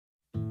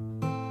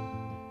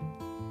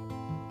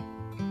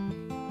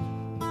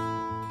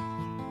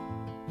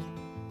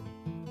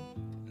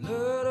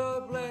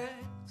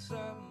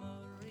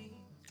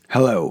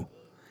Hello,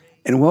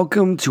 and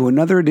welcome to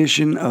another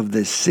edition of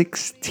the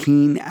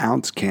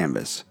 16-Ounce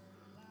Canvas,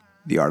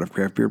 the Art of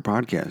Craft Beer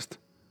podcast.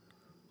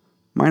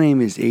 My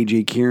name is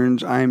AJ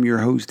Kearns. I am your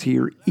host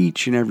here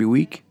each and every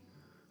week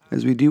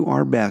as we do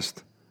our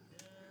best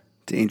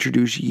to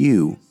introduce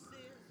you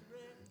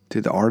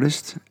to the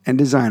artists and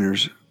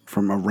designers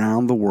from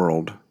around the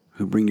world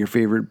who bring your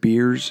favorite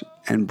beers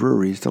and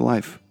breweries to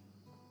life.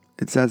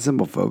 It's that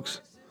simple,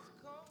 folks.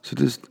 So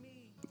just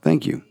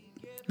thank you,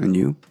 and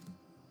you,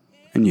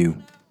 and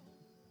you,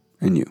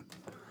 and you,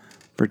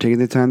 for taking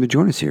the time to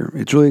join us here.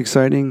 It's really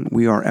exciting.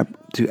 We are up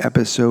to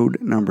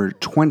episode number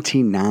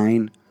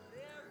 29,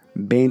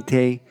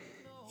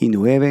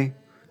 29,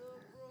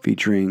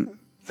 featuring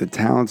the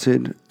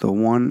talented, the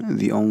one,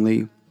 the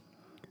only,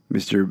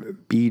 Mr.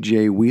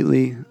 BJ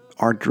Wheatley,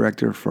 art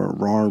director for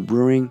RAR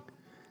Brewing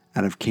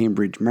out of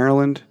Cambridge,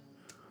 Maryland.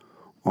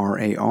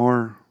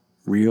 RAR,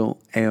 Real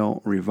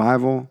Ale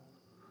Revival.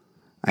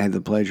 I had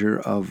the pleasure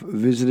of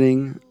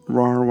visiting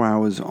RAR while I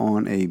was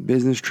on a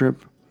business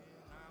trip.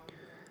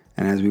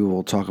 And as we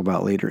will talk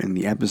about later in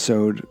the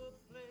episode,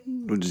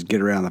 we'll just get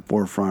around the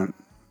forefront.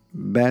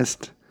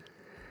 Best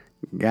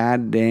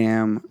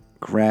goddamn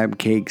crab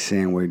cake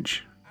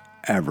sandwich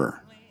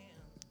ever.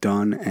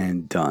 Done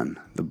and done.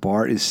 The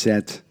bar is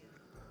set.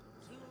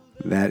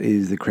 That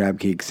is the crab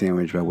cake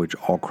sandwich by which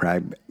all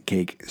crab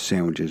cake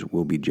sandwiches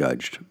will be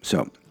judged.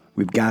 So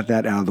we've got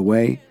that out of the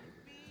way.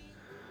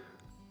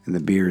 And the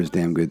beer is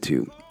damn good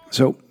too.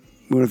 So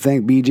we want to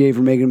thank BJ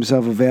for making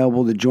himself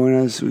available to join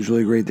us. It was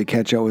really great to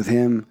catch up with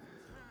him.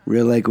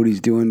 Really like what he's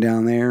doing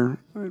down there.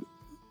 I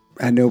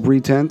had no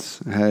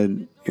pretense. I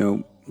had,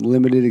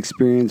 limited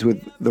experience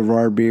with the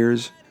RAR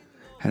beers.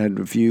 Had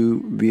a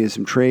few via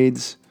some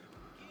trades.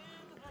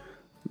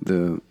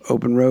 The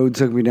open road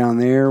took me down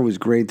there. It was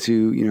great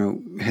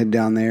to, head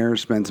down there,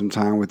 spend some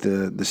time with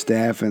the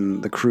staff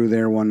and the crew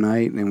there one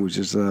night. And it was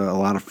just a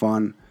lot of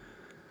fun.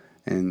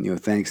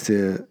 And, thanks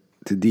to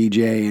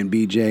DJ and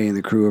BJ and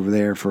the crew over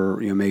there for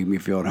making me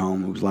feel at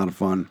home. It was a lot of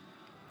fun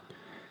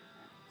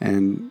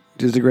and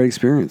just a great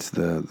experience.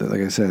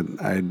 Like I said,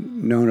 I'd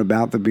known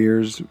about the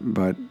beers,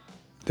 but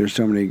there's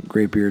so many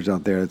great beers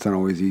out there. It's not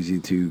always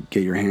easy to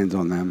get your hands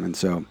on them, and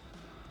so it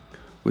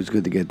was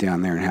good to get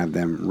down there and have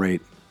them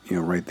right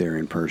there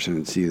in person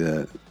and see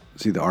the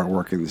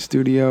artwork in the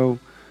studio,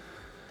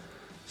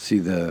 see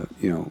the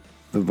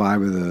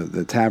vibe of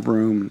the tap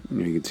room.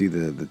 You can see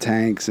the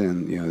tanks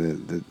and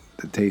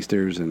the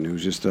tasters, and it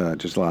was just a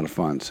lot of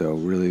fun. So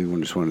really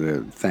just wanted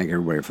to thank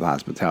everybody for the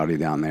hospitality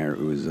down there.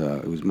 It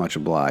was much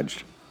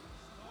obliged.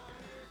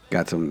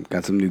 Got some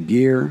new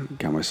gear.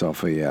 Got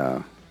myself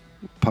a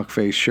puck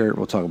face shirt.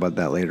 We'll talk about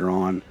that later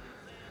on.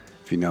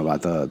 If you know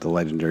about the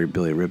legendary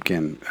Billy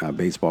Ripken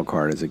baseball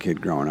card as a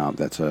kid growing up,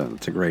 it's a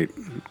great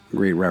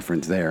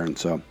reference there. And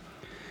so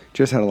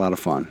just had a lot of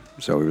fun.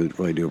 So we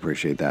really do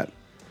appreciate that.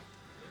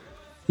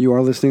 You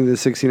are listening to the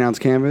 16-Ounce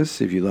Canvas.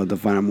 If you'd love to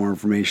find out more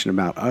information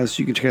about us,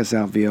 you can check us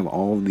out via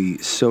all the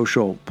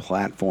social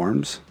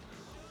platforms.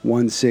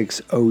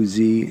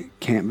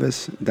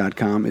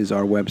 16ozcanvas.com is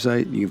our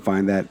website. You can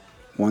find that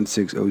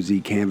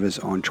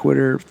 16ozcanvas on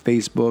Twitter,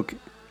 Facebook,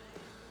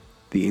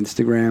 the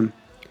Instagram.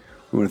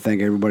 We want to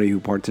thank everybody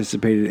who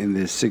participated in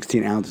this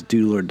 16-ounce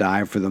Doodle or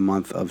Die for the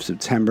month of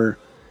September.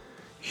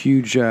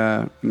 Huge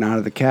nod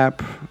of the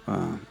cap,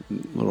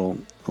 little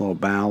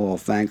bow, little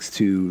thanks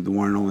to the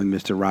one and only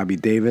Mr. Robbie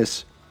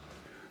Davis,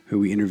 who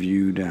we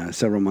interviewed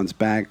several months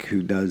back,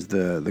 who does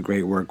the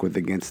great work with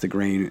Against the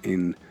Grain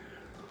in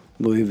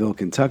Louisville,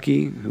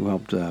 Kentucky, who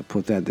helped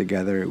put that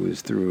together. It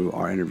was through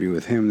our interview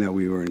with him that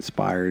we were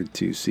inspired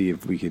to see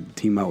if we could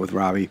team up with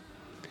Robbie.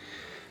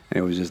 And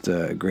it was just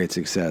a great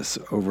success.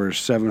 Over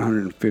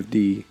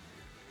 750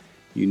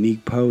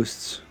 unique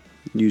posts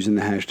using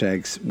the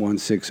hashtags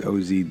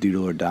 16OZ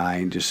Doodle or Die,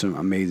 and just some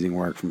amazing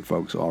work from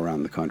folks all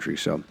around the country.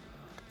 So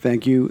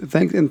thank you.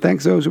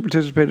 Thanks those who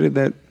participated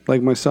that,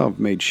 like myself,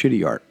 made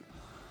shitty art.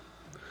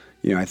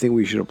 I think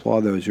we should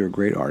applaud those who are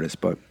great artists,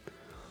 but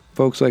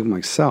folks like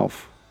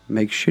myself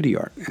make shitty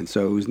art. And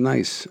so it was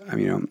nice.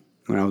 When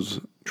I was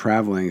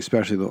traveling,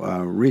 especially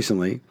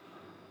recently,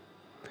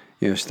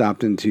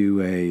 stopped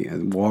into a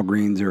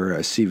Walgreens or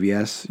a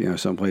CVS,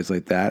 someplace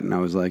like that. And I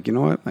was like, you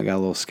know what? I got a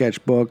little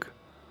sketchbook,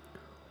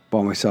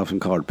 bought myself some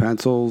colored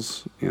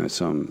pencils,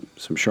 some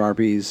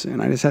Sharpies,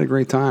 and I just had a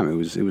great time. It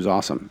was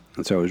awesome.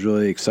 And so it was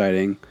really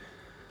exciting.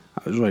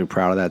 I was really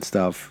proud of that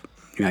stuff.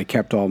 I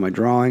kept all my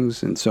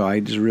drawings, and so I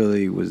just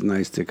really was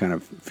nice to kind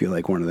of feel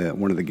like one of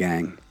the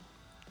gang,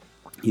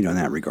 in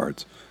that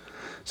regards.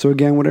 So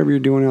again, whatever you're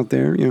doing out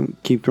there,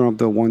 keep throwing up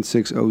the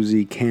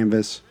 16OZ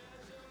Canvas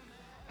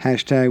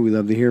hashtag. We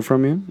love to hear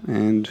from you,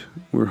 and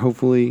we're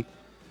hopefully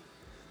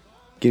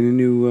getting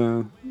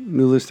new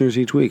listeners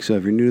each week. So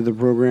if you're new to the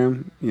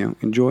program,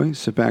 enjoy,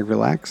 sit back,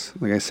 relax.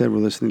 Like I said, we're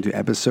listening to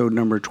episode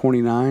number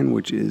 29,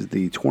 which is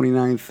the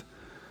 29th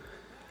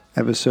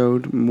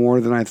episode,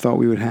 more than I thought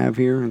we would have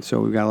here. And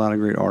so we've got a lot of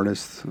great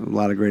artists, a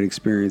lot of great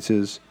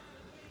experiences.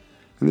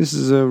 And this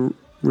is a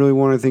really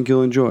one I think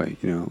you'll enjoy.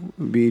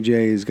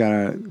 BJ has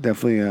got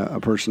definitely a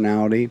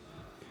personality.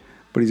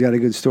 But he's got a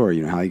good story,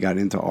 you know, how he got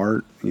into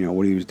art, you know,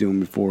 what he was doing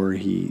before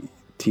he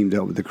teamed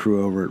up with the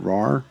crew over at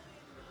RAR.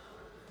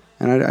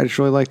 And I just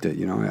really liked it,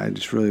 you know. I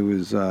just really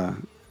was,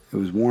 it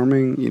was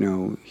warming, you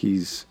know.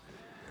 He's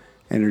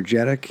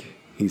energetic,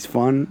 he's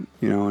fun,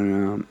 you know,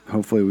 and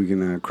hopefully we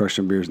can crush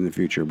some beers in the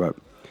future. But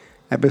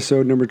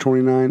episode number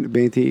 29,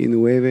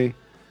 29,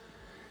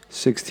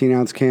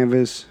 16-ounce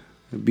canvas,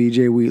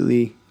 BJ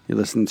Wheatley. You're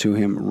listening to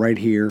him right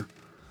here.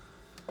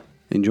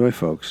 Enjoy,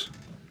 folks.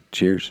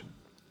 Cheers.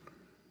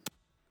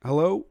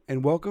 Hello,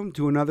 and welcome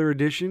to another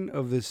edition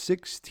of the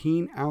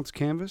 16-ounce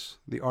canvas,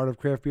 the Art of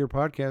Craft Beer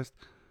podcast.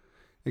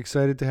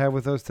 Excited to have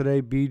with us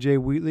today BJ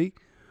Wheatley.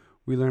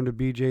 We learned of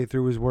BJ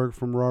through his work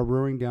from RAR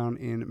Brewing down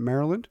in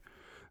Maryland.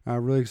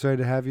 Really excited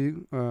to have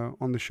you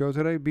on the show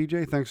today,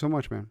 BJ. Thanks so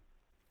much, man.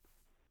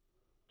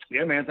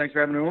 Yeah, man. Thanks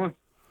for having me on.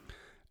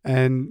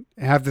 And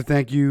I have to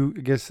thank you. I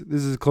guess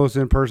this is as close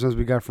to in person as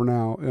we got for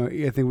now.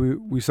 I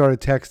think we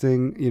started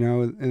texting, you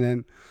know, and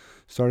then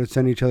started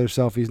sending each other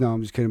selfies. No,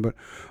 I'm just kidding. But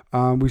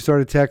we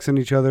started texting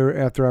each other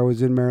after I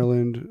was in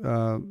Maryland.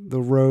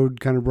 The road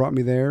kind of brought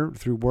me there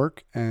through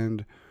work,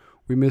 and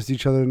we missed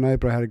each other tonight.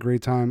 But I had a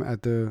great time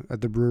at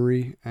the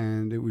brewery,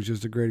 and it was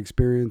just a great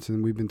experience.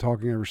 And we've been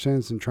talking ever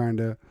since and trying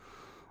to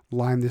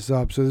line this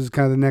up. So this is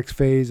kind of the next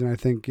phase, and I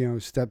think, you know,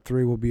 step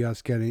 3 will be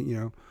us getting, you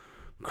know,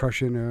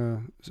 crushing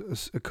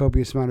a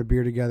copious amount of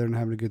beer together and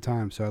having a good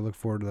time. So I look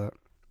forward to that.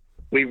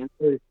 We've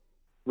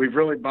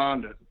really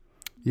bonded.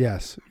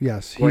 Yes.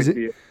 He's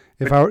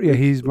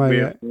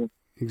my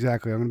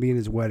exactly. I'm going to be in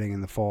his wedding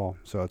in the fall,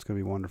 so it's going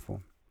to be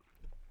wonderful.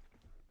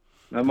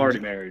 I'm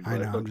already married. I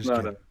know. I'm just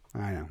kidding.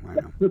 I know.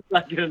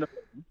 Not good enough.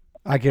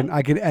 I can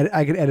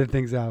edit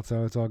things out,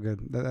 so it's all good.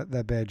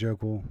 That bad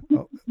joke will.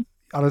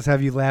 I'll just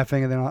have you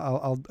laughing, and then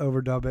I'll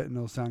overdub it, and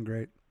it'll sound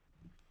great.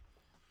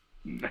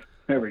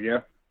 There we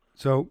go.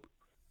 So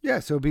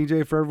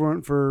BJ, for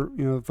everyone, for,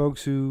 you know,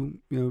 folks who,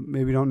 you know,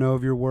 maybe don't know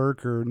of your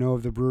work or know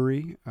of the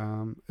brewery,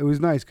 it was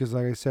nice because,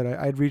 like I said,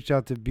 I'd reached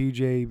out to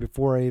BJ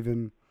before I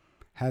even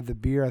had the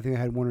beer. I think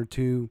I had one or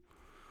two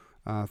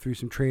through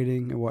some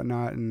trading and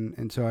whatnot,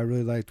 and so I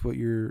really liked what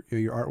your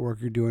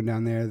artwork you're doing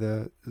down there,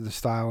 the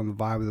style and the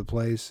vibe of the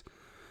place,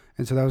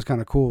 and so that was kind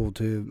of cool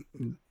to.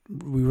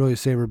 We really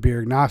say we're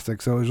beer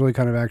agnostic, so it was really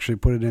kind of actually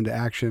put it into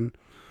action.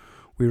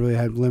 We really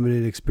had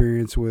limited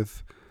experience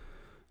with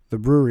the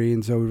brewery,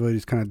 and so we really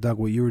just kind of dug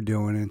what you were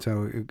doing, and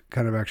so it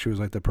kind of actually was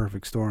like the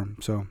perfect storm.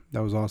 So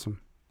that was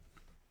awesome.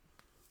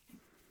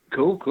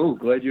 Cool.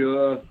 Glad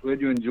you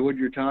enjoyed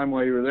your time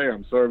while you were there.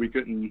 I'm sorry we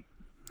couldn't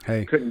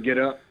get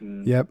up.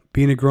 Yep,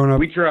 being a grown up.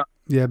 We tried.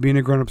 Yeah, being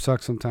a grown up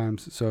sucks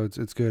sometimes. So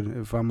it's good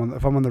if I'm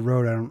on the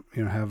road. I don't,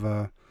 you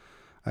know,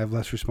 I have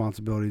less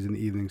responsibilities in the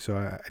evening, so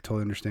I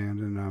totally understand.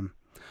 And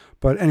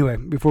but anyway,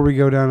 before we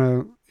go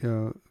down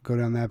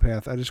that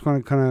path, I just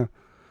want to kind of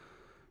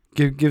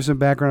give some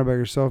background about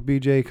yourself,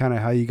 BJ. Kind of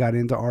how you got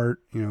into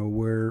art. You know,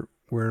 where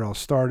it all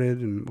started,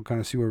 and we'll kind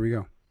of see where we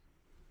go.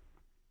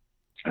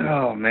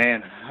 Oh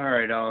man! All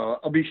right,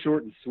 I'll be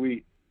short and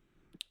sweet.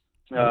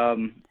 Or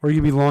you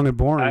can be long and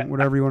boring,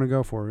 whatever you want to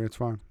go for. It's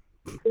fine.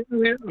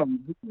 Nobody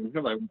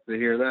wants to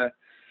hear that.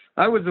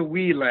 I was a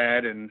wee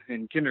lad in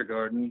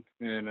kindergarten,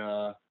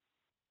 and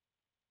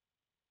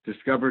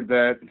discovered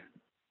that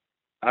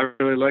I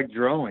really liked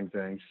drawing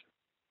things,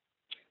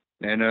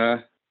 and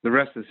the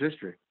rest is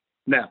history.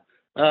 Now,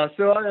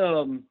 so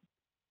I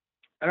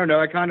don't know.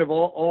 I kind of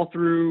all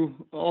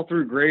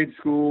through grade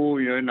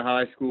school, you know, into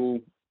high school,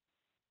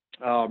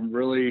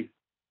 really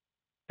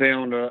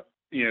found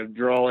you know,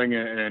 drawing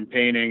and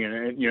painting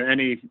and, you know,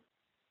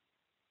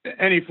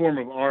 any form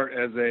of art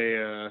as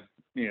a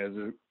you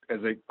know,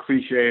 as a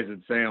cliche as it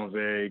sounds,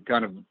 a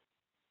kind of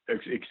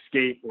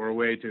escape or a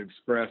way to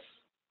express,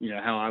 you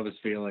know, how I was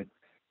feeling.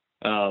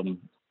 I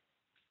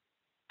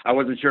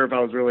wasn't sure if I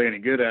was really any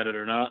good at it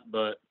or not,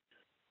 but,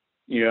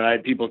 you know, I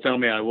had people tell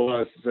me I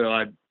was, so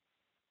I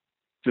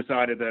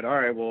decided that, all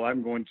right, well,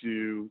 I'm going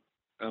to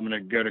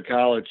go to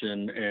college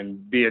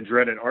and be a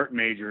dreaded art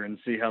major and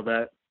see how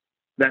that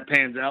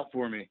pans out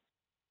for me.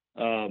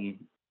 So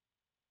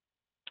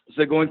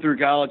going through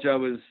college, I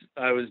was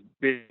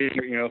big,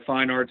 you know,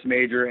 fine arts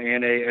major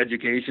and a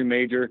education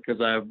major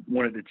because I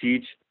wanted to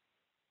teach.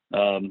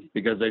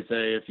 Because they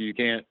say if you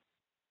can't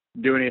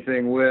do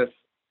anything with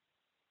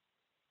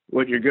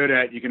what you're good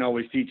at, you can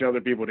always teach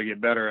other people to get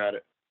better at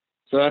it.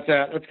 So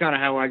that's kind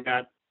of how I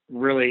got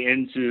really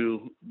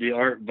into the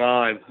art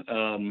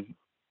vibe.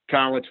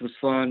 College was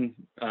fun.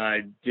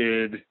 I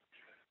did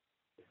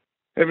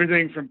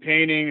everything from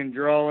painting and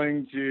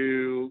drawing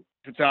to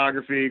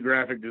photography,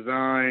 graphic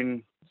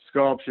design,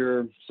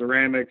 sculpture,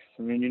 ceramics.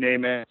 I mean, you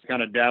name it.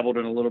 Kind of dabbled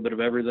in a little bit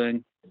of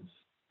everything.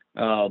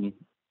 But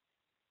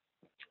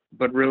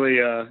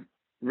really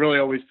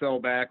always fell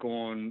back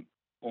on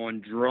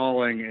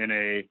drawing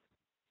in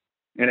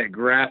a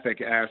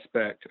graphic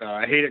aspect.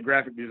 I hated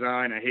graphic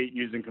design. I hate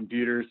using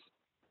computers.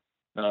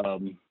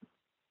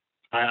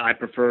 I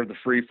prefer the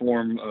free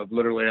form of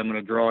literally I'm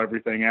going to draw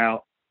everything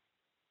out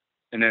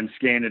and then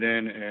scan it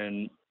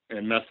in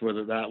and mess with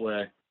it that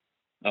way.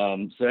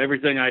 So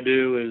everything I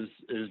do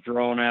is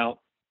drawn out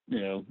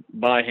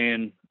by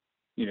hand,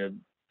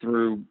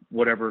 through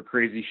whatever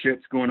crazy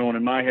shit's going on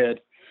in my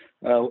head,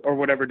 or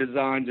whatever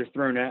designs are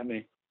thrown at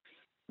me.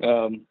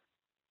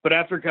 But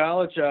after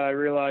college, I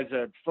realized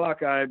that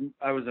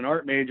I was an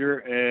art major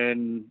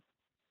and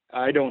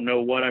I don't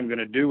know what I'm going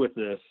to do with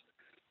this.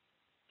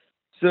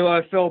 So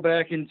I fell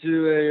back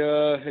into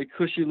a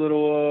cushy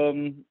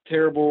little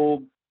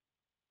terrible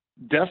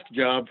desk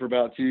job for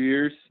about 2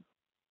 years,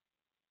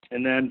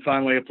 and then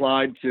finally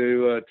applied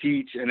to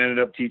teach, and ended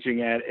up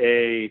teaching at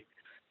a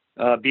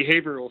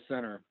behavioral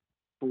center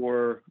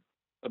for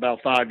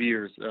about 5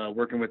 years,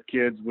 working with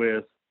kids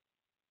with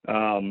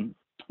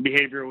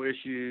behavioral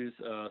issues,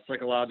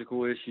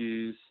 psychological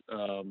issues,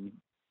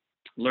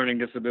 learning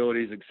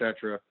disabilities,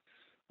 etc.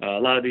 A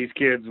lot of these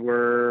kids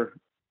were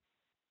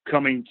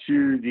coming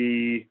to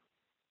the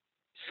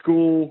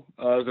school.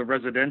 It was a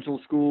residential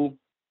school,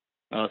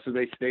 so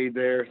they stayed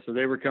there. So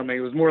they were coming.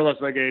 It was more or less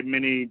like a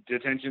mini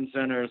detention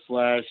center /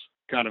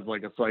 kind of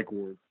like a psych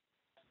ward.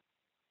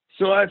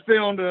 So I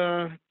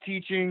found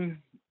teaching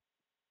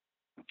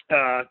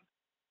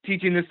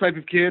this type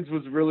of kids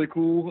was really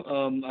cool.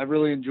 I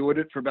really enjoyed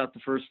it for about the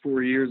first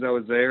 4 years I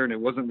was there, and it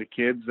wasn't the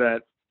kids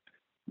that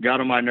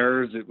got on my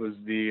nerves. It was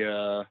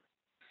the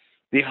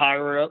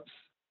higher ups,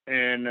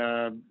 and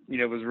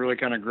was really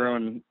kind of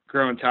growing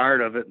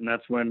tired of it. And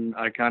that's when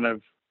I kind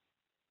of,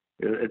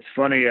 it's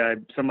funny, I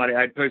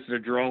posted a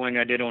drawing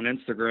I did on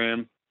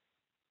Instagram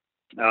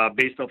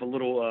based off of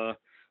little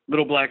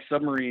black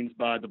submarines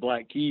by the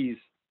Black Keys,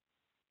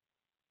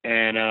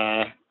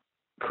 and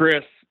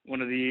Chris,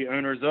 one of the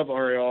owners of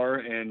RAR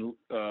and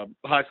a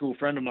high school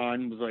friend of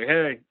mine, was like,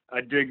 "Hey,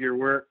 I dig your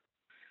work.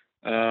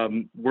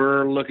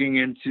 We're looking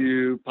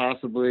into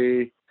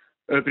possibly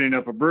opening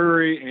up a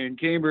brewery in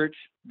Cambridge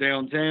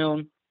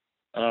downtown,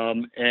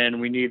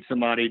 and we need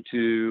somebody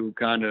to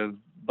kind of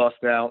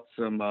bust out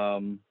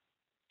some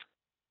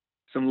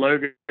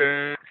logo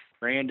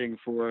branding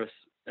for us."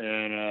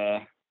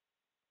 And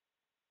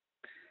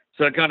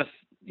so I kind of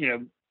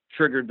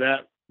triggered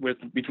that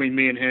between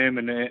me and him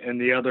and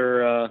the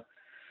other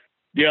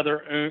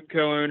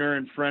co-owner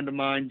and friend of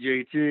mine,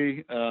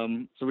 JT.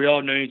 So we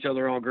all know each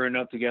other, all grown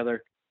up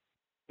together,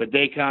 but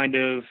they kind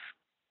of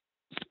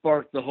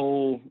sparked the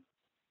whole,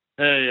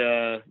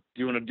 "Hey,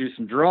 do you want to do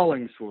some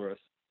drawings for us?"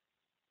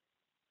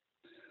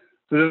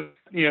 So,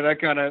 that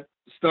kind of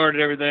started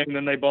everything. And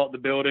then they bought the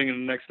building,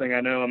 and the next thing I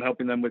know, I'm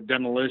helping them with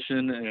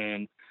demolition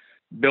and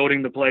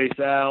building the place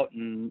out,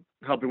 and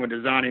helping with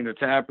designing the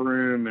tap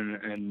room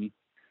and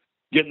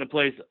getting the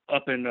place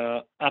up and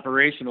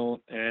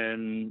operational.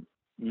 And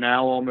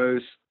now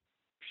almost,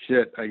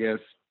 I guess,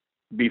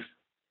 be a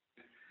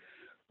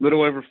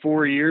little over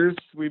 4 years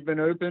we've been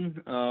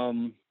open.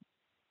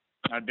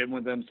 I've been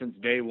with them since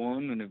day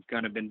one, and have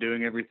kind of been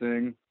doing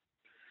everything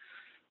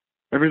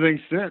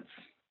since.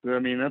 So, I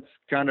mean, that's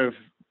kind of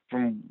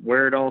from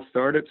where it all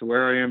started to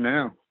where I am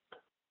now.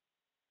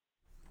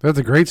 That's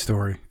a great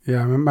story.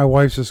 Yeah, I mean, my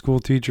wife's a school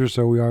teacher,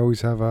 so we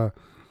always have a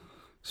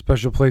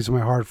special place in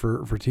my heart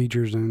for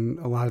teachers. And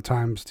a lot of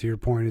times, to your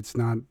point, it's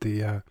not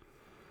the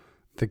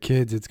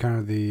kids, it's kind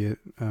of the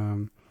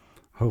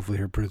hopefully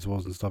her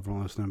principals and stuff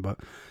are listening, but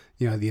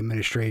the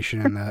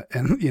administration and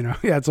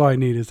that's all I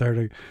need is her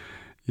to.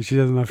 She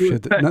has enough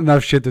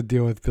shit to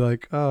deal with. Be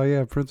like, "Oh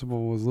yeah,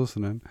 principal was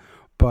listening,"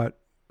 but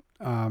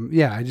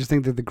I just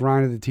think that the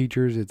grind of the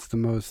teachers, it's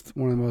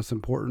one of the most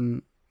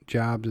important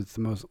jobs. It's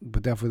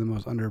but definitely the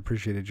most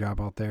underappreciated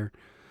job out there.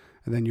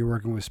 And then you're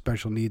working with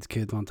special needs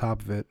kids on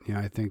top of it.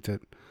 I think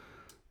that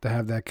to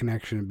have that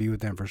connection and be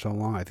with them for so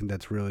long, I think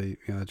that's really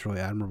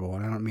admirable.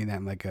 And I don't mean that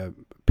in like a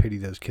pity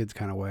those kids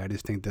kind of way. I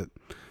just think that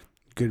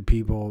good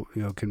people,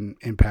 can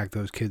impact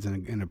those kids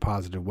in a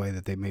positive way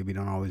that they maybe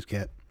don't always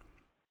get.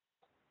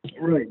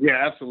 Right.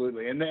 Yeah,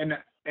 absolutely. And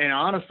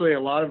honestly,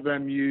 a lot of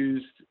them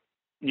used,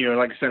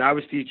 like I said, I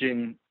was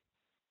teaching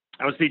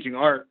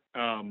art,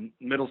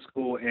 middle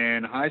school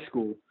and high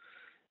school,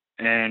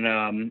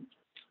 and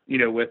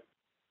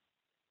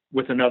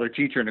with another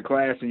teacher in the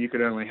class, and you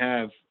could only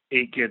have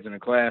 8 kids in a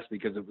class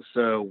because it was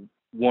so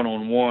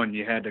one-on-one.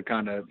 You had to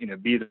kind of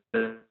be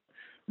the.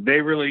 They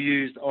really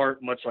used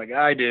art much like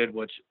I did,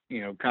 which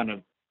kind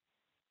of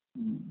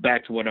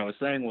back to what I was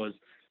saying was,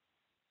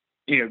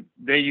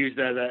 they use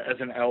that as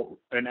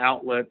an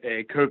outlet,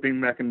 a coping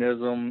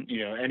mechanism,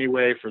 any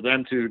way for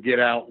them to get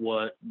out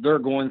what they're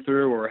going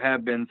through or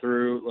have been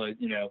through,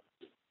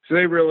 so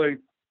they really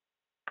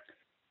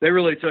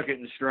took it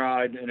in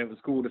stride. And it was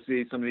cool to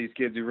see some of these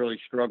kids who really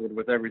struggled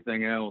with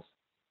everything else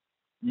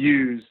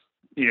use,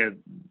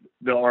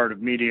 the art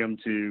of medium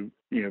to,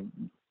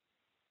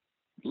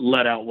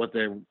 let out what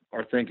they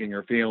are thinking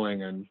or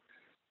feeling and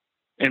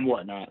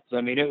whatnot. So,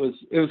 I mean, it was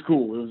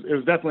cool. It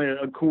was definitely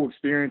a cool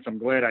experience. I'm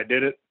glad I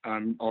did it.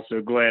 I'm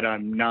also glad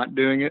I'm not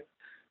doing it,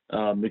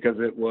 because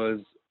it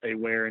was a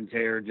wear and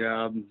tear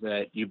job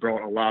that you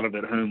brought a lot of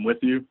it home with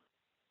you,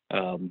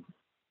 to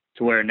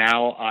where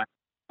now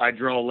I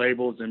draw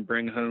labels and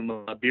bring home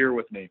a beer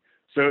with me.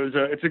 So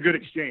it's a good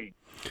exchange.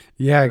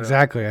 Yeah,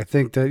 exactly. I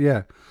think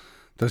that,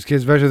 those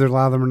kids, especially a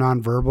lot of them are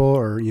nonverbal,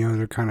 or,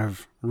 they're kind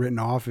of written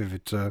off if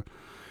it's if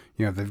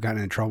they've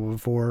gotten in trouble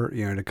before,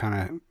 to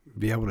kind of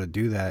be able to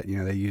do that.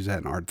 They use that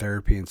in art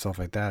therapy and stuff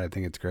like that. I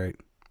think it's great.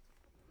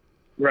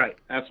 Right.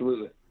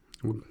 Absolutely.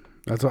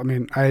 That's what I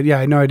mean. I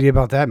had no idea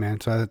about that,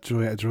 man. So it's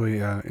really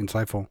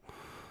insightful.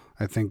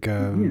 I think.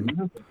 Now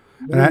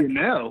you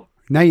know.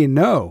 Now you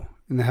know,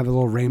 and they have a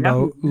little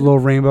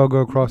rainbow go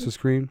across the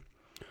screen.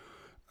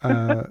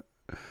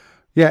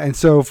 Yeah, and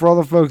so for all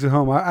the folks at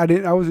home,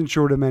 I wasn't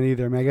sure what it meant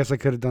either. I mean, I guess I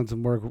could have done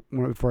some work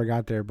before I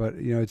got there, but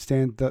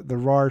the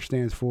RAR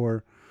stands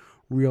for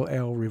Real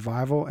Ale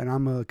Revival, and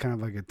I'm a kind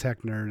of like a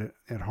tech nerd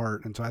at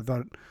heart, and so I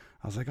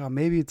was like, oh,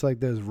 maybe it's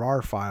like those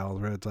RAR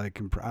files where it's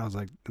like, I was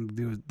like, I think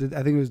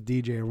it was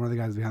DJ or one of the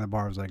guys behind the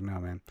bar was like, no,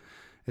 man,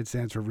 it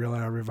stands for Real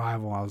Ale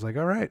Revival. I was like,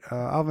 all right,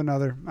 I'll have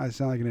another. I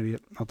sound like an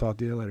idiot. I'll talk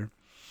to you later.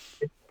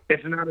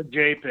 It's not a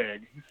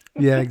JPEG.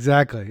 Yeah,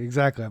 exactly.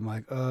 I'm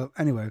like,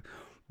 anyway.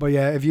 But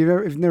yeah, if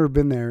you've never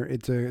been there,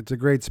 it's a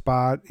great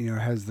spot. It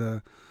has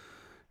the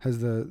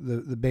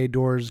bay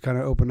doors kind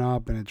of open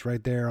up, and it's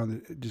right there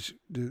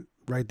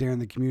right there in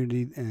the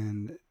community,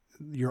 and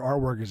your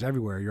artwork is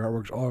everywhere. Your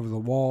artwork's all over the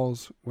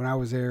walls. When I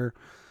was there,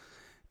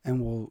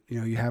 and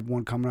you have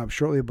one coming up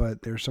shortly,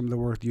 but there's some of the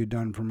work you've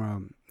done from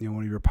one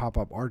of your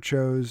pop-up art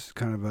shows,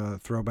 kind of a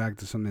throwback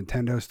to some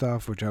Nintendo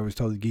stuff, which I was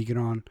totally geeking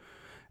on,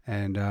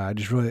 and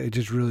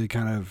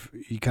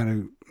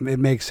it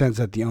makes sense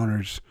that the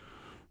owners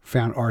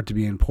found art to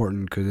be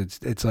important, because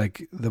it's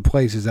like the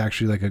place is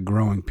actually like a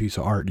growing piece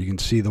of art. You can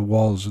see the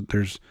walls.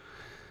 There's,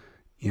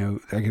 I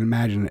can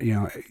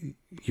imagine,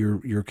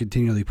 you're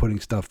continually putting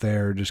stuff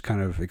there, just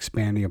kind of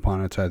expanding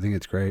upon it. So I think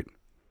it's great.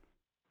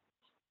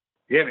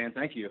 Yeah, man.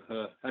 Thank you.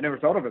 I never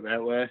thought of it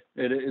that way.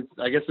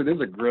 I guess it is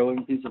a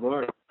growing piece of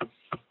art.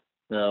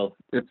 So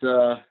it's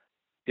so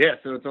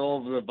it's all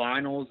of the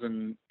vinyls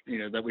and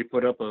that we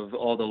put up of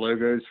all the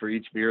logos for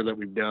each beer that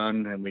we've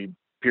done, and we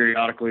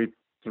periodically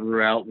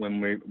throughout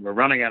when we're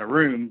running out of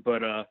room,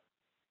 but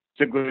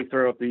typically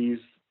throw up these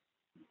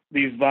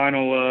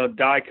vinyl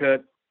die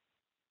cut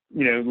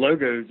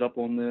logos up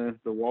on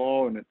the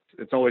wall, and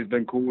it's always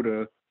been cool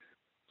to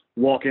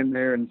walk in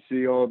there and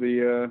see all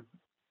the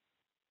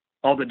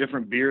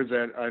different beers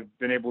that I've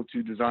been able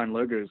to design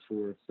logos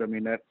for. So I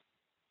mean,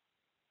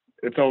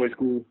 it's always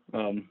cool.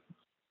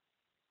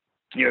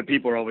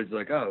 People are always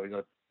like,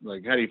 oh,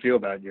 like, how do you feel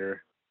about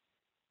your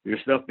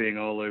stuff being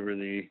all over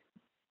the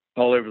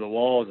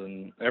walls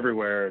and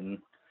everywhere? And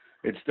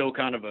it's still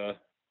kind of a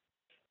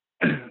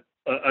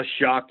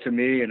shock to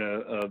me, and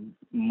a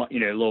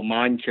little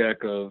mind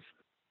check of,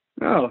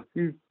 oh,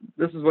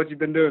 this is what you've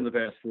been doing the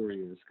past 4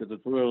 years, because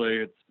it's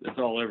literally it's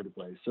all over the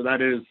place. So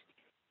that is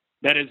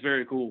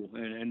very cool,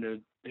 and to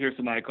hear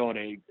somebody call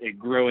it a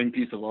growing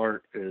piece of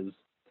art is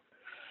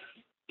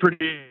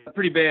pretty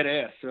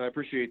badass. So I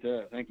appreciate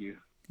that. Thank you.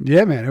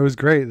 Yeah, man, it was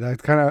great.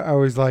 I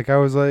was like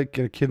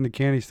a kid in the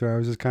candy store. I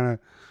was just kind of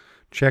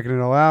checking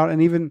it all out,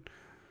 and even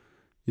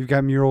you've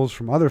got murals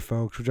from other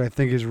folks, which I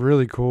think is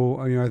really cool.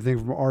 I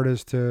think from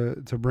artists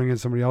to bring in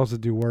somebody else to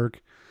do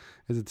work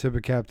is a tip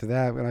of cap to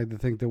that. But I like to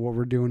think that what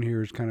we're doing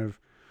here is kind of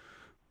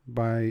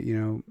by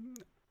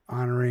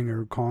honoring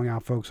or calling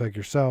out folks like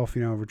yourself.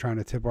 We're trying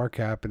to tip our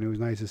cap, and it was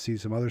nice to see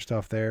some other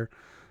stuff there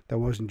that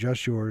wasn't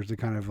just yours. To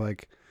kind of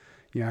like,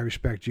 I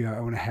respect you. I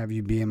want to have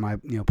you be in my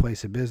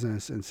place of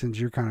business, and since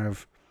you're kind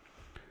of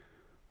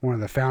one of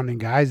the founding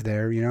guys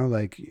there,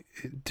 like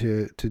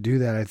to do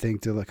that, I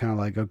think to kind of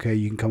like, okay,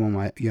 you can come on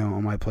my,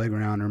 on my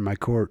playground or my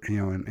court,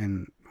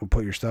 and we'll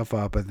put your stuff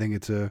up. I think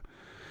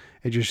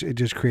it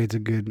just creates a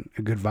good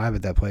vibe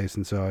at that place.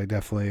 And so I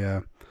definitely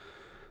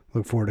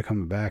look forward to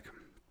coming back.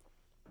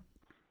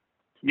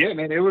 Yeah,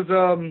 man, it was,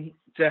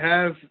 to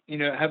have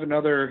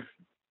another,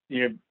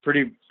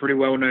 pretty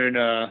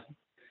well-known,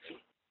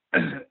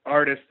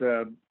 artist,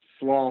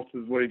 Sloth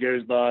is what he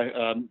goes by.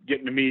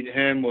 Getting to meet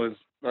him was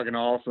fucking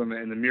awesome,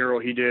 and the mural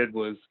he did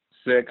was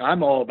sick.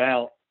 I'm all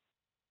about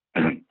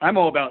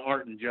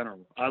art in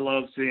general. I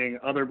love seeing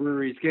other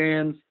breweries'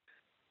 cans.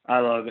 I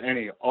love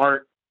any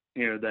art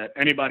that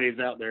anybody is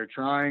out there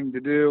trying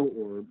to do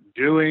or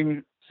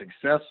doing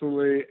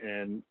successfully,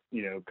 and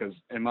because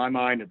in my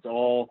mind it's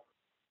all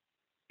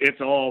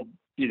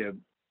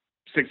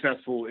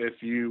successful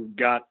if you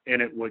got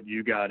in it what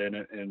you got in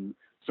it, and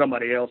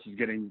somebody else is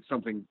getting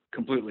something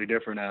completely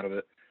different out of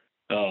it.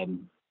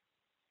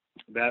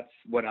 That's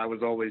what I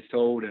was always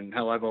told, and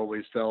how I've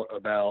always felt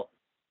about,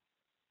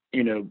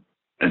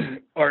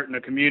 art in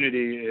a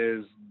community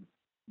is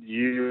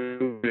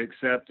you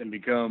accept and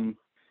become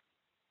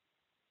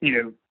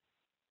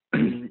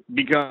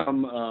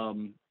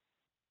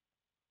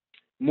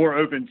more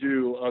open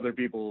to other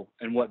people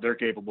and what they're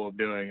capable of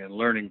doing, and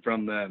learning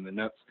from them. And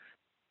that's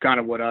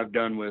kind of what I've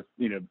done with,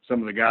 some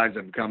of the guys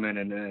that have come in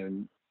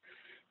and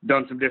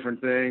done some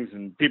different things,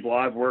 and people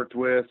I've worked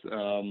with,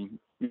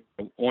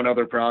 on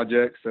other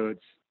projects. So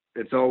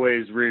it's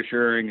always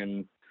reassuring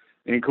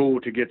and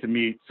cool to get to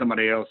meet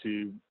somebody else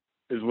who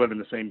is living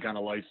the same kind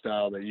of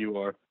lifestyle that you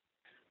are,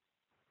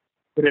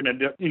 but in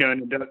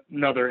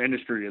another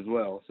industry as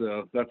well.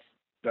 So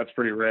that's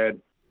pretty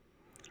rad.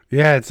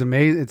 Yeah, it's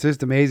amazing. It's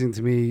just amazing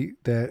to me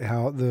that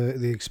how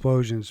the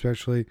explosion,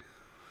 especially.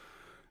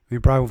 I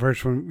mean, probably first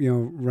from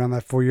around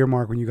that 4 year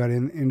mark when you got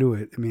into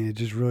it. I mean, it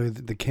just really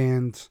the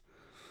cans,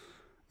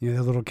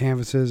 the little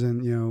canvases,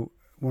 and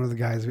one of the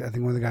guys, I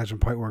think one of the guys from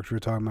Piteworks we were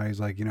talking about, he's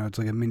like, it's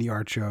like a mini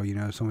art show.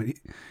 Somebody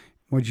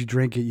once you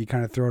drink it, you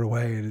kind of throw it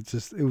away, and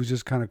it was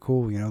just kind of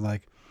cool.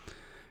 Like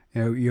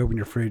you open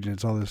your fridge and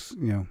it's all this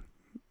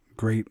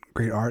great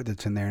art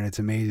that's in there, and it's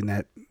amazing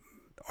that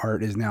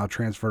art is now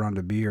transferred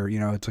onto beer.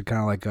 It's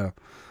kind of like a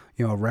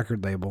a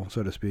record label,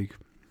 so to speak.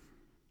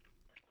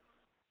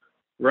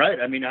 Right.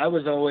 I mean, I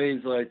was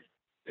always like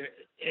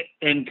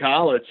in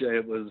college.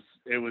 It was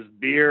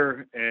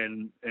beer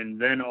and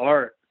then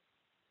art.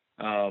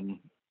 And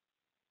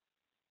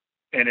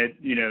it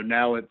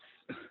now it's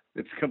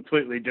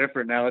completely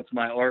different. Now it's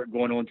my art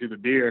going on to the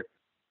beer.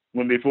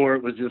 When before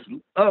it was just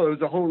it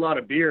was a whole lot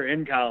of beer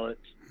in college,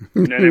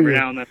 and then every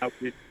now and then I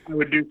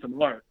would do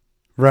some art.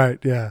 Right.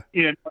 Yeah.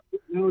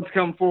 It's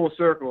come full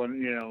circle,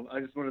 and I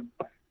just want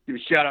to give a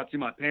shout out to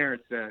my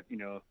parents that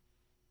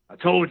I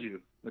told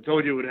you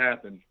it would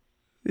happen.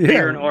 Yeah.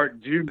 Beer and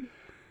art do.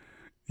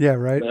 Yeah.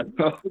 Right.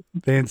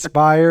 They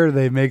inspire.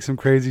 They make some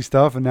crazy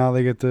stuff, and now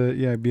they get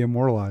to be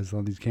immortalized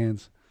on these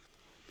cans.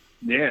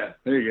 Yeah.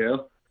 There you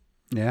go.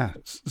 Yeah.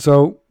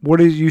 So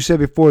you said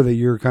before that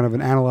you're kind of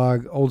an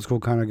analog, old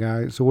school kind of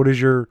guy. So what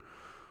is your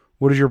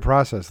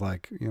process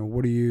like?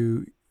 What do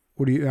you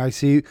I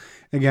see,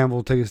 again,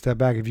 we'll take a step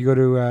back. If you go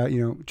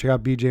to, check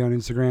out BJ on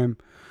Instagram,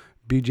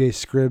 BJ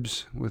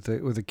Scribs with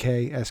a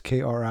K,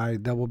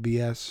 SKRI, double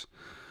BS.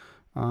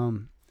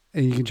 And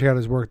you can check out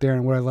his work there.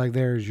 And what I like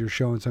there is you're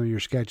showing some of your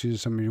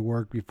sketches, some of your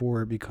work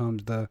before it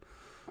becomes the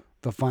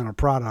final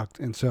product.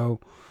 And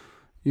so,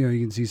 you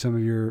can see some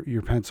of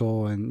your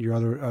pencil and your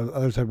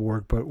other type of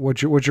work. But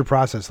what's your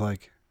process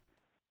like?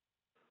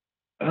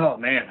 Oh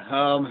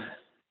man.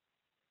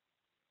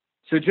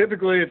 So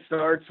typically it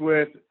starts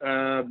with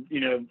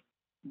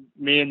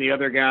me and the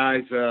other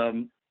guys,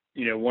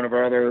 one of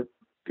our other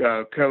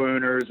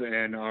co-owners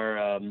and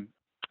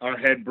our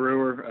head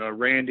brewer,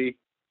 Randy.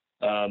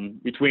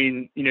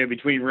 Between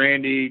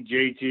Randy,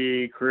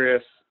 JT,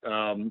 Chris,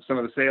 some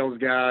of the sales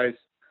guys,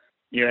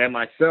 and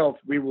myself,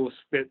 we will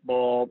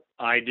spitball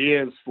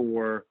ideas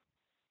for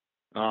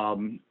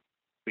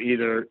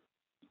either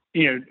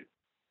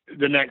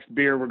the next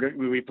beer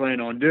we plan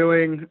on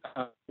doing,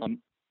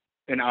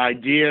 an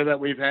idea that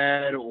we've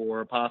had,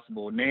 or a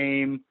possible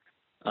name.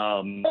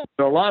 So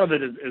a lot of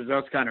it is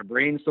us kind of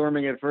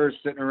brainstorming at first,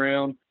 sitting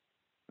around,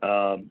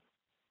 and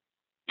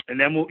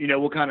then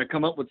we'll kind of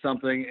come up with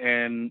something,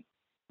 and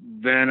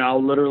then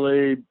I'll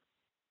literally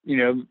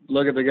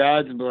look at the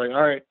guys and be like,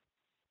 all right,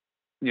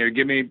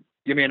 give me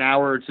an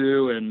hour or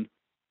two, and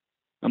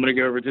I'm gonna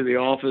go over to the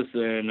office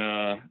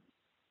and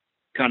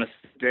kind of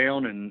sit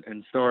down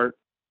and start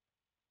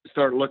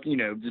looking,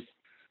 just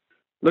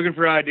looking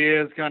for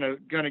ideas, kind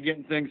of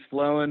getting things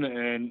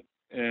flowing,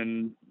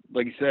 and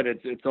like you said,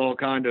 it's all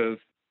kind of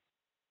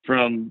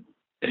from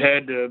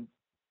head to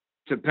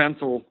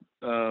pencil,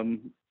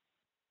 and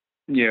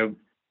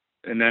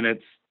then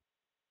it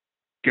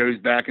goes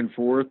back and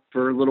forth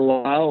for a little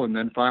while, and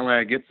then finally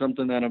I get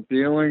something that I'm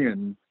feeling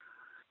and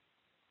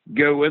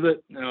go with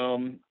it.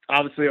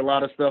 Obviously, a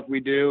lot of stuff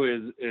we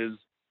do is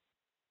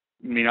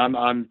I mean,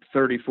 I'm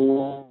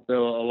 34, so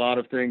a lot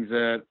of things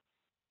that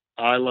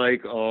I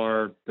like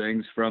are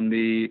things from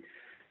the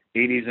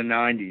 80s and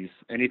 90s,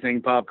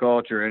 anything pop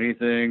culture,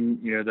 anything,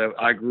 that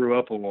I grew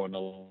up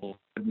on.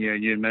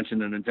 You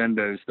mentioned the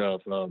Nintendo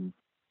stuff.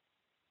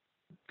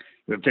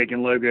 We've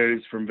taken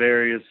logos from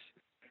various,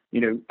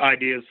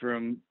 ideas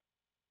from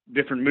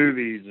different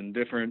movies and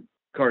different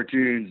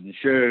cartoons and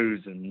shows.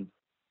 And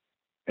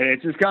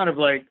it's just kind of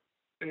like,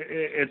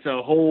 it's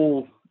a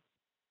whole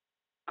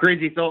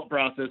crazy thought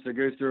process that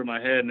goes through my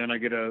head, and then I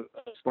get a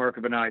spark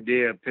of an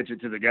idea, pitch it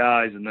to the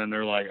guys, and then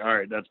they're like, all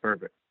right, that's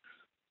perfect.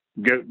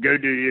 Go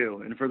do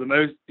you. And for the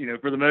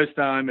most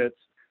time, it's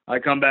I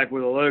come back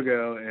with a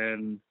logo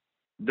and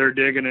they're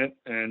digging it,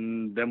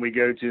 and then we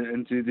go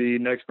into the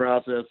next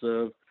process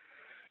of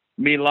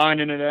me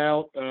lining it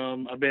out.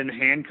 I've been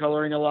hand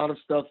coloring a lot of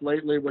stuff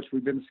lately, which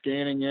we've been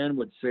scanning in,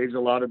 which saves a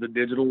lot of the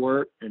digital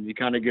work, and you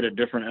kind of get a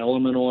different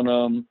element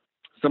on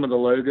some of the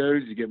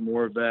logos. You get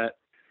more of that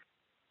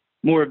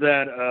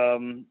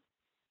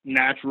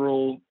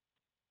natural,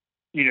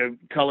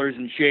 colors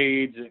and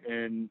shades,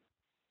 and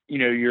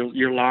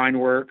your line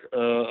work.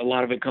 A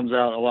lot of it comes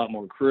out a lot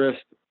more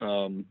crisp,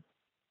 and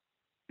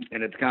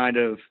it's kind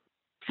of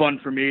fun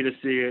for me to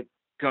see it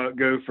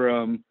go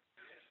from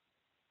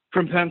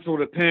pencil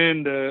to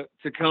pen to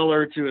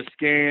color to a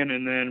scan,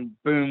 and then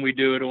boom, we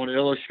do it on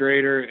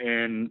Illustrator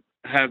and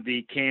have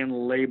the can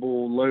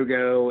label,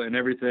 logo, and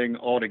everything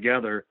all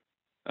together.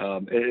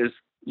 It is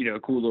a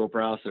cool little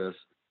process.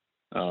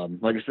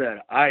 Like I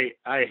said, I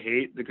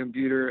hate the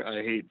computer.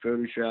 I hate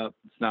Photoshop.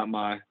 It's not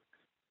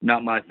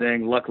my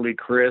thing. Luckily,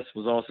 Chris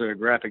was also a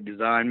graphic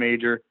design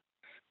major,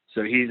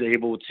 so he's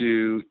able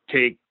to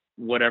take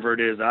whatever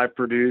it is I've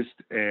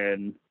produced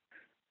and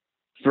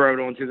throw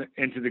it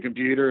into the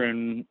computer,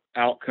 and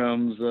out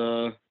comes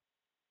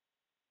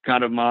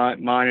kind of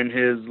mine and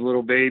his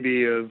little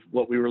baby of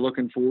what we were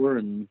looking for.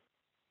 And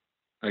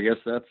I guess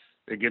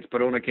it gets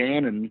put on a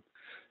can and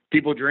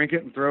people drink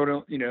it and throw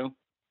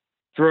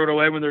it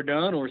away when they're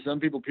done, or some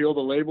people peel the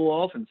label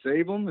off and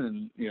save them,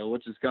 and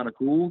which is kind of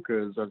cool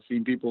because I've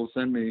seen people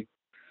send me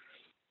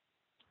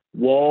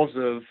walls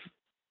of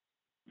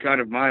kind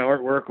of my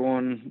artwork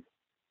on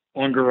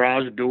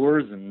garage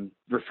doors and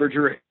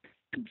refrigerators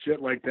and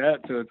shit like that.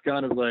 So it's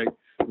kind of like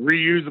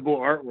reusable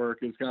artwork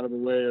is kind of a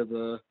way of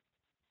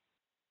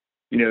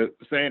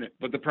saying it.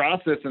 But the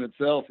process in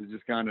itself is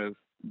just kind of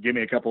give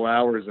me a couple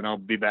hours and I'll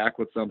be back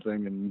with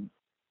something and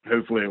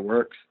hopefully it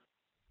works.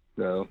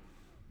 So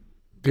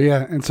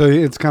yeah, and so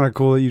it's kind of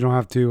cool that you don't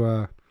have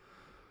to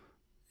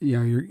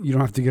you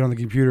don't have to get on the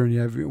computer and you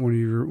have one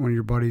of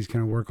your buddies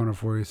kind of work on it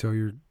for you. So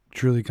you're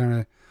truly kind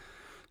of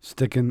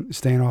staying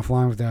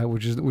offline with that,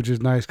 which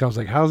is nice. 'Cause I was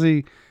like, how's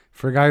he,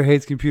 for a guy who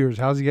hates computers,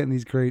 how's he getting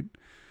these on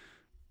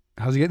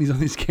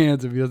these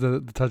cans if he doesn't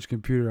have to touch a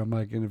computer? I'm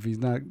like, and if he's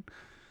not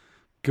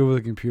good with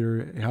a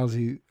computer, how's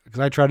he?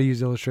 Because I tried to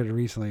use Illustrator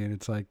recently, and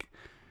it's like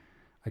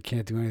I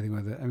can't do anything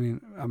with it. I mean,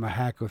 I'm a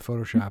hack with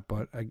Photoshop,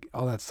 but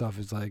all that stuff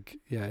is like,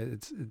 yeah,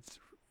 it's.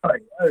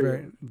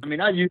 Very, I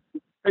mean, I used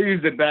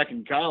it back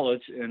in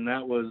college, and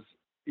that was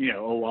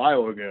a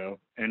while ago,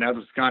 and that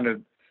was kind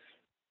of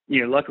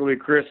luckily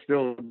Chris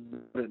still.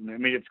 I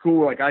mean, it's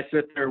cool. Like I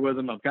sit there with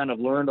him. I've kind of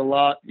learned a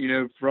lot,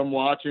 from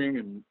watching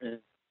and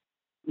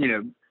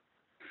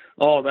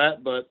all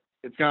that, but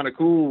it's kind of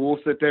cool. We'll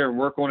sit there and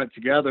work on it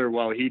together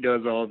while he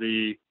does all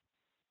the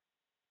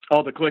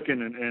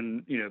clicking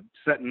and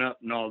setting up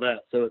and all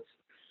that. So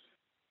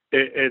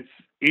it's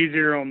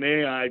easier on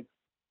me. I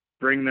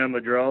bring them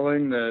a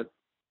drawing that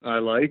I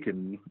like,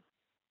 and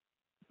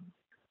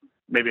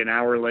maybe an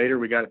hour later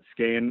we got it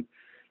scanned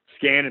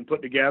and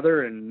put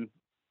together and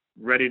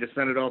ready to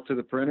send it off to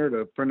the printer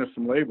to print us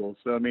some labels.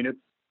 So I mean,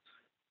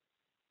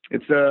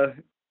 it's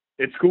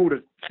cool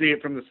to see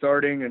it from the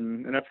starting,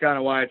 and that's kind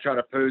of why I try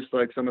to post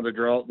like some of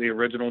the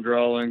original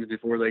drawings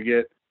before they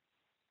get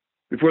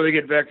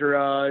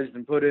vectorized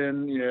and put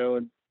in,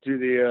 into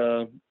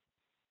the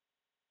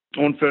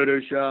on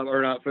Photoshop,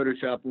 or not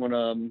Photoshop,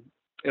 on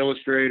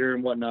Illustrator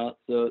and whatnot.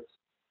 So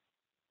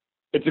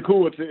it's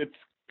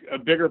a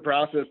bigger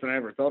process than I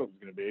ever thought it was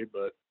going to be,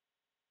 but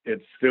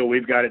it's still,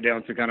 we've got it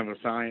down to kind of a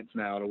science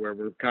now to where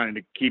we're kind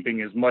of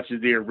keeping as much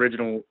of the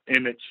original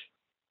image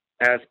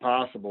as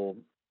possible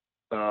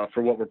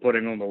for what we're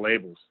putting on the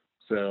labels.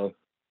 So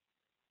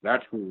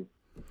that's cool.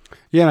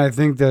 Yeah, and I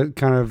think that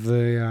kind of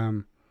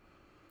the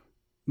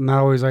not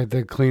always like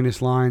the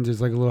cleanest lines is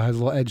like has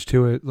a little edge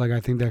to it. Like I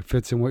think that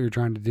fits in what you're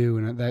trying to do,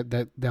 and that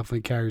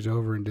definitely carries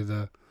over into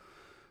the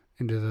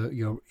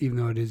even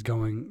though it is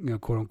going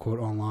quote unquote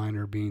online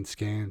or being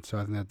scanned. So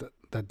I think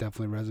that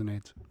definitely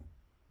resonates.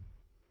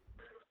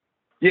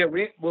 Yeah,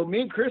 me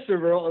and Chris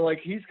are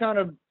like,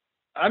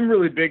 I'm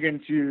really big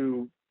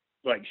into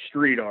like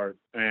street art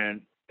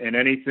and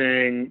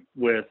anything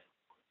with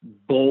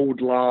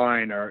bold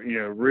line or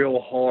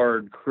real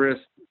hard,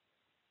 crisp,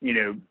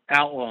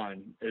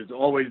 outline has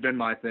always been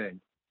my thing.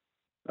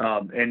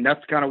 And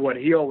that's kind of what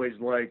he always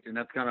liked, and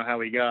that's kind of how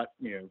he got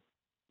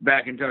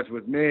back in touch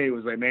with me. It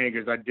was like, man,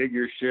 because I dig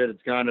your shit.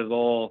 It's kind of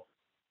all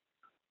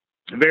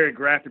very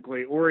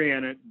graphically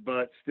oriented,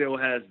 but still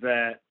has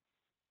that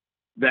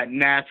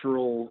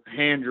natural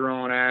hand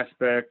drawn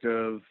aspect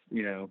of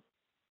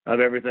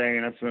everything.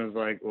 And that's when I was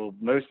like, well,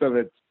 most of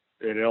it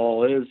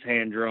all is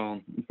hand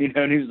drawn,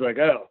 and he was like,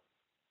 oh,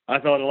 I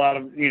thought a lot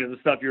of the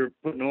stuff you were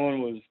putting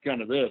on was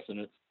kind of this. And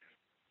it's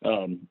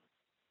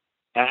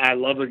I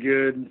love a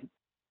good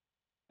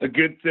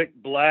thick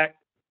black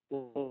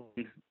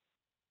on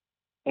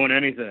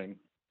anything,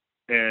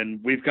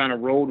 and we've kind of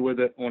rolled with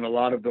it on a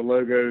lot of the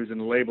logos and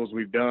the labels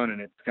we've done,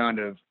 and it's kind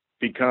of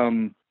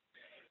become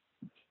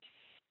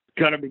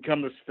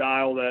the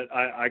style that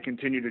I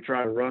continue to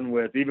try to run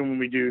with. Even when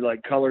we do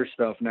like color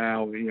stuff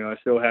now, I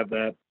still have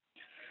that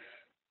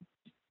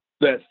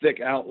thick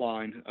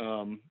outline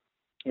on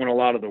a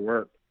lot of the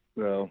work.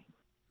 So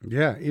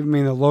yeah, even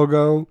the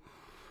logo,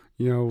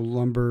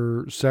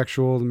 Lumber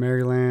Sexual, the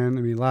Maryland.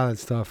 I mean, a lot of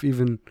that stuff.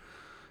 Even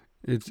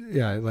it's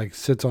like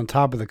sits on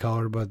top of the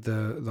color, but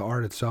the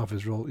art itself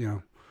is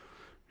real.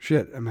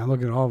 Shit. I mean, I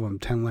look at all of them.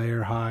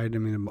 10-layer hide. I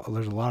mean,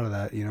 there's a lot of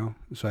that.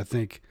 So I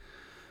think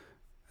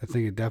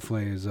it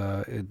definitely is.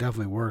 It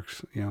definitely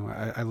works.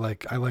 I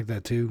like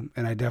that too,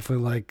 and I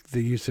definitely like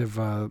the use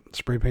of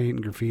spray paint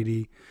and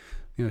graffiti,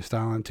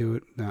 style into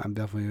it.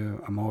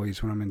 I'm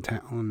always, when I'm in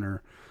town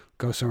or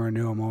go somewhere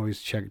new, I'm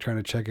always trying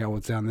to check out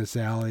what's down this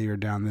alley or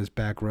down this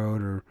back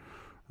road, or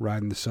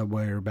riding the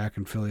subway, or back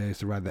in Philly I used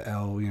to ride the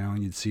L,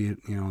 and you'd see it,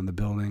 in the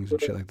buildings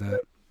and shit like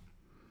that.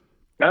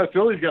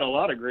 Philly's got a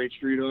lot of great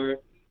street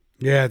art.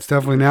 Yeah, it's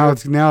definitely now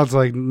it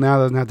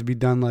doesn't have to be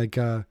done like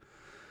in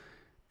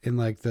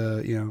like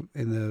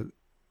the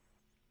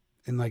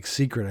in like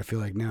secret. I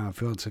feel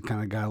it's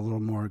kind of got a little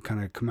more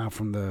kind of come out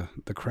from the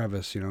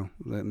crevice,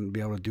 and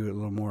be able to do it a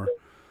little more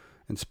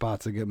in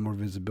spots that get more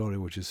visibility,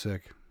 which is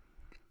sick.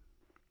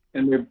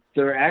 And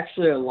there are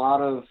actually a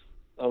lot of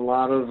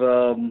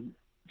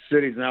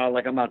cities now.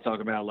 Like, I'm not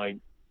talking about like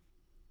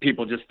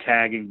people just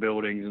tagging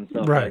buildings and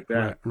stuff like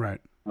that.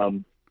 Right.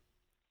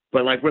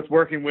 But like with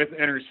working with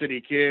inner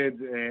city kids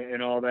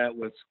and all that,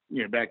 was,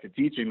 you know, back to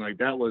teaching, like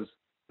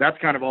that's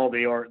kind of all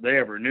the art they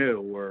ever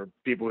knew, were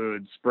people who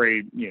had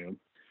sprayed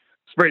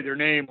their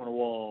name on a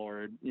wall,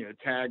 or, you know,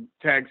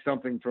 tag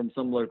something from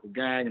some local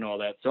gang and all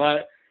that. So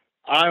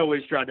I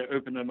always tried to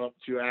open them up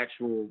to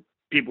actual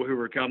people who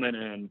were coming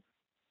and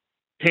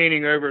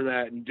painting over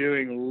that and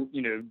doing,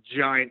 you know,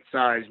 giant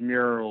size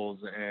murals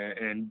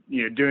and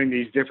you know, doing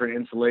these different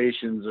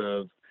installations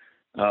of,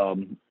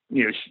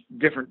 you know,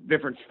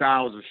 different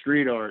styles of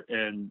street art.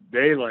 And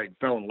they like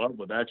fell in love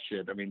with that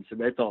shit. I mean, so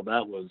they thought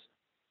it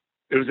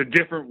was a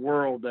different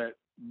world that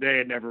they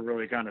had never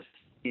really kind of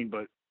seen,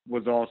 but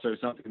was also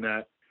something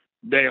that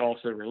they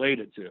also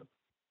related to.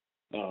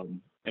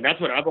 And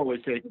that's what I've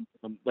always taken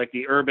from, like,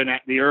 the urban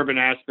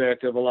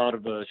aspect of a lot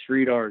of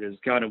street art is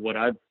kind of what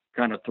I've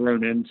kind of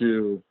thrown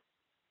into,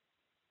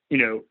 you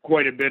know,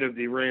 quite a bit of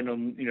the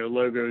random, you know,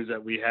 logos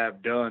that we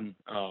have done.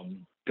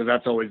 Cause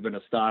that's always been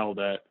a style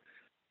that,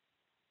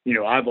 you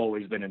know, I've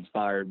always been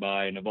inspired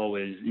by, and I've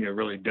always, you know,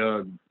 really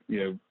dug, you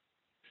know,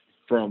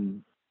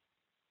 from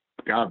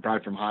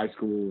probably from high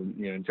school,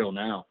 you know, until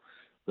now.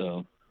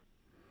 So.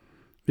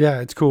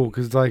 Yeah, it's cool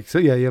because, like, so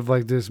yeah, you have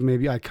like this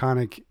maybe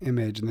iconic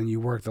image, and then you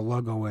work the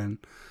logo in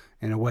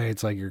a way.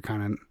 It's like you're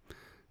kind of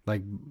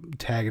like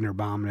tagging or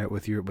bombing it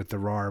with the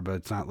RAR,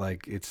 but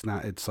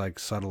it's like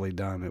subtly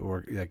done,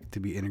 or like to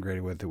be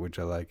integrated with it, which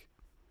I like.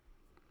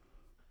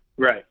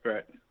 Right.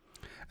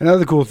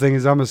 Another cool thing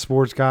is I'm a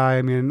sports guy.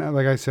 I mean,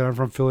 like I said, I'm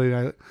from Philly.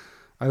 I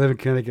live in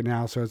Connecticut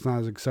now, so it's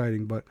not as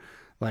exciting, but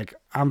like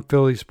I'm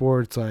Philly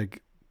sports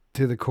like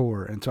to the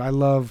core, and so I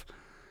love.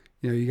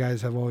 You know, you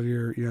guys have all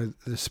your, you know,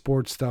 the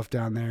sports stuff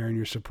down there, and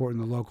you're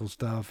supporting the local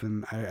stuff,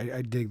 and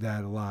I dig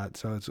that a lot.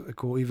 So it's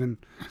cool. Even,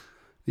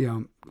 you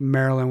know,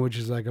 Maryland, which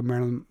is like a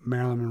Maryland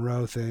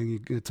Monroe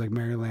thing. It's like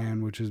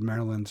Maryland, which is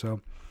Maryland.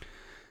 So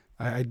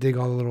I dig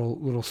all the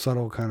little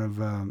subtle kind of,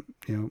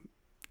 you know,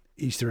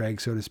 Easter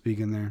eggs, so to speak,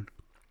 in there.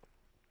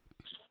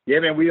 Yeah,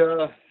 man,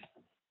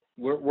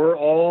 we're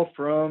all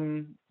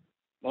from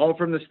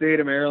the state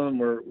of Maryland.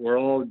 We're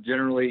all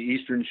generally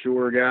Eastern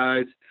Shore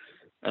guys.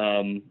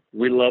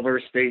 We love our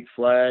state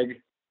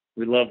flag.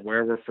 We love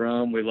where we're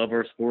from. We love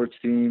our sports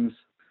teams.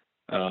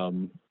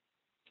 So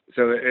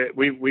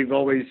we've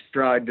always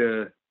tried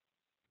to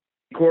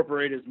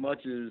incorporate as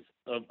much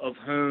of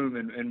home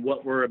and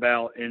what we're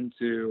about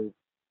into,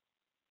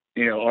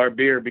 you know, our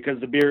beer, because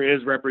the beer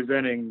is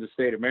representing the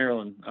state of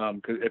Maryland.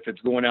 'Cause if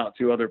it's going out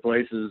to other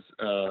places,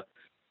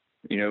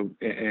 you know,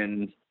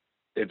 and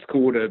it's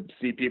cool to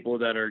see people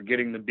that are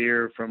getting the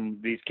beer from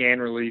these can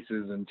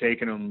releases and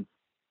taking them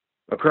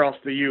across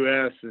the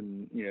U.S.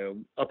 and, you know,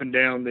 up and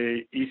down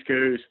the East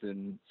Coast.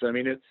 And so, I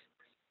mean,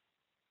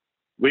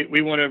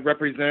 we want to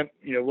represent,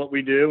 you know, what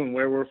we do and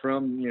where we're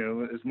from, you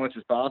know, as much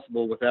as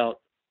possible without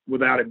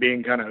it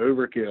being kind of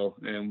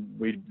overkill. And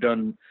we've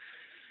done,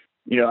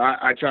 you know,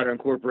 I try to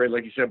incorporate,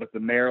 like you said, with the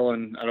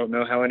Maryland. I don't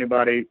know how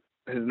anybody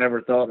has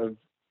never thought of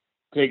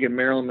taking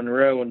Marilyn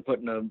Monroe and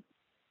putting a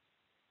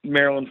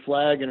Maryland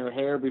flag in her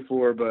hair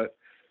before, but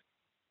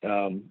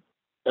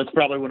that's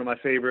probably one of my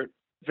favorite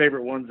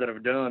ones that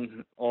I've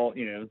done, all,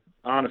 you know,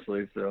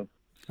 honestly. So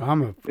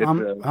I'm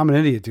an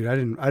idiot, dude. I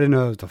didn't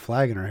know it was the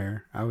flag in her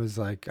hair. I was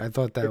like, I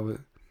thought that was,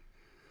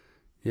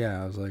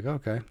 yeah, I was like,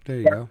 okay, there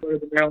you go.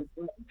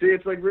 See,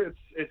 it's like,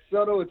 it's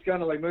subtle. It's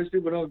kind of like most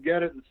people don't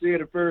get it and see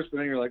it at first, but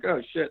then you're like,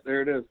 oh shit,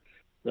 there it is.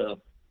 So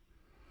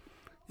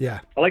yeah,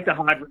 I like to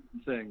hide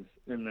things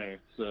in there.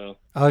 So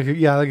I like a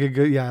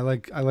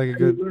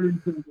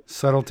good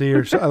subtlety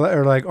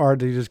or like art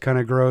that just kind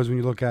of grows when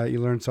you look at it.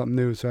 You learn something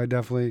new. So I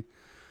definitely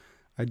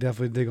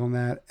dig on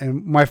that.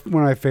 And one of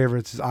my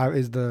favorites is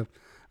the.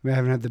 I mean, I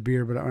haven't had the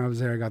beer, but when I was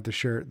there, I got the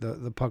shirt,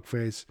 the puck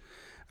face.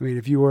 I mean,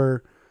 if you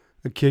were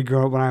a kid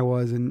growing up when I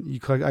was, and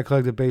I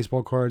collected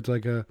baseball cards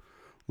like a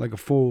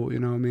fool, you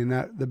know. I mean,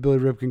 the Billy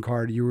Ripken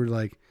card, you were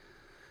like,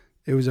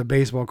 it was a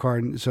baseball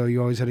card, so you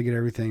always had to get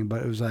everything,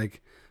 but it was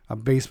like a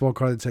baseball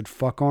card that said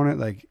 "fuck" on it,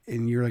 like,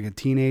 and you're like a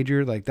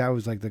teenager, like that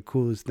was like the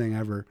coolest thing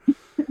ever.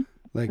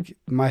 Like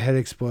my head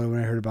exploded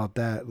when I heard about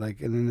that. Like,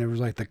 and then there was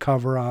like the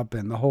cover up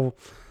and the whole.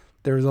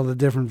 There was all the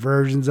different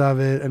versions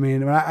of it. I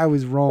mean, I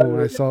was rolling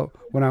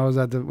when I was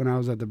at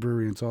the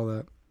brewery and saw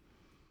that.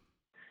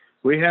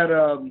 We had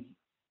oh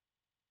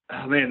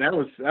man, that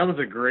was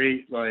a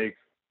great, like,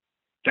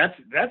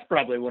 that's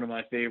probably one of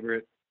my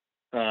favorite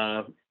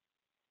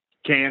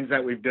cans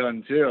that we've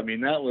done too. I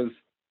mean, I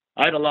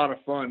had a lot of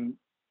fun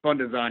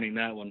designing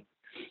that one.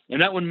 And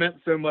that one meant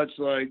so much,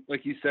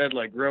 like you said,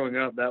 like growing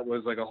up, that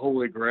was like a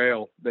holy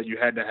grail that you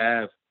had to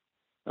have.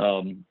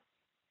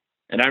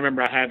 And I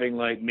remember having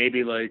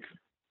maybe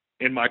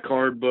in my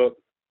card book,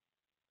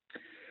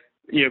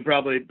 you know,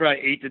 probably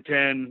 8 to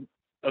 10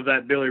 of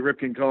that Billy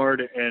Ripken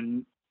card,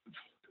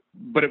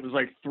 but it was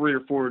like 3 or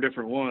 4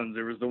 different ones.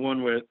 There was the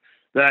one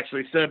that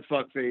actually said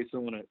 "fuckface"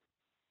 on it.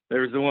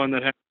 There was the one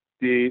that had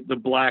the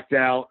blacked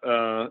out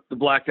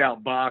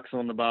box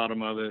on the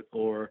bottom of it,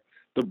 or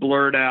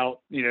blurred out,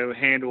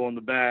 handle on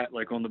the bat,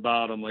 like on the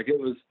bottom. Like it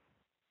was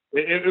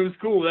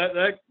cool.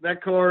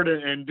 That card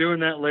and doing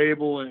that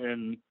label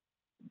and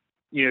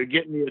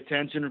getting the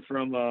attention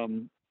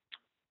from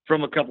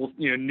a couple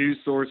news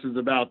sources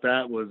about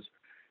that was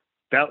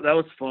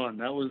fun.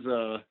 That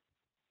was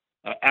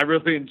I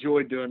really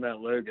enjoyed doing that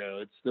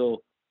logo. It's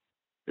still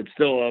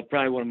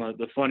probably one of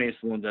the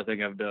funniest ones I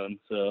think I've done.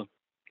 So,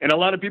 and a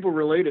lot of people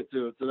related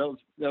to it. So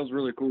that was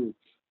really cool.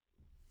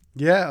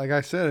 Yeah, like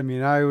I said, I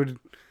mean, I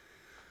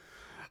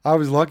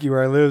was lucky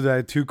where I lived. I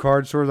had 2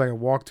 card stores I could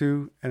walk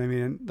to, and I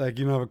mean, like,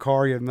 you don't have a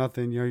car, you have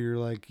nothing. You're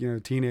like, a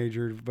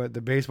teenager. But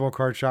the baseball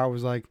card shop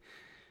was like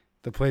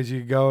the place you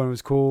could go, and it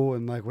was cool.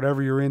 And like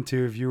whatever you're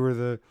into, if you were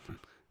the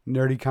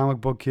nerdy comic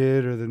book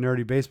kid or the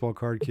nerdy baseball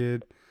card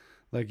kid,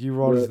 like you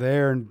were always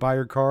there and buy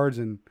your cards.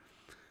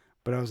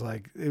 But I was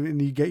like, and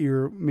you get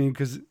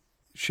because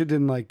shit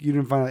didn't you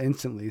didn't find out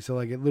instantly. So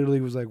like it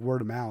literally was like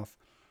word of mouth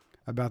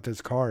about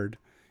this card,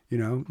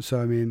 So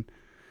I mean,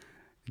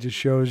 it just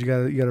shows you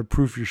gotta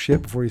proof your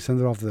shit before you send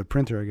it off to the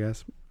printer, I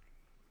guess.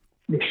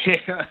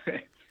 Yeah,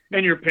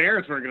 and your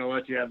parents weren't gonna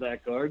let you have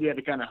that card. You had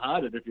to kind of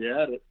hide it if you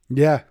had it.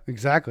 Yeah,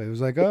 exactly. It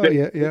was like, oh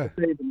yeah.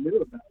 They even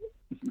knew about it.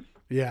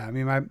 Yeah, I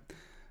mean, my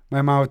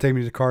mom would take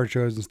me to card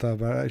shows and stuff,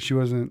 but she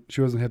wasn't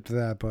hip to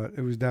that. But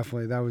it was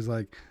definitely that was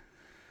like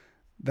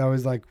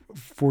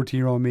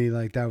 14-year-old me.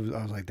 Like I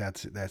was like,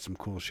 that's some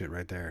cool shit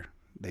right there.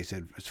 They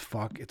said it's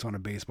fuck. It's on a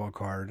baseball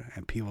card,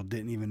 and people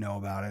didn't even know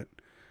about it.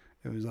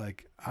 It was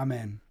like, I'm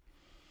in.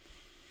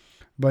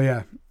 But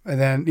yeah, and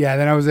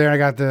then I was there. I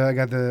got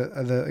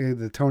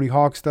the Tony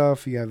Hawk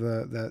stuff. You have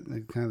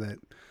the kind of the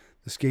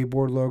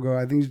skateboard logo.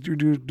 I think you're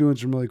doing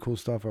some really cool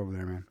stuff over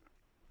there, man.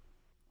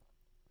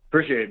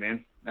 Appreciate it,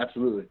 man.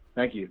 Absolutely.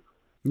 Thank you.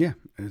 Yeah,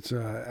 it's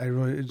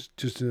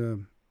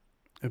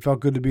it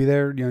felt good to be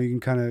there. You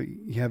can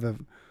you have a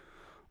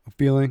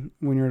feeling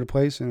when you're at a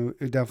place, and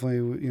it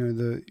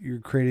definitely you're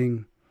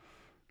creating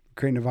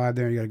a vibe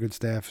there. And you got a good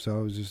staff, so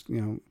I was just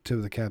tip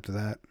of the cap to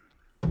that.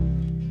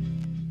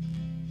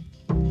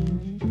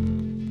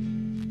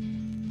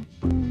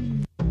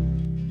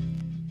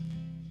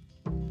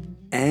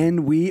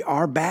 And we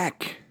are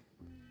back.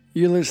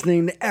 You're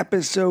listening to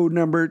episode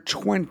number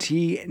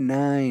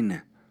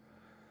 29.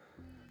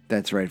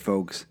 That's right,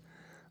 folks.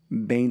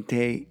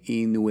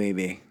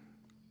 29.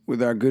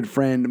 With our good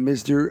friend,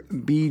 Mr.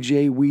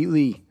 BJ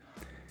Wheatley.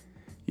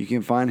 You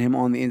can find him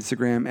on the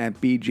Instagram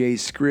at BJ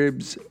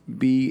Scribbs,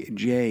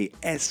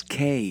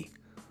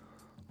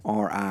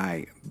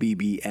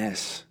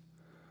 BJSKRIBBS.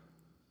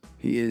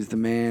 He is the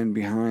man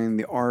behind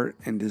the art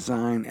and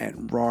design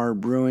at RAR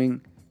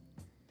Brewing.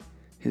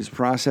 His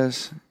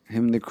process,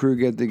 him and the crew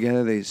get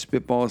together, they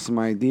spitball some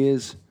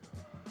ideas,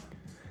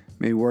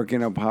 maybe work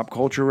in a pop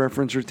culture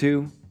reference or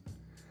two.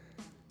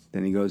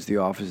 Then he goes to the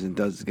office and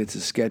gets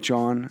a sketch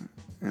on,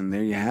 and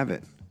there you have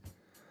it.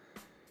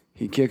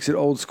 He kicks it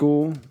old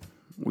school.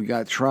 We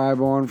got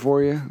Tribe on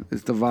for you.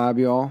 It's the vibe,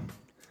 y'all.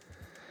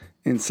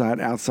 Inside,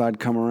 outside,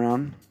 come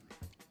around.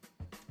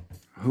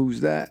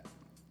 Who's that?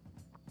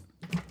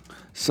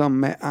 Some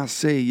may I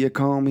say, you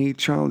call me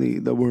Charlie.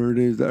 The word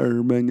is the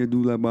herb and you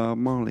do like Bob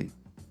Marley.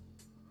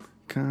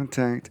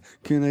 Contact,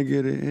 can I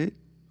get a hit?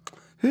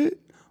 Hit,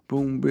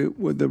 boom, bit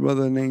with the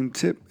brother named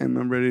Tip, and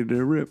I'm ready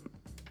to rip.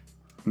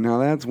 Now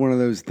that's one of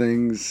those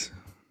things,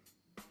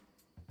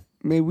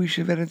 maybe we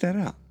should edit that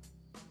out.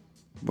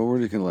 But we're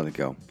just going to let it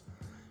go.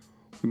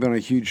 We've been on a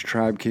huge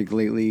Tribe kick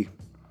lately.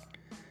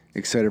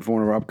 Excited for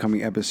one of our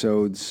upcoming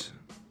episodes.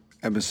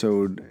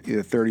 Episode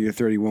either 30 or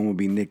 31 will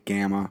be Nick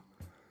Gamma.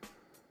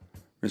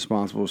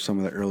 Responsible for some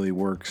of the early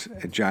works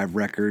at Jive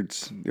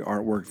Records, the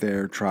artwork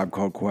there, Tribe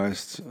Called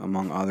Quest,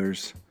 among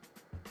others.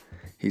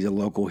 He's a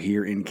local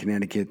here in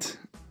Connecticut,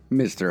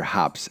 Mr.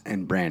 Hops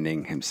and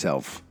Branding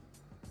himself,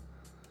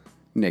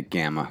 Nick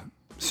Gamma.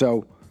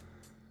 So,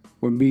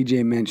 when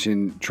BJ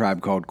mentioned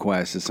Tribe Called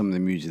Quest as some of the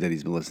music that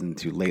he's been listening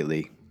to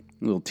lately,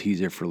 a little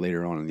teaser for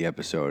later on in the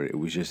episode, it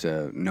was just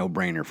a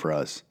no-brainer for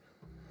us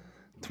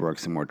to work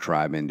some more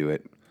Tribe into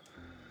it.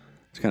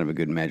 It's kind of a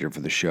good measure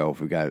for the show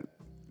if we got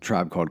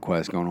Tribe Called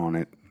Quest going on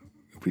it,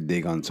 if we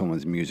dig on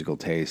someone's musical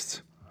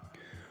tastes.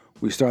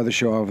 We started the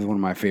show off with one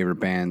of my favorite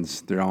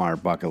bands. They're on our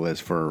bucket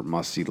list for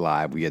must-see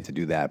live. We get to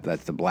do that, but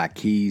that's the Black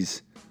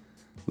Keys,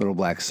 Little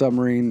Black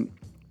Submarine.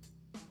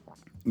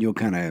 You'll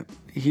kind of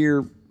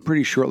hear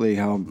pretty shortly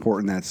how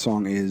important that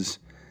song is,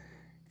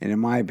 and in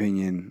my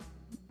opinion,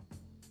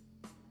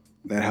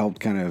 that helped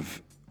kind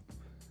of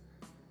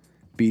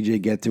BJ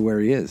get to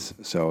where he is.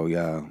 So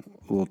a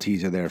little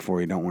teaser there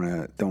for you. Don't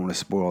want to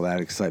spoil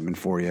that excitement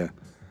for you.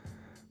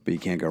 But you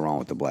can't go wrong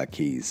with the Black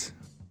Keys.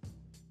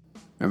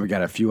 And we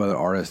got a few other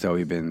artists that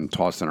we've been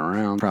tossing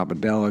around.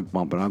 Propedelic,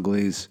 Bumpin'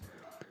 Uglies.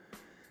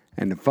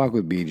 And to fuck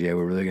with BJ,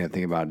 we're really going to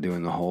think about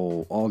doing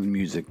all the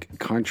music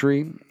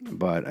country.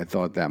 But I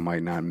thought that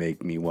might not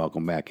make me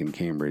welcome back in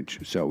Cambridge.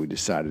 So we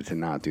decided to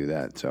not do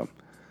that.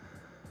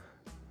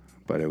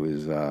 But it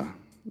was,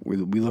 we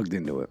looked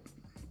into it.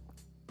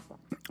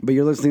 But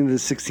you're listening to the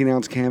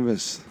 16-ounce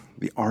canvas,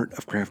 the Art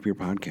of Craft Beer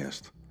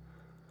podcast.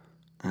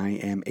 I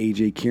am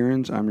AJ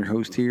Kieran's. I'm your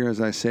host here,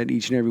 as I said,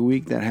 each and every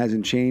week. That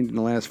hasn't changed in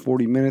the last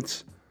 40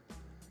 minutes.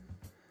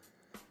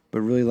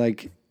 But really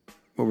like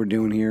what we're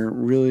doing here.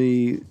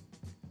 Really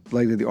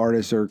like that the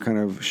artists are kind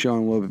of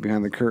showing a little bit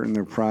behind the curtain,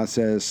 their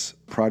process,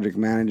 project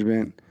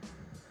management,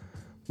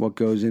 what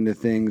goes into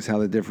things, how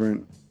the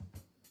different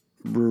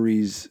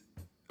breweries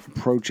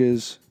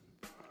approaches.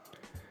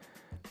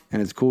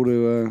 And it's cool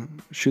to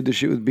shoot the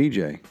shit with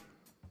BJ.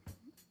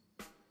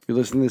 You're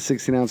listening to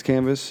 16-ounce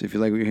Canvas. If you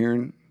like what you're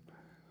hearing,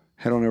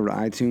 head on over to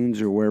iTunes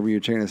or wherever you're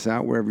checking us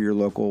out, wherever your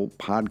local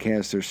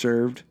podcasts are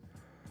served,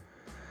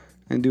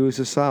 and do us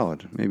a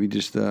solid. Maybe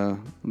just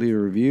leave a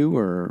review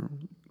or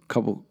a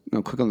couple,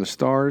 click on the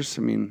stars.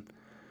 I mean,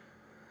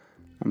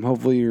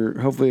 hopefully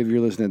if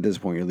you're listening at this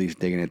point, you're at least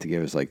digging it to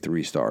give us like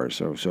 3 stars.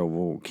 So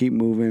we'll keep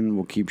moving,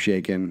 we'll keep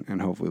shaking,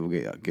 and hopefully we'll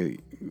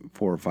get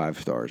 4 or 5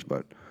 stars.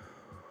 But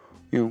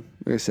like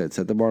I said,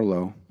 set the bar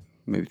low.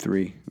 Maybe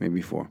 3,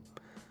 maybe 4.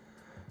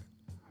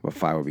 But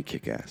 5 would be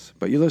kick-ass.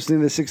 But you're listening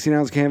to the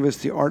 16-Ounce Canvas,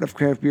 the Art of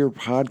Craft Beer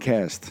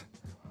podcast.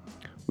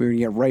 We're going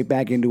to get right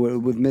back into it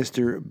with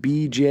Mr.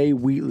 BJ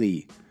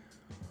Wheatley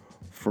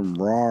from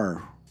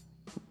RAR,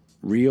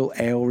 Real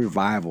Ale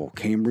Revival,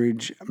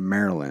 Cambridge,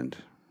 Maryland,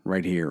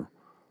 right here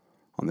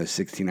on the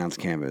 16-Ounce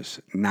Canvas.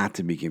 Not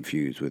to be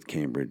confused with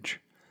Cambridge,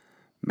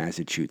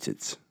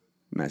 Massachusetts.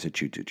 MA,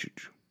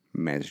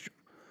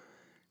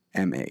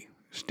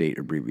 state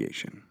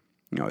abbreviation.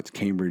 No, it's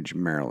Cambridge,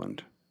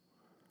 Maryland.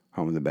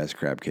 Home of the best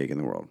crab cake in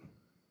the world.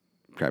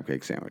 Crab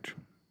cake sandwich.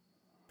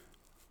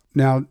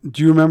 Now,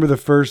 do you remember the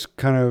first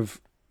kind of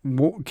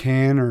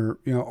can or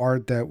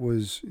art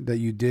that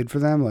you did for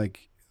them?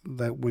 Like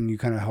that when you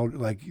kind of held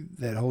like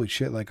that. Holy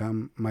shit! Like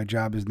my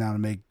job is now to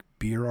make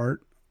beer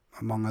art,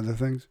 among other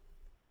things.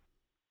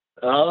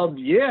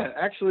 Yeah,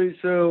 actually.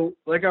 So,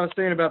 like I was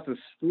saying about the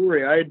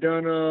story, I had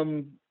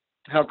done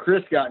how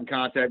Chris got in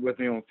contact with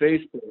me on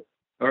Facebook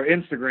or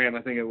Instagram,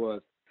 I think it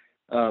was.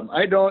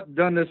 I'd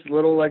done this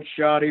little like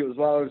shoddy. It was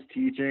while I was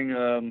teaching.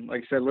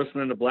 Like I said,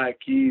 listening to Black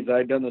Keys.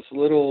 I'd done this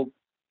little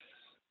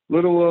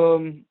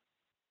submarine.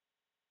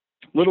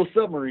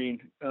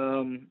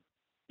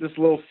 Just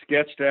a little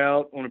sketched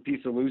out on a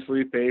piece of loose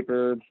leaf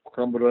paper,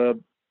 crumbled up,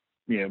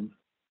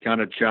 kind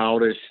of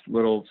childish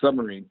little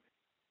submarine.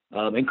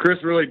 And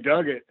Chris really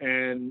dug it.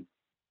 And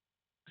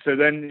so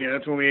then,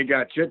 that's when we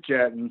got chit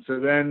chatting. So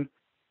then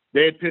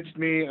they had pitched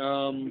me,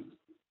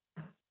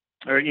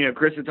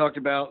 Chris had talked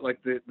about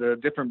like the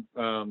different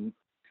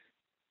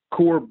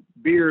core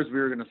beers we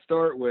were going to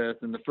start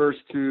with, and the first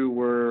 2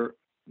 were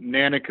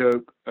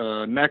Nanacoke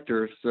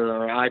Nectar, so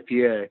our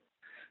IPA,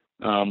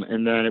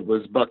 and then it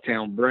was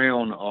Bucktown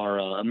Brown, our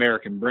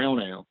American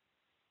Brown Ale.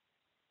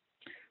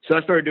 So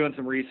I started doing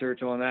some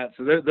research on that.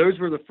 So those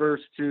were the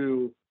first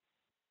 2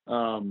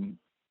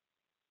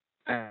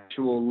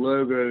 actual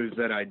logos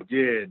that I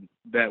did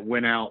that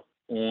went out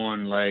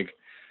on like.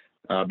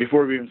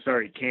 Before we even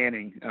started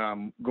canning,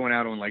 going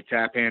out on like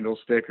tap handle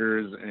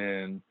stickers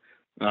and,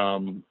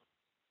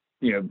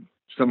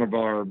 some of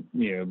our,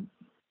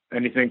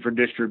 anything for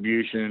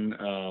distribution.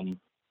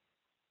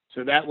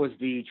 So that was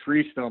the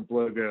tree stump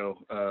logo,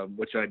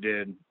 which I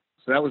did.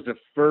 So that was the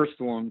first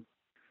one.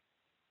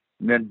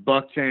 And then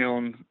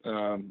Bucktown,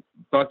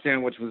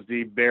 which was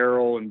the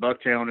barrel, and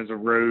Bucktown is a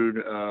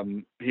road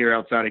here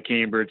outside of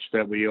Cambridge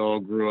that we all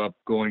grew up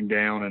going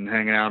down and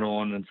hanging out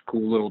on. It's a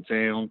cool little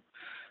town.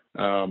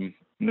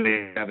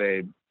 They have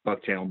a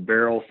Bucktown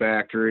barrel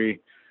factory.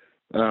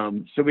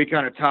 So we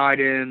kind of tied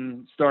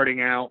in,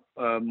 starting out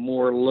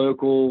more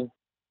local.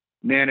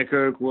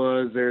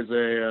 Nanacoke there's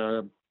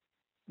a,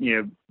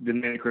 the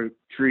Nanacoke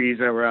trees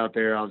that were out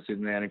there, obviously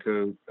the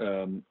Nanacoke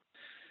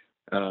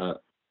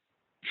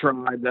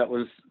tribe that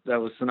was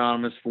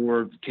synonymous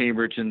for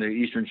Cambridge and the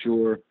Eastern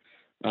Shore.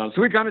 So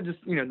we kind of just,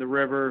 the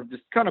river,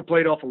 just kind of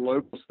played off of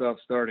local stuff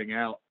starting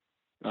out.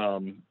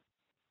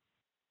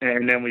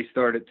 And then we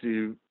started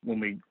when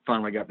we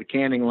finally got the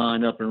canning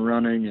line up and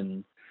running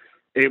and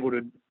able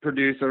to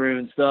produce our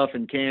own stuff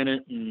and can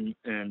it and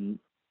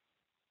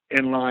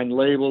inline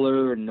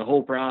labeler and the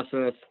whole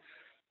process,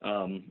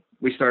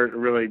 we started to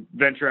really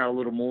venture out a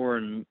little more,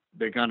 and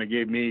they kind of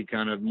gave me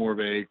kind of more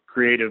of a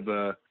creative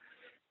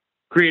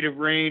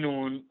reign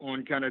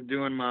on kind of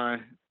doing my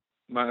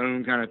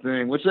own kind of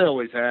thing, which they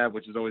always have,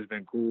 which has always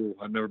been cool.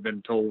 I've never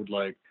been told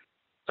like,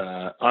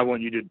 I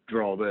want you to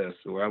draw this,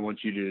 or I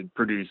want you to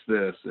produce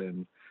this,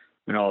 and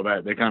all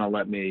that. They kind of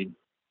let me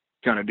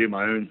kind of do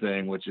my own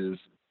thing, which is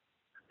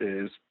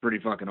pretty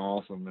fucking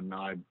awesome. And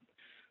I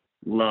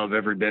love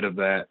every bit of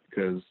that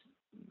because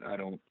I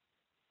don't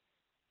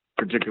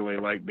particularly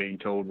like being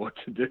told what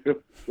to do.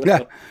 So.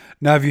 Yeah.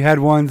 Now, have you had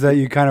ones that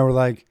you kind of were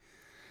like,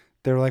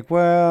 they were like,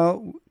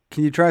 well,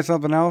 can you try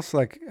something else?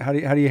 Like, how do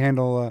you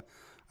handle,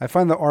 I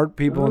find the art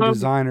people and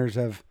designers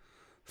have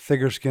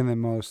thicker skin than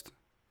most.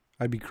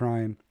 I'd be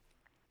crying.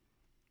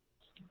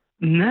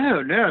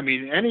 No. I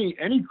mean,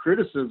 any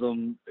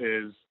criticism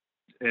is,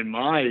 in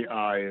my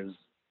eye,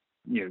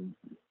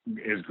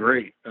 is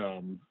great,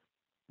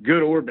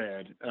 good or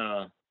bad.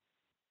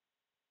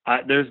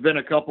 there's been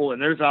a couple,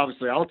 and there's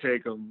obviously I've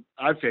taken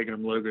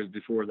them logos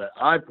before that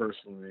I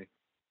personally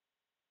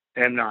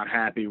am not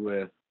happy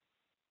with,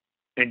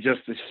 and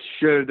just to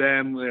show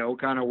them,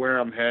 kind of where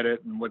I'm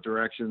headed and what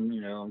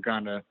direction, I'm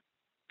kind of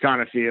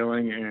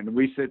feeling. And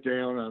we sit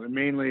down, and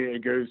mainly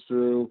it goes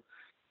through,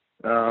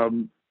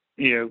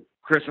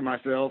 Chris and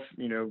myself,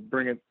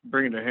 bring it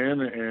to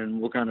him, and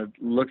we'll kind of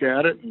look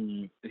at it,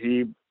 and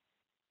he,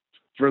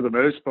 for the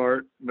most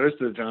part,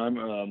 most of the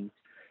time,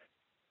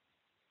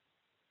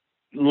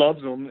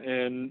 loves them,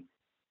 and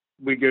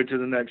we go to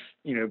the next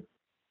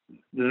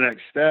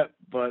step.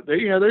 But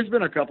there's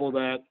been a couple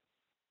that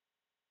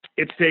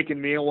it's taken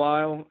me a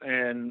while,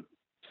 and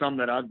some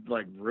that I've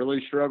like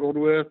really struggled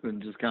with,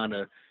 and just kind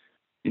of,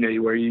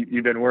 where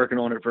you've been working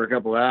on it for a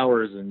couple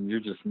hours and you're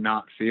just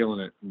not feeling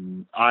it.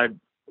 And I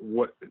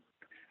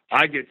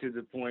get to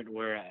the point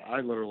where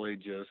I literally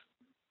just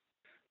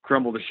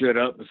crumble the shit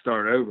up and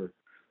start over.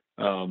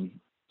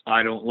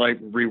 I don't like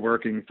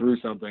reworking through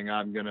something.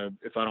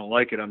 If I don't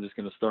like it, I'm just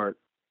gonna start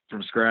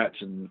from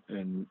scratch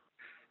and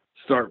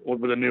start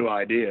with a new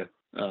idea.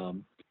 So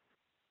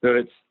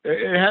it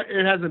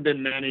hasn't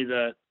been many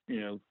that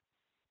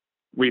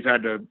we've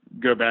had to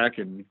go back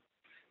and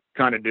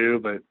kind of do,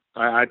 but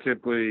I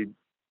typically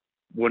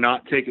will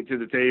not take it to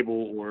the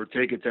table or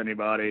take it to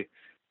anybody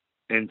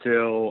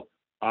until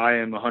I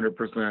am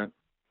 100%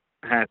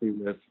 happy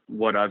with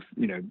what I've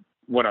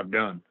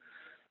done.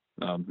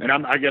 And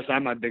I guess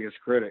I'm my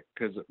biggest critic,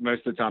 because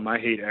most of the time I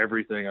hate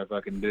everything I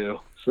fucking do.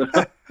 So.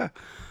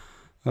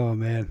 Oh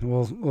man,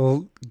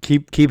 well,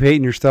 keep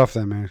hating your stuff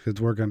then, man, 'cause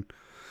it's working.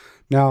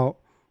 Now,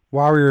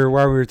 while we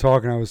were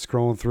talking, I was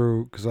scrolling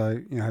through because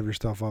I have your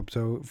stuff up,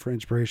 so for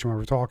inspiration while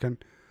we're talking.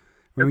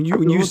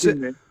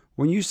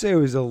 When you say it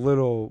was a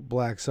little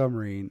black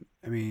submarine,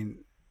 I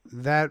mean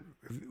that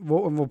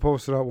we'll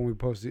post it up when we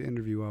post the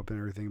interview up and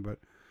everything. But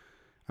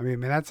I mean,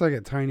 man, that's like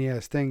a tiny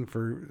ass thing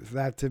for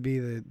that to be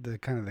the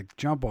kind of the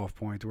jump off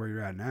point to where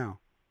you're at now.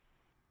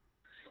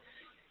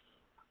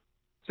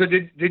 So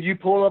did you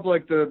pull up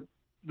like the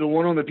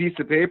one on the piece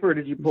of paper, or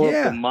did you pull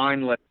up the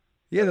mine letter?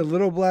 Yeah, the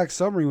little black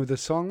submarine with the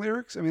song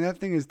lyrics. I mean, that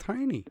thing is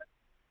tiny.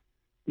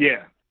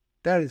 Yeah.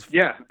 That is.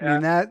 Yeah.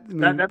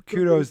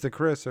 Kudos to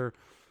Chris who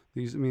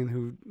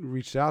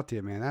reached out to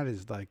you, man. That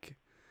is like,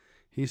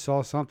 he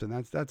saw something.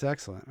 That's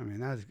excellent. I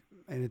mean,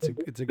 it's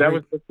a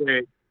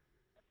great.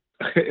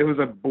 It was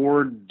a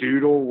board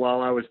doodle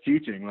while I was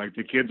teaching. Like,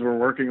 the kids were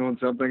working on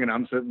something, and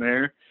I'm sitting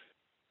there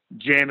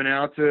jamming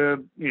out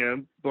to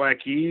Black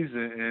Keys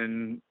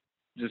and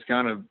just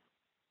kind of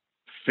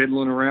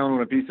fiddling around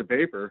on a piece of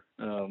paper.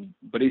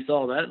 But he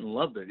saw that and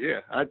loved it.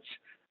 Yeah,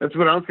 that's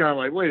what I was kind of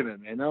like. Wait a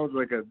minute, man. That was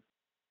like a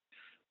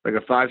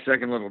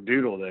 5-second little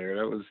doodle there.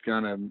 That was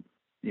kind of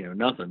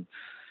nothing.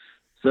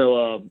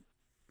 So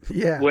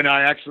when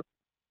I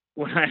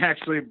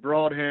actually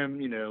brought him,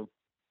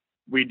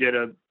 we did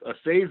a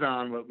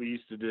saison, what we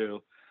used to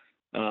do,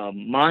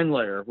 Mine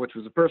Layer, which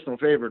was a personal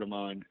favorite of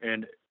mine,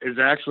 and is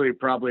actually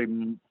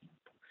probably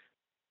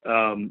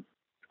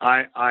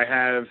I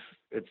have.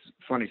 It's a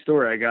funny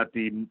story. I got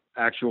the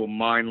actual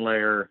Mine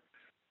Layer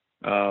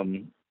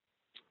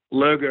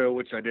logo,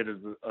 which I did as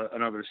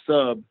another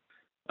sub.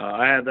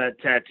 I have that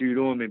tattooed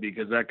on me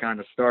because that kind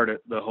of started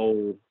the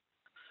whole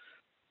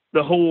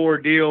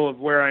ordeal of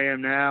where I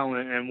am now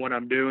and what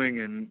I'm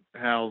doing, and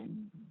how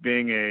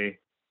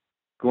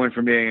going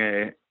from being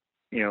a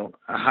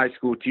high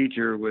school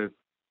teacher with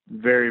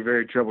very,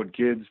 very troubled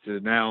kids to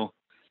now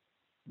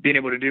being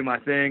able to do my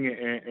thing,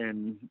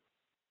 and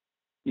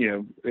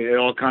it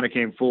all kind of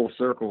came full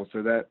circle.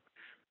 So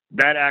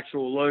that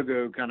actual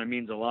logo kind of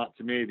means a lot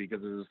to me,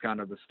 because it was kind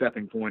of the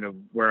stepping point of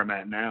where I'm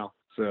at now.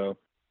 So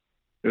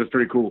it was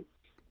pretty cool.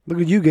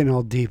 Look at you getting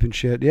all deep and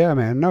shit. Yeah,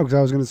 man. No, because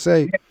I was going to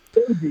say.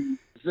 So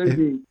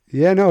deep.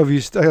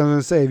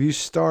 If you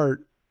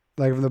start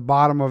like from the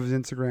bottom of his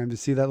Instagram to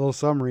see that little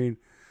submarine,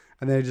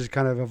 and then it just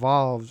kind of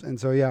evolves. And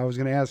so, I was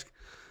going to ask,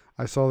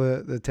 I saw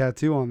the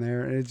tattoo on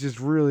there, and it's just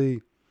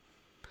really,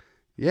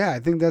 I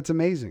think that's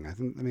amazing.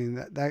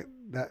 That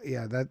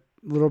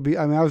little bit,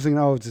 I was thinking,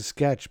 it's a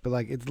sketch, but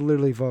like, it's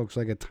literally, folks,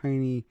 like a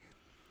tiny,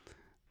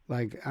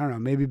 like, I don't know,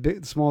 maybe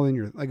smaller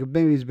than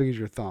maybe as big as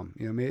your thumb.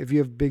 If you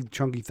have big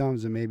chunky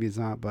thumbs, then maybe it's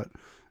not, but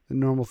the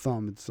normal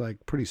thumb, it's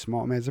like pretty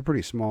small. Man, it's a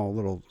pretty small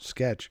little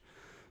sketch.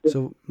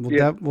 So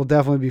we'll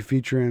definitely be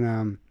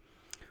featuring,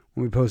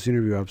 when we post the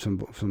interview up,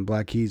 some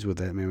Black Keys with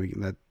it.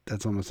 Man,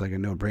 that's almost like a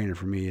no-brainer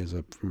for me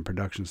from a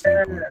production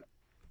standpoint.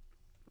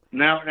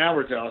 Now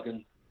we're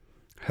talking.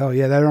 Hell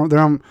yeah, they're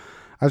on.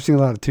 I've seen a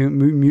lot of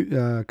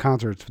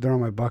concerts, but they're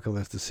on my bucket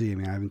list to see. I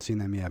mean, I haven't seen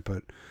them yet,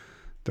 but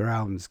their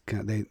albums,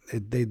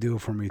 they do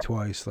it for me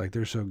twice. Like,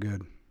 they're so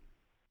good.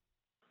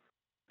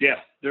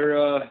 Yeah,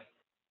 they're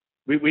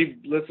we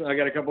listen. I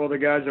got a couple other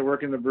guys that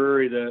work in the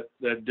brewery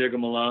that dig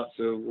them a lot,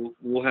 so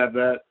we'll have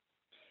that.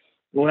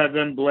 We'll have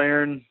them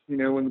blaring,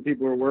 when the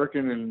people are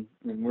working and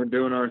we're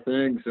doing our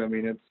thing. So, I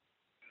mean, it's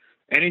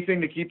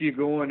anything to keep you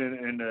going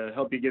and to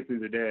help you get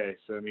through the day.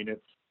 So, I mean,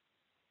 it's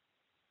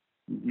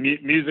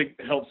music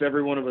helps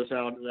every one of us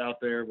out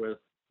there with,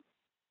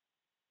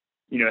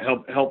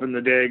 helping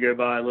the day go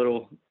by a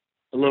little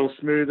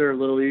smoother, a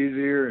little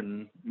easier,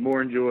 and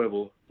more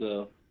enjoyable.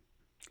 So,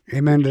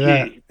 amen to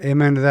that.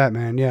 Amen to that,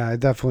 man. Yeah, I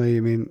definitely.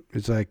 I mean,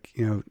 it's like,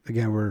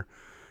 again, we're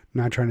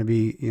not trying to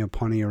be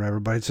punny or whatever,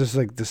 but it's just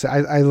like this.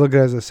 I look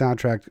at it as a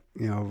soundtrack,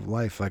 of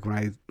life. Like when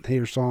I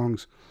hear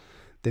songs,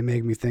 they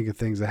make me think of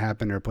things that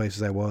happened or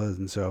places I was,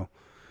 and so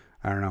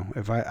I don't know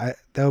if I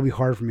that would be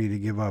hard for me to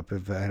give up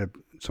if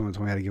someone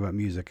told me I had to give up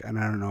music, and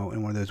I don't know,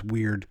 in one of those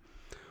weird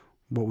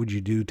what would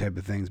you do type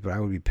of things, but I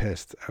would be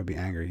pissed. I would be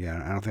angry.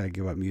 Yeah, I don't think I'd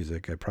give up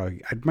music. I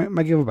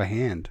might give up a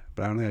hand,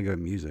 but I don't think I'd give up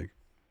music.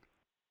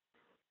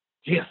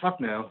 Yeah, fuck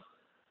no.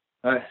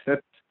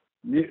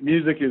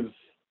 Music is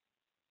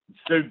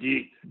so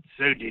deep. It's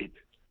so deep.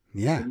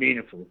 Yeah. And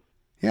meaningful.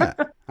 Yeah.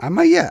 I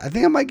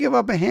think I might give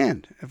up a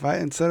hand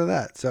instead of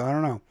that. So I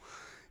don't know.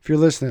 If you're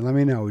listening, let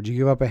me know. Would you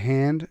give up a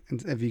hand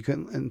if you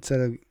couldn't,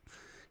 instead of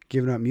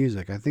giving up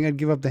music? I think I'd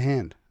give up the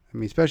hand. I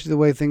mean, especially the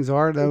way things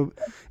are, though,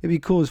 it'd be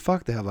cool as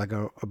fuck to have like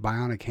a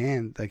bionic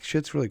hand. Like,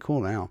 shit's really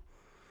cool now.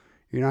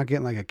 You're not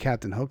getting like a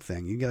Captain Hook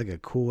thing. You get like a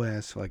cool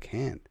ass like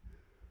hand.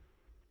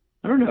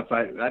 I don't know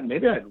if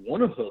maybe I'd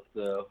want a hook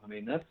though. I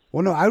mean, that's.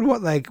 Well, no, I would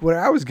want like where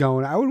I was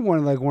going. I would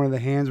want like one of the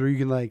hands where you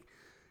can like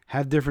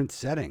have different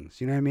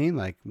settings. You know what I mean?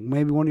 Like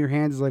maybe one of your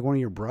hands is like one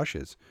of your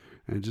brushes,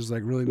 and it just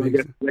like really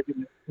makes. Like a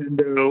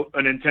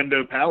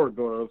Nintendo Power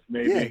Glove,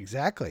 maybe. Yeah,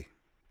 exactly.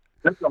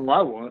 That's all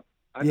I want.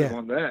 I just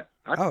want that.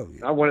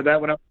 I wanted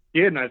that when I was a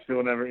kid, and I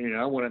still never.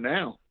 I want it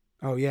now.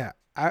 Oh yeah,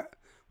 I guess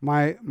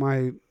my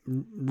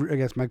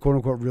quote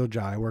unquote real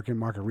job. I work in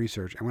market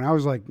research, and when I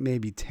was like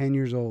maybe 10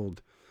 years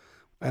old,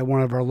 at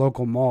one of our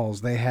local malls,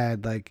 they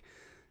had like,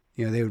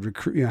 they would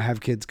recruit,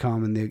 have kids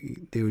come and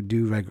they would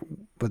do like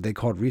what they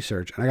called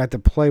research, and I got to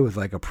play with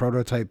like a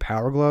prototype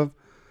Power Glove,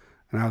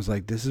 and I was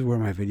like, this is where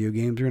my video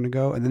games are gonna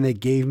go, and then they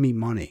gave me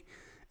money.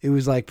 It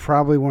was like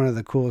probably one of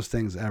the coolest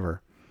things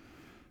ever.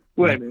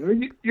 Wait a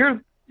minute,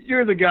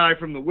 you're the guy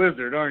from The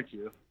Wizard, aren't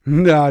you?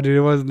 No, dude,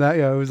 it wasn't that.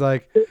 Yeah, it was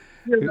like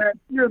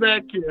you're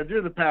that kid.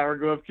 You're the Power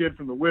Glove kid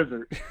from The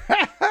Wizard.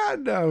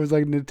 No, it was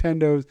like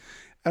Nintendo's.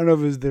 I don't know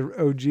if it was the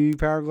OG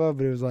Power Glove,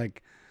 but it was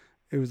like,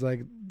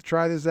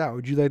 try this out.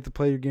 Would you like to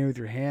play your game with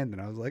your hand?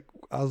 And I was like,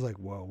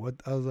 whoa, what?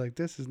 I was like,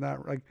 this is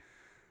not like,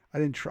 I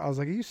didn't try. I was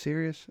like, are you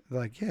serious? They're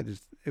like, yeah,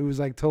 it was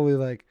like totally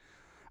like,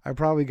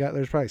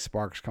 there's probably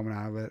sparks coming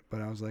out of it, but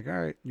I was like, all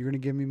right, you're going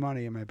to give me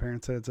money. And my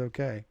parents said it's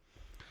okay.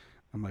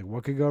 I'm like,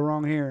 what could go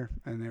wrong here?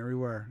 And there we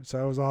were.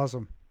 So it was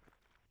awesome.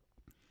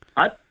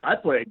 I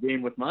play a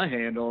game with my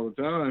hand all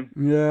the time.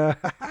 Yeah.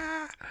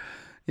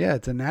 Yeah,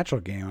 it's a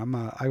natural game.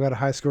 I got a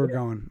high score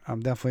going.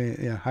 I'm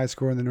definitely high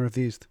score in the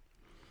Northeast.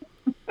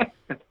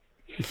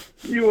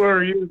 You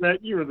were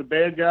the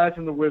bad guy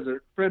from The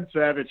Wizard. Fred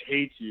Savage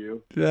hates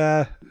you.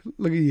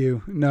 Look at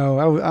you.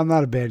 No, I'm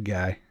not a bad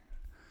guy.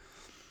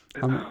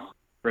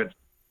 Fred.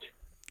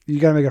 You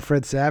got to make a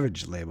Fred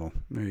Savage label.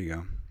 There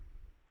you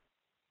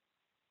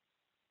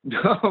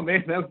go. Oh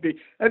man, that would be.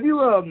 Have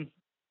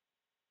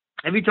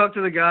you talked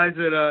to the guys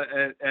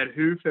at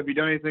Hoof? Have you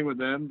done anything with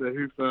them? The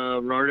Hoof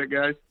RAR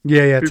guys?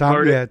 Yeah, Hoof Tom.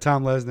 Arctic? Yeah,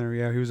 Tom Lesnar.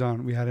 Yeah, he was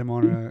on. We had him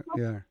on.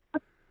 Yeah.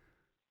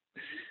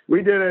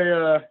 We did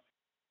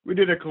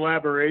a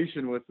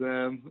collaboration with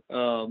them,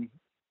 and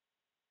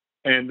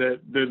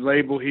the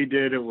label he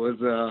did, it was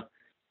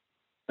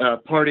a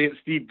party at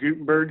Steve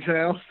Gutenberg's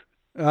house.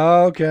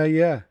 Oh, okay,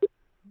 yeah.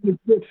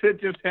 It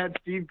just had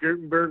Steve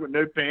Gutenberg with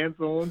no pants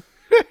on,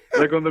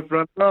 like on the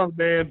front. Oh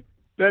man,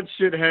 that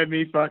shit had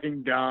me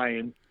fucking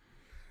dying.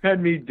 Had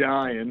me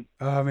dying.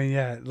 I mean,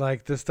 yeah,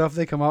 like the stuff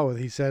they come out with.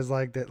 He says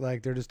like that,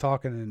 like they're just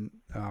talking, and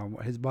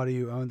his buddy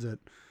who owns it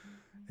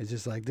is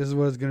just like, this is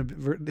what it's gonna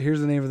be.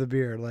 Here's the name of the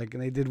beer. Like,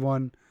 and they did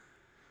one,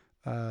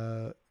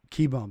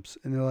 Key Bumps,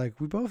 and they're like,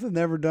 we both have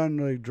never done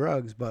like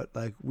drugs, but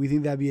like we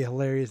think that'd be a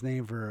hilarious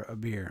name for a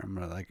beer. I'm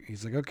like,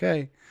 he's like,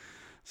 okay.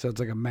 So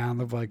it's like a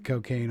mound of like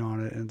cocaine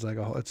on it, and it's like,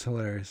 oh, it's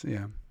hilarious.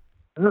 Yeah.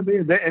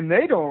 They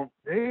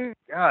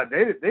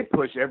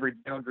push every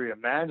boundary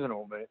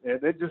imaginable, man.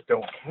 They just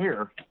don't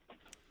care.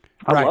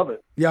 I love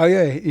it. Yeah,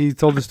 yeah. He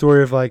told the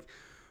story of like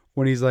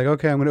when he's like,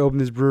 okay, I'm going to open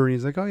this brewery. And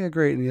he's like, oh yeah,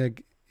 great.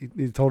 And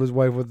he told his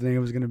wife what the name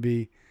was going to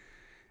be,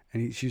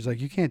 and she was like,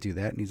 you can't do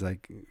that. And he's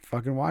like,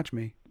 fucking watch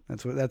me.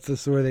 That's the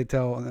story they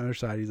tell on the other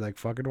side. He's like,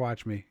 fucking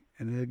watch me.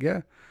 And like,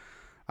 yeah,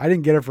 I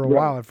didn't get it for a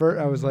while. At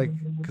first, I was like,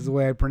 because the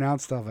way I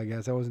pronounced stuff, I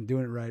guess I wasn't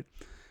doing it right.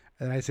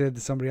 And I said it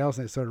to somebody else,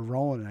 and I started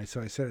rolling, and I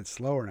said it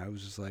slower, and I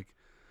was just like,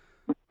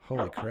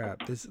 holy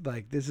crap, this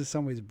is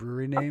somebody's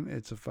brewery name.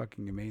 It's a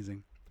fucking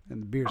amazing,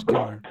 and the beer's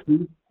killer.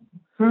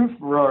 Hoof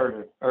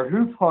Rarded or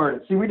Hoof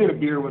Hearted. See, we did a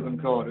beer with them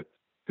called it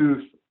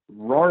Hoof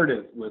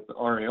Rarded with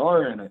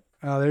RAR in it.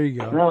 Oh, there you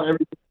go. Now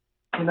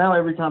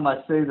every time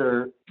I say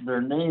their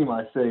name,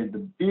 I say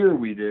the beer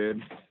we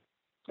did,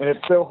 and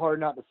it's so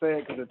hard not to say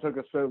it because it took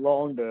us so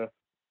long to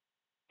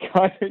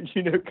kind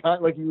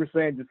of like you were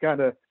saying, just kind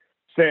of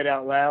say it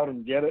out loud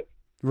and get it.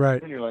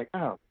 Right. And you're like,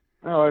 oh,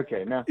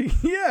 okay, now.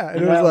 Yeah,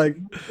 and it was like,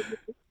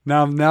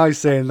 now he's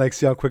saying, like,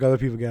 see how quick other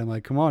people get. I'm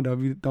like, come on,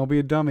 don't be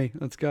a dummy.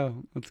 Let's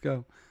go.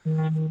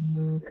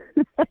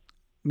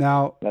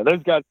 Now,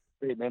 those guys,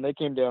 man, they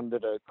came down to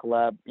the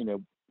collab.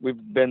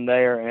 We've been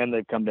there and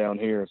they've come down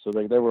here, so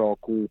they were all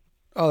cool.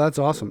 oh, that's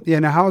awesome. Yeah.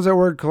 Now, how does that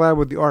work? Collab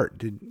with the art?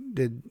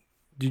 Did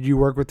you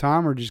work with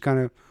Tom, or just kind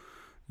of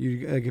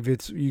you like if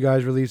it's you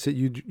guys release it,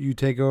 you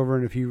take over,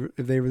 and if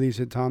they release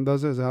it, Tom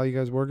does it? Is that how you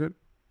guys work it?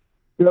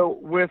 So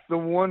with the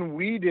one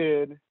we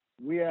did,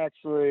 I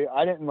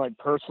didn't like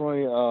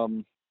personally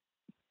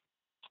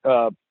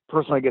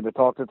get to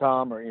talk to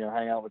Tom or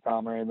hang out with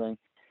Tom or anything.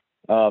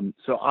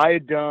 So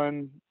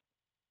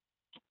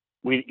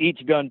we'd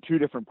each done two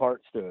different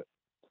parts to it.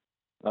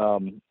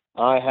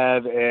 I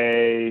have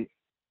a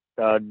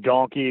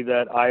donkey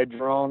that I had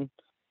drawn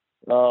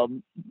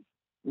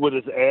with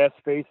his ass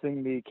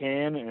facing the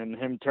can and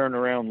him turned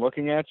around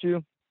looking at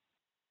you.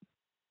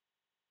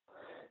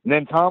 And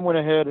then Tom went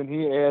ahead and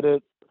he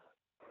added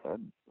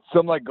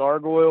some like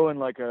gargoyle in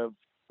like a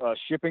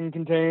shipping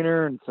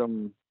container and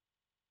some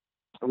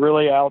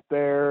really out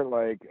there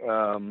like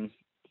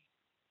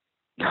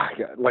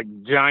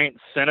giant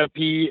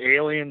centipede,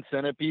 alien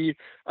centipede.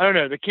 I don't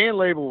know. The can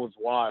label was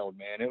wild,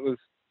 man. It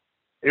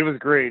was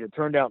great. It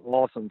turned out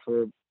awesome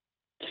for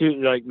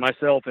like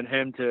myself and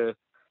him to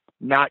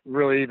not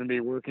really even be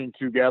working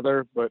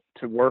together, but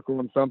to work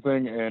on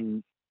something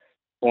and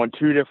on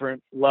two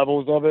different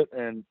levels of it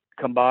and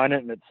combine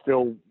it, and it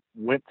still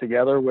went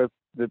together with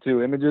the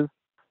two images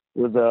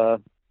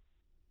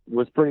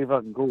was pretty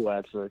fucking cool,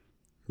 actually.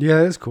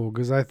 Yeah, it is cool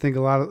because I think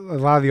a lot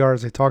of the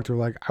artists I talk to are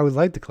like, I would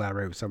like to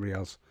collaborate with somebody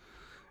else.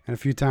 And a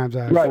few times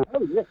Right.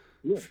 Oh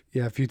yeah.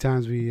 Yeah, a few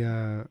times we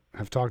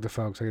have talked to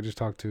folks. I just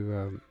talked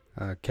to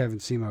Kevin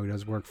Simo, who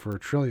does work for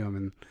Trillium,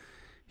 and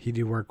he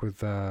did work with.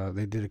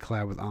 They did a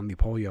collab with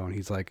Omnipolio, and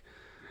he's like,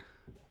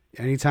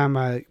 anytime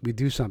we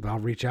do something, I'll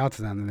reach out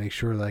to them to make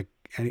sure like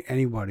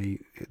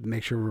anybody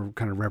make sure we're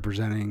kind of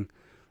representing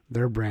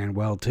their brand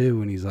well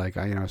too. And he's like,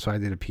 so I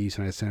did a piece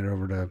and I sent it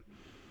over to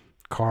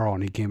Carl,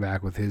 and he came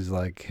back with his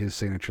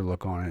signature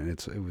look on it, and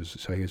so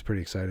he was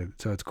pretty excited.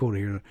 So it's cool to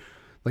hear,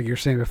 like you're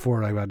saying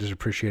before, like about just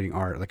appreciating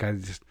art. Like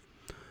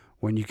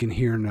when you can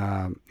hear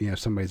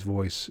somebody's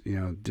voice,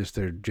 just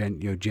their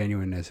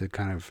genuineness, it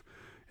kind of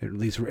at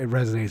least it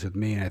resonates with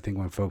me, and I think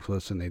when folks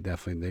listen, they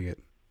definitely dig it.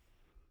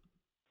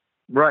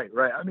 Right.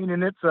 I mean,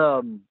 and it's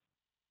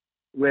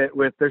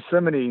with there's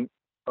so many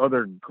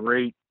other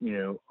great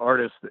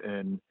artists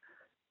and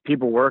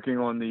people working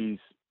on these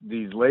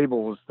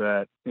labels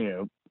that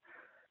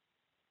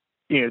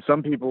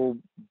some people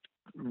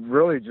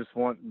really just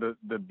want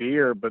the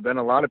beer, but then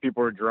a lot of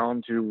people are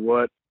drawn to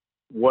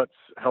what's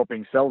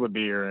helping sell the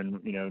beer,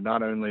 and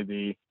not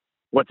only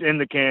what's in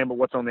the can, but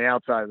what's on the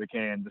outside of the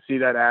can. To see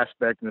that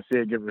aspect and to see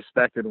it get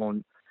respected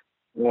on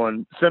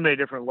so many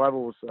different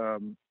levels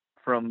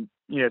from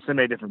so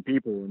many different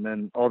people, and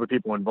then all the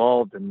people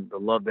involved and the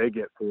love they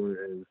get for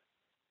it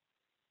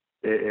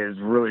is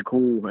really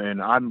cool.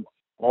 And I'm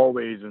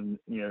always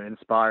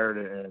inspired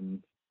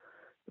and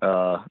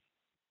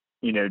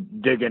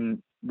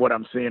digging what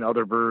I'm seeing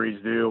other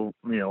breweries do,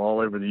 all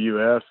over the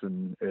U.S.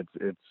 And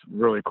it's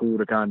really cool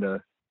to kind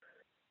of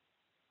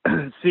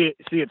see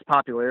its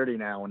popularity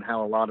now and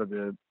how a lot of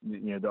the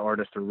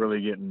artists are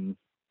really getting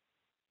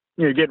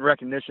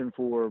recognition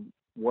for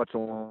what's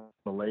on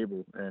the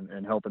label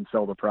and helping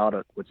sell the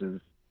product, which is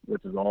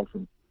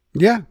awesome.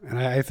 Yeah, and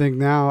I think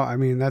now, I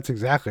mean, that's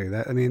exactly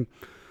that. I mean,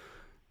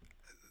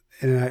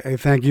 and I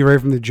thank you right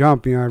from the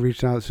jump. I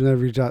reached out. As soon as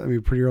I reached out, I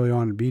mean, pretty early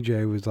on,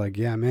 BJ was like,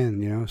 "Yeah, I'm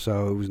in,"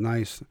 so it was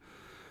nice.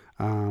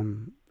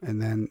 And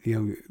then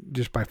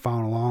just by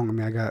following along, I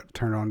mean, I got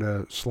turned on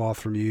to Sloth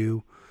from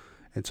you,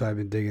 and so I've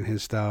been digging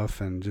his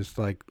stuff, and just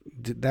like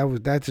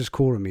that's just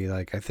cool to me.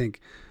 Like I think,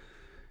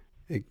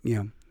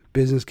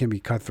 business can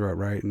be cutthroat,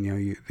 right? And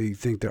you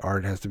think that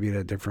art has to be at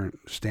a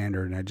different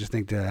standard, and I just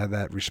think to have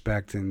that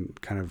respect and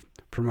kind of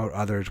promote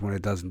others when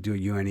it doesn't do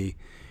you any.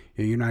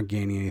 You're not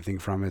gaining anything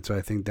from it. So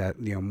I think that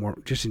more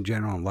just in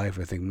general in life,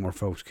 I think more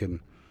folks can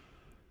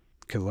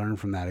learn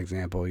from that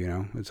example.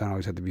 It's not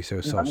always have to be so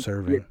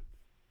self-serving.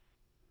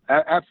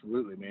 Yeah.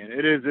 Absolutely, man.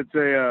 It is. It's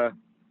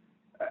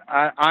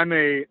I'm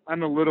a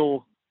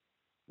little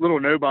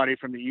nobody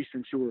from the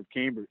eastern shore of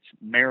Cambridge,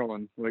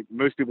 Maryland. Like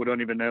most people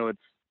don't even know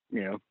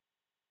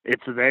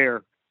it's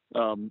there.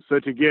 So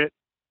to get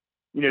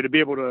to be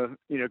able to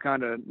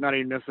kind of not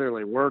even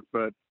necessarily work,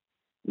 but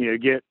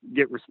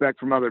get respect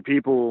from other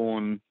people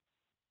on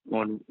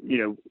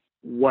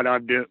what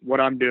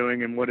I'm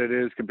doing and what it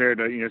is compared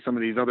to some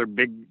of these other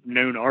big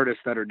known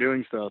artists that are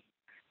doing stuff.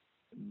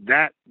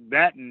 That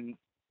in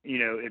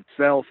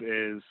itself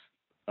is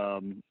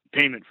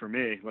payment for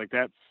me. Like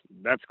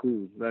that's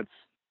cool. That's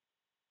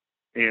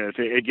if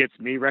it gets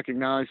me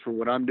recognized for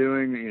what I'm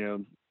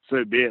doing,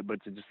 so be it.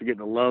 But to get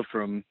the love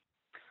from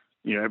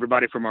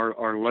everybody from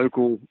our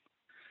local.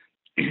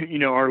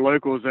 Our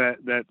locals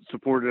that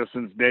supported us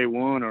since day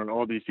one, or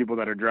all these people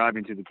that are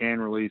driving to the can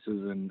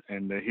releases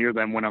and to hear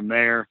them when I'm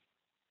there,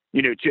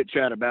 chit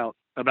chat about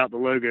the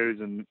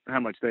logos and how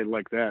much they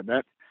like that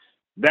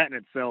in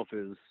itself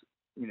is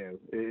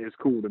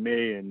cool to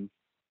me. And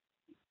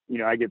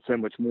I get so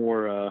much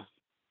more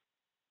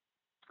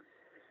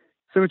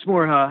so much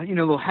more,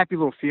 little happy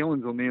little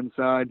feelings on the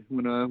inside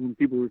when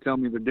people were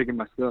telling me they're digging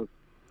my stuff.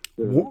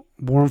 So,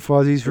 Warm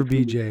fuzzies for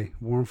BJ.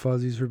 Warm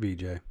fuzzies for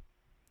BJ.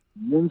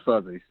 Warm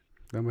fuzzies.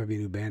 That might be a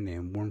new band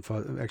name. Warm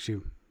fuzz.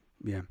 Actually,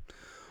 yeah.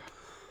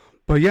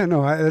 But yeah,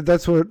 no,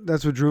 that's what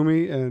drew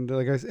me. And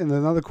and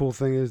another cool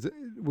thing is,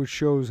 which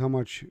shows how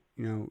much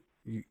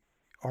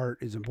art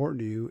is important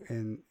to you.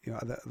 And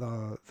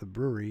the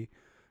brewery.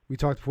 We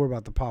talked before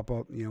about the pop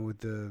up, with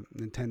the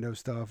Nintendo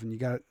stuff, and you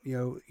got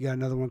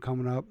another one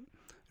coming up.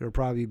 It'll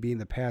probably be in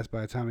the past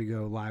by the time we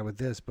go live with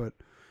this. But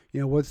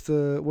what's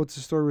the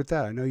story with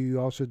that? I know you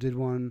also did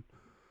one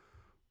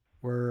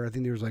where I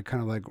think there was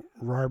kind of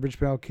RAR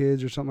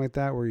Kids or something like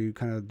that, where you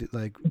kind of did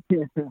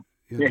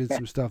did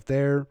some stuff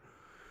there,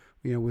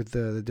 with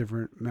the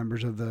different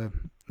members of the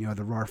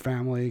the RAR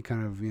family,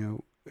 kind of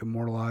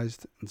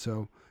immortalized. And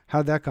so,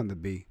 how'd that come to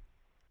be?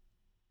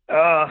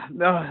 No,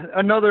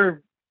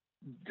 another,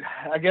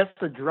 I guess,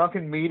 the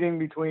drunken meeting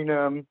between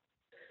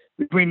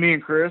me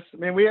and Chris. I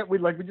mean, we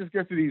just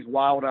go through these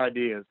wild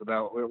ideas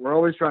about, we're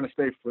always trying to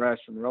stay fresh,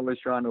 and we're always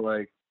trying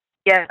to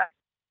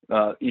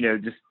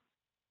just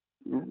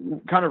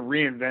kind of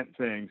reinvent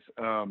things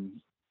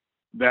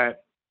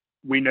that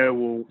we know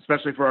will,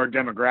 especially for our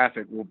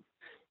demographic,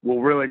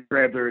 will really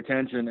grab their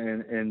attention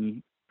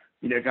and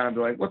kind of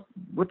be like,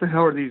 what the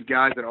hell are these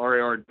guys at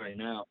RAR doing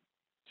now?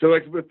 So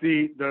with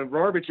the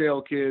Garbage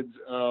Ale Kids,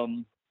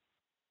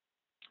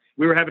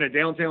 we were having a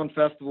downtown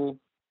festival.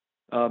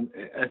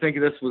 I think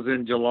this was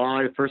in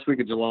July, first week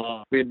of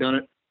July. We had done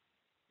it,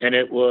 and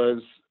it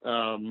was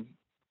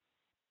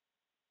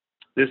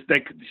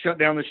they shut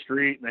down the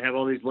street, and they have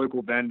all these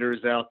local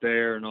vendors out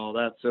there and all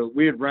that. So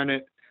we had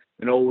rented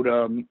an old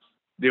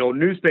the old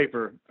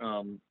newspaper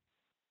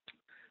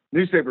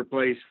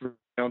place for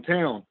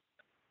downtown,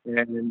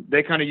 and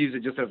they kind of use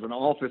it just as an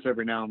office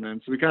every now and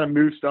then. So we kind of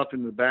moved stuff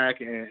in the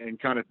back and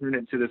kind of turned it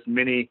into this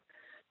mini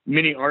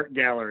art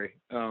gallery.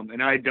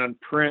 And I had done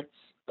prints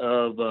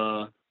of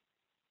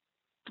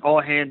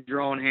all hand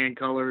drawn, hand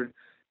colored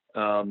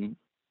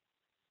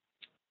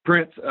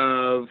prints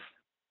of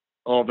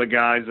all the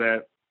guys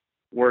that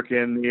work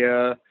in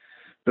the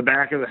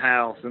back of the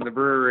house and the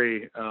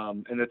brewery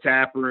and the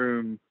tap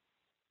room,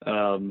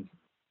 and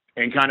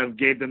kind of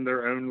gave them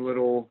their own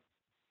little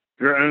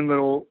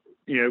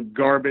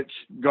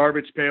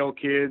garbage pail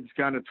kids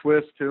kind of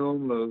twist to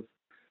them of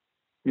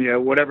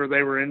whatever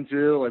they were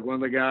into. Like, one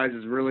of the guys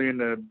is really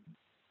into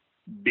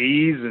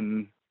bees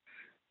and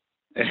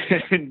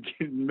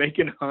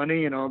making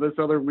honey and all this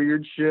other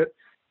weird shit.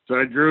 So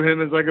I drew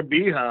him as a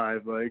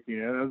beehive, that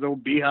was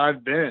old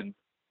beehive bin.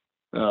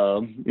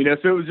 So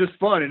it was just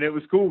fun, and it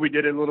was cool. We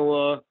did a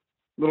little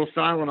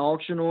silent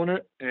auction on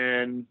it,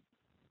 and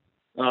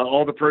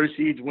all the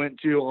proceeds went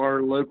to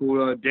our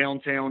local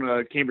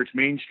downtown Cambridge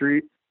Main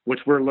Street, which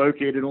we're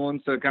located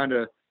on. So kind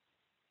of,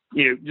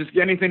 just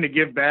anything to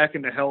give back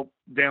and to help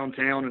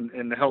downtown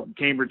and to help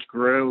Cambridge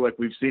grow like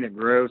we've seen it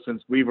grow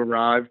since we've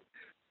arrived.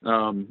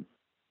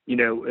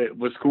 It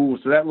was cool.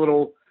 So that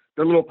little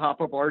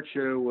pop-up art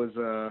show was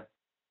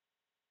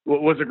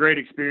a great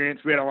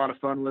experience. We had a lot of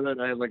fun with it.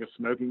 I had a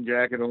smoking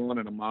jacket on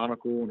and a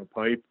monocle and a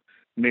pipe.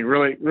 I mean,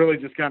 really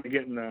just kind of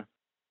getting the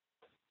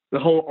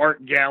whole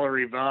art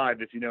gallery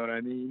vibe, if you know what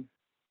I mean.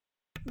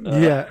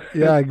 Yeah.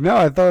 No,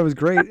 I thought it was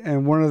great.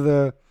 And one of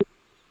the,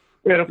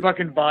 we had a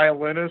fucking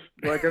violinist.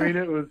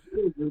 It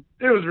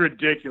was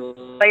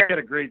ridiculous. I had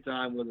a great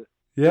time with it.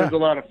 Yeah. It was a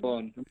lot of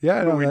fun.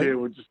 Yeah,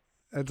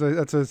 That's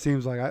what it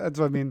seems like. That's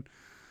what I mean.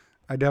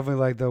 I definitely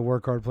like the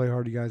work hard, play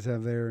hard you guys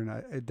have there, and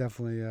it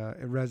definitely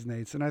it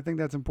resonates, and I think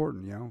that's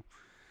important,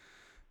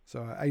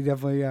 So I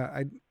definitely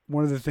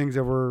one of the things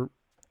that we'll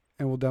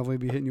definitely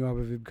be hitting you up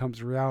if it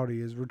becomes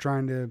reality is we're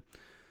trying to,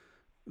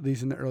 at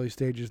least in the early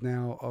stages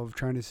now, of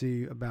trying to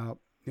see about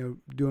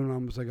doing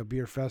almost like a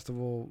beer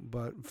festival,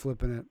 but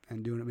flipping it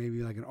and doing it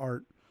maybe like an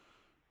art,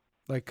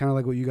 kind of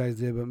like what you guys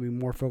did, but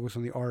more focused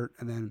on the art,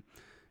 and then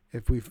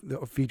if we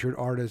featured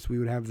artists, we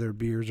would have their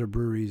beers or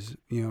breweries,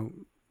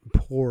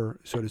 pour,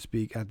 so to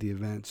speak, at the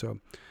event. So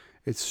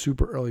it's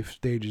super early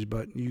stages,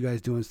 but you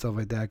guys doing stuff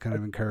like that kind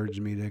of encouraged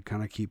me to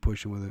kind of keep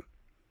pushing with it.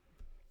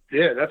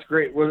 Yeah, that's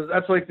great. Well,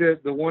 that's like the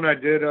one I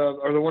did,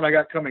 or the one I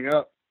got coming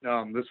up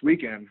this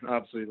weekend.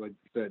 Obviously, like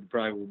you said,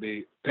 probably will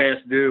be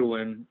past due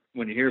when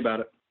you hear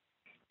about it.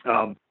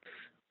 So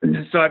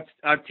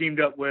I've teamed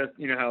up with,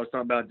 how I was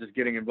talking about just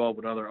getting involved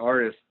with other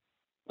artists.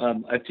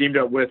 I've teamed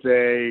up with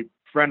a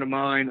friend of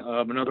mine,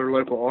 another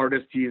local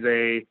artist. He's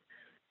a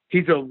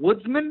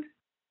woodsman.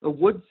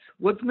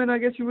 Woodsman, I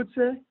guess you would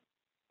say.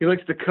 He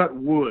likes to cut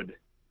wood.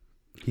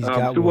 He's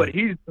got so wood. What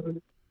he's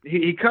done,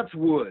 he cuts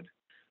wood.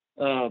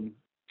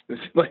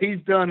 But he's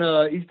taken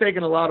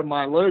a lot of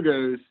my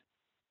logos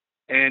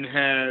and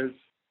has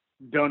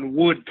done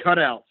wood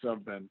cutouts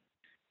of them,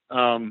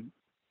 and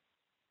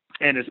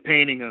is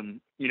painting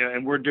them.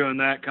 And we're doing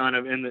that kind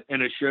of in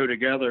a show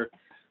together.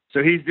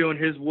 So he's doing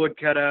his wood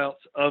cutouts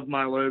of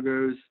my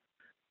logos.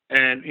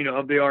 And,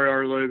 of the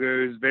RR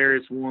logos,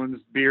 various ones,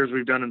 beers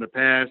we've done in the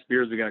past,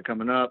 beers we got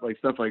coming up,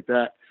 stuff like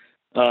that.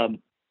 And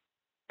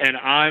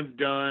I've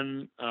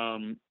done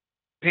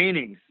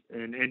paintings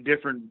and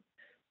different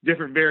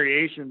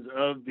variations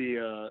of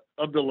the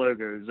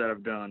logos that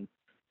I've done.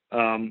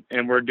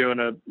 And we're doing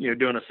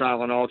a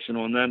silent auction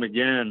on them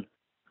again.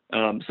 So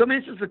I mean,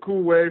 it's just a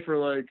cool way for,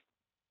 like,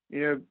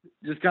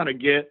 just kind of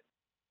get,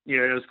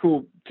 it was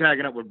cool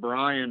tagging up with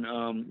Brian,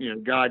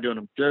 guy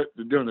doing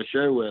the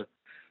show with,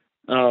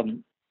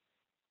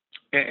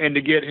 and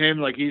to get him,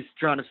 like, he's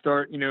trying to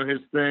start, his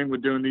thing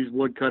with doing these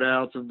wood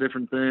cutouts of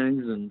different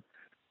things and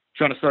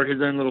trying to start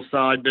his own little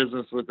side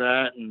business with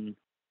that. And,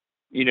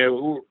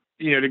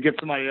 to get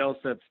somebody else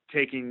that's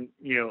taking,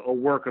 a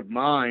work of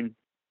mine,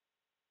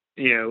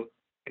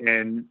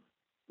 and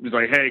was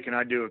like, hey, can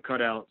I do a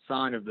cutout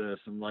sign of this?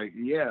 I'm like,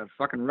 yeah,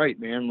 fucking right,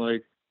 man.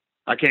 Like,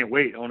 I can't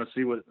wait. I want to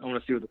see what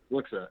this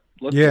looks like.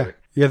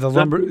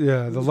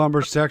 The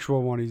lumber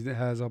sexual one he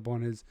has up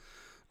on his.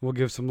 We'll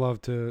give some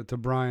love to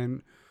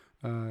Brian,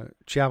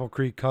 Chapel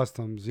Creek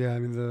Customs. Yeah, I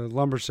mean the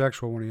lumber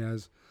sexual one he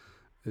has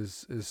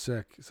is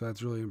sick. So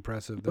that's really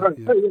impressive. Right.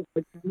 Yeah. I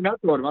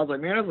told him, I was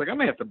like, I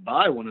may have to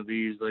buy one of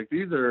these. Like,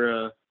 these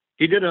are.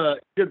 He did the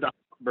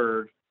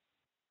bird,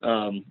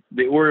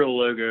 the Oriole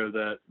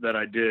logo that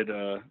I did.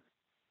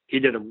 He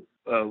did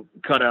a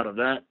cutout of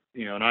that.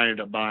 And I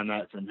ended up buying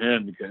that from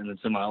him and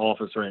it's in my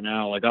office right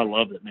now. Like, I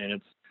love it,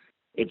 man.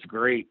 It's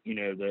great,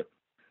 that,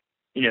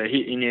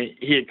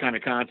 he had kind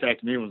of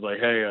contacted me and was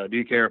like, hey, do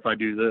you care if I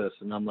do this?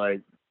 And I'm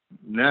like,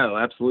 no,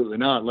 absolutely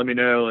not. Let me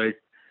know,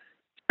 like,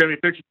 show me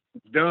pictures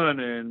done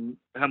and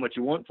how much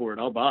you want for it.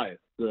 I'll buy it.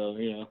 So,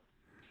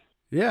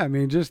 Yeah, I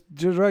mean, just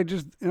right,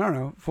 just, I don't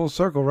know, full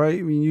circle, right?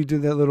 I mean, you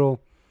did that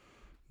little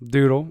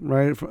doodle,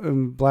 right?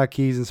 Black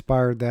Keys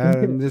inspired that.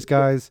 And this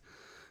guy's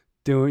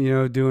doing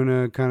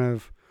a kind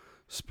of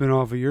spin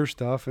off of your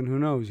stuff, and who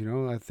knows,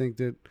 I think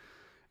that,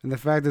 and the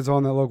fact that it's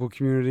on that local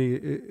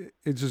community,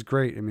 it's just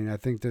great. I mean, I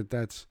think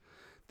that's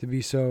to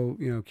be so,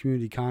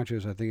 community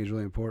conscious, I think is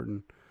really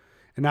important.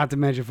 And not to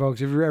mention,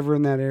 folks, if you're ever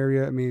in that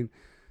area, I mean,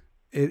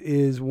 it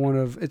is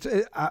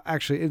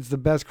actually, it's the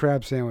best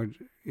crab sandwich,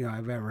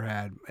 I've ever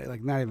had.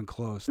 Like, not even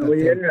close.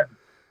 That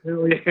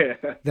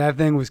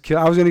thing was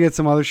I was going to get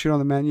some other shit on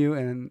the menu,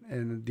 and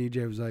the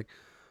DJ was like,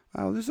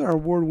 oh, this is our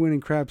award-winning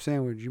crab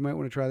sandwich. You might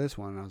want to try this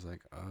one. And I was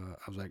like,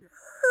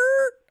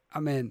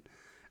 I'm in.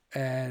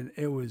 And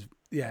it was,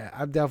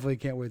 I definitely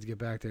can't wait to get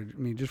back there. I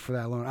mean, just for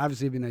that alone.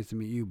 Obviously, it'd be nice to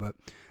meet you, but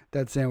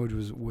that sandwich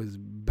was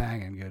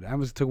banging good. I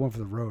almost took one for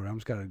the road. I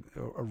almost got a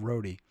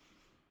roadie.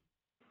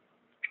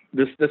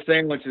 The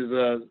sandwich is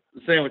a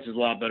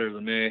lot better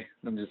than me.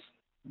 I'm just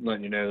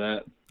letting you know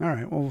that. All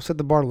right. Well, we'll set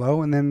the bar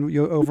low, and then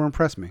you'll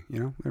over-impress me.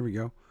 There we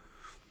go.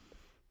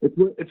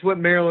 It's what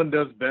Maryland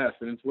does best,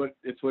 and it's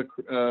what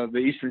the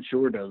Eastern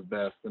Shore does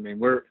best. I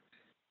mean,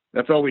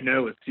 that's all we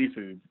know is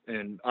seafood,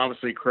 and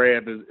obviously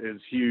crab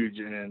is huge.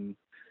 And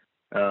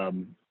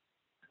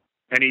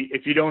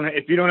if you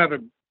don't have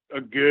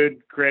a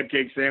good crab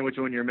cake sandwich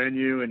on your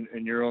menu, and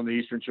you're on the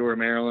Eastern Shore of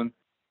Maryland,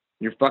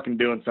 you're fucking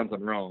doing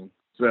something wrong.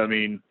 So I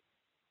mean,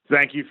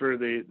 thank you for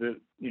the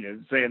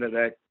saying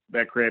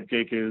that crab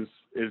cake is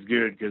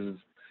good, because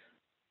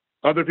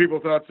other people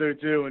thought so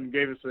too and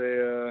gave us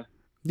an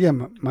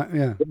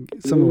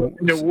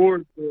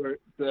award for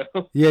it. So.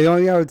 Yeah, the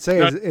only thing I would say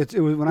is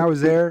it was when I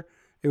was there,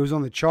 it was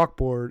on the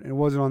chalkboard and it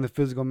wasn't on the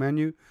physical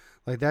menu.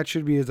 Like, that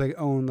should be its like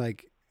own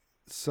like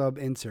sub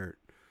insert.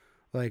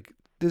 Like,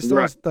 this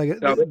stuff, like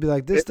it'd be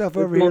like, this stuff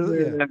over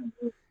here.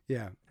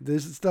 Yeah,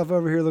 this stuff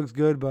over here looks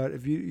good, but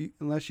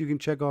unless you can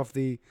check off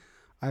the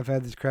I've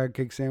had this crab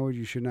cake sandwich,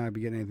 you should not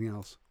be getting anything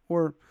else.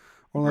 Or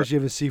unless you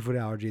have a seafood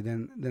allergy,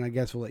 then I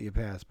guess we'll let you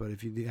pass. But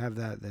if you have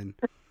that, then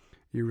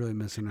you're really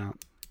missing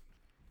out.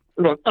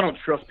 I don't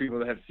trust people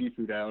that have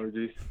seafood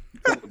allergies.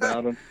 Talk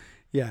about them.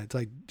 Yeah, it's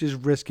like,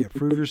 just risk it.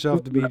 Prove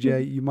yourself to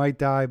BJ. You might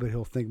die, but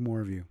he'll think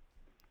more of you.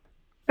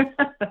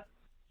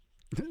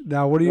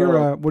 Now, what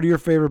are your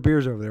favorite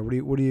beers over there?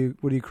 What are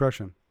you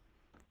crushing?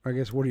 I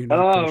guess, what are you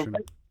not crushing?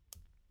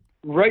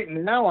 Right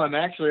now, I'm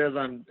actually, as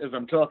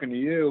I'm talking to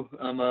you,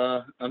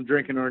 I'm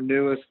drinking our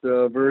newest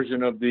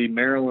version of the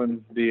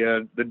Maryland,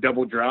 the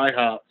double dry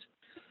hopped,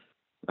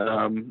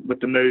 with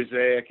the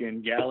Mosaic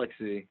and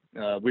Galaxy.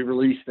 We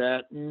released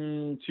that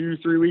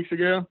 2-3 weeks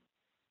ago.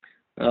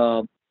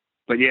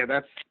 But yeah,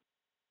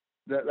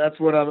 that's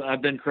what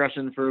I've been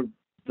crushing for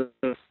the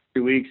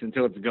 2 weeks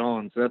until it's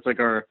gone. So that's like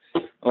our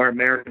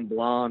American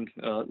blonde,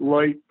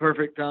 light,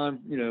 perfect time,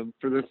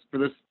 for this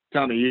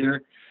time of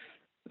year.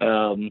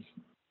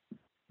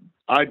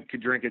 I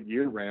could drink it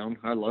year round.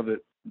 I love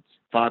it. It's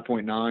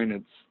 5.9.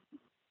 It's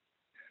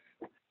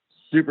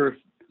super,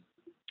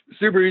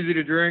 super easy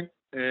to drink,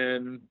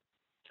 and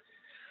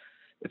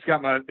it's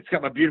got my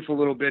beautiful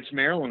little bitch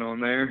Marilyn on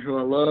there, who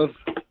I love.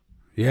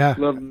 Yeah,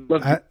 love.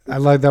 I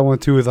like that one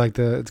too. With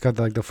it's got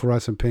the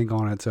fluorescent pink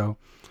on it, so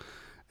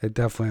it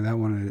definitely, that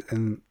one,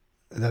 and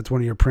that's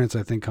one of your prints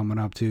I think coming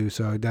up too.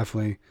 So I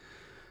definitely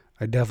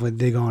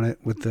dig on it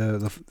with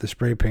the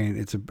spray paint.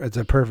 It's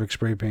a perfect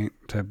spray paint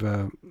type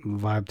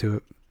vibe to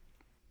it.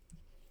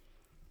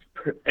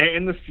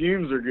 And the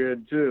fumes are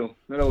good too.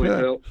 That always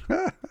helps.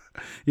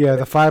 Yeah,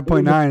 the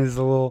 5.9 is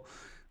a little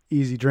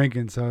easy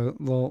drinking, so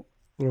a little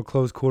little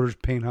close quarters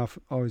paint huff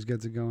always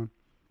gets it going.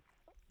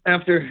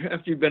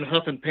 After you've been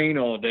huffing paint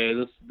all day,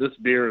 this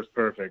beer is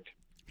perfect.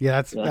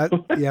 Yeah,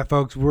 yeah,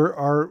 folks.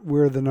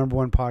 We're the number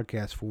one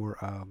podcast for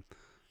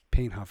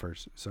paint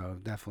huffers. So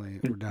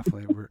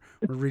we're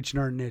reaching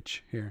our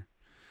niche here.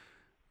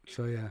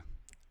 So yeah.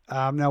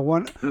 Now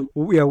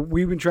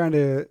we've been trying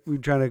to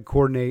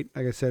coordinate,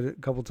 like I said a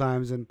couple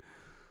times, and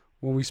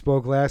when we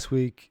spoke last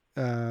week,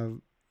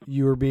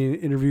 you were being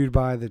interviewed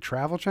by the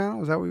Travel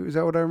Channel. Is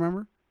that what I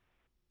remember?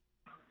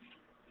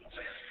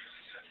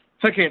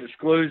 I can't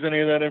disclose any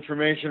of that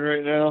information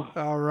right now.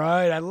 All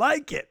right, I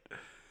like it.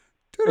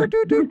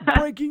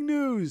 Breaking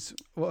news.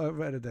 Well,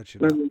 I edited that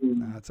shit out.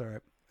 No, that's all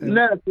right.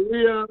 No,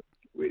 so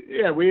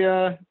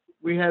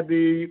we had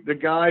the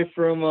guy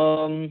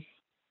from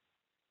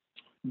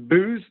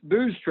Booze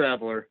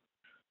Traveler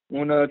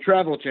on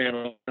Travel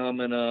Channel,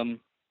 and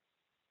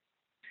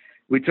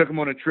we took him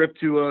on a trip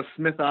to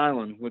Smith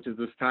Island, which is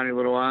this tiny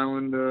little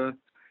island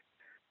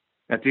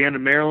at the end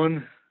of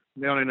Maryland,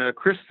 down in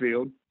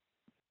Chrisfield,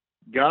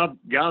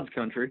 God's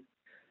country,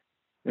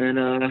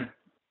 and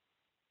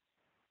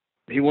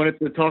he wanted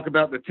to talk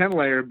about the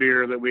 10-layer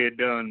beer that we had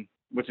done,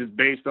 which is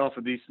based off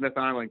of the Smith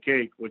Island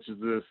cake, which is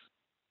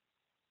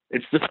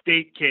it's the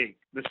state cake,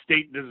 the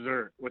state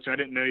dessert, which I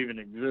didn't know even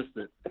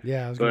existed.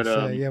 Yeah, I was going to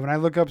say, yeah, when I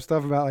look up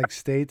stuff about like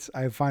states,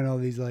 I find all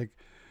these like,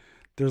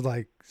 there's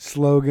like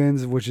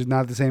slogans, which is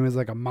not the same as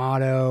like a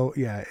motto.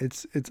 Yeah, I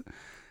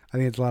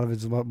think a lot of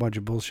it's a bunch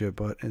of bullshit,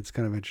 but it's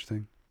kind of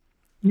interesting.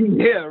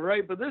 Yeah,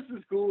 right. But this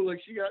is cool. Like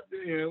she got,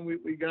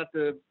 we got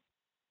a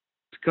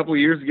couple of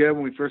years ago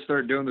when we first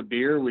started doing the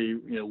beer, we,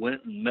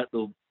 went and met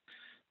the,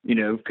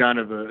 kind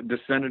of a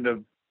descendant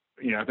of,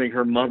 I think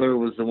her mother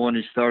was the one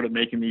who started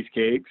making these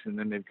cakes, and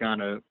then they've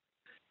kind of,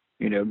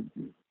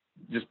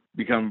 just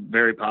become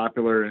very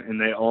popular,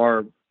 and they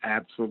are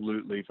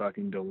absolutely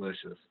fucking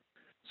delicious.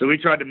 So we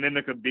tried to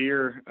mimic a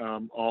beer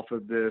off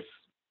of this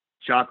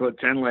chocolate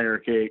 10-layer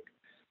cake,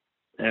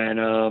 and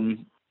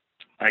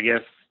I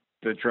guess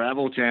the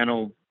Travel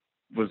Channel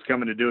was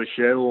coming to do a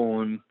show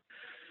on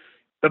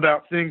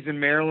about things in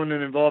Maryland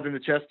and involving the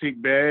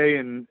Chesapeake Bay,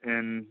 and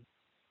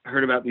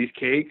heard about these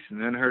cakes,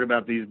 and then heard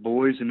about these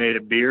boys who made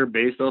a beer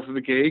based off of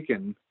the cake,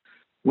 and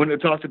wanted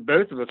to talk to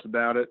both of us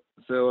about it.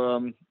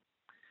 So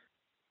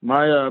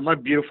my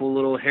beautiful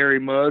little hairy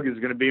mug is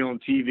going to be on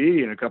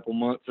TV in a couple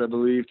months, I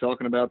believe,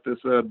 talking about this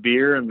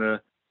beer and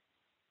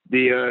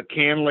the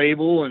can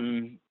label,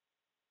 and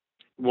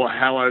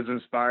how I was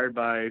inspired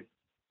by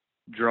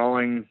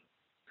drawing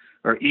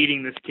or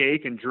eating this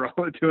cake and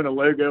doing a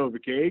logo of a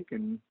cake.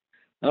 And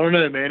I don't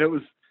know, man, it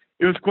was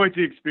quite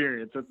the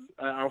experience.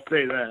 I'll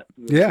say that.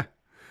 Yeah.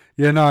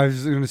 Yeah, no, I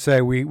was going to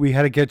say, we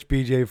had to catch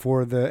BJ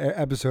before the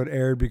episode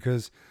aired,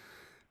 because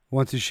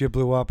once his shit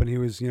blew up and he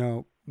was,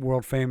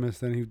 world famous,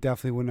 then he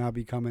definitely would not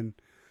be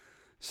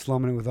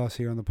slumming it with us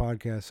here on the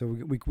podcast. So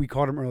we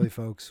caught him early,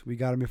 folks. We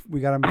got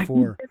him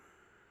before.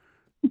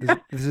 This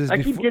is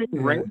I keep getting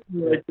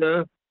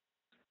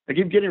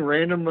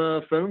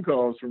random phone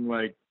calls from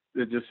like,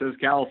 it just says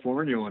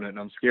California on it, and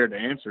I'm scared to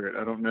answer it.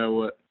 I don't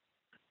know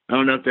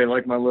if they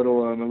like my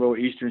little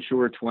Eastern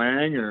Shore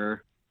twang,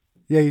 or.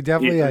 Yeah, you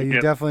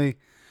definitely,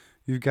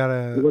 you've got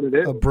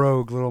a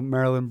brogue, little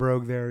Maryland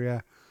brogue there.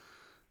 Yeah.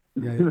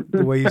 Yeah.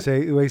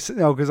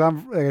 Because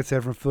I'm, like I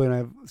said, from Philly, and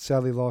I've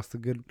sadly lost a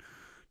good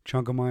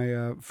chunk of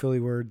my Philly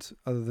words,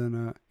 other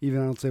than,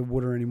 even I don't say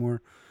water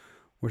anymore,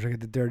 which I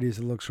get the dirtiest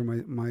of looks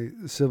from my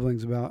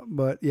siblings about.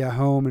 But yeah,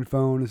 home and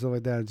phone and stuff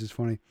like that. It's just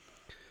funny.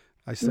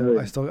 I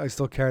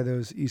still carry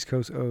those East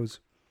Coast O's.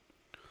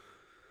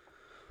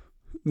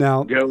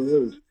 Now,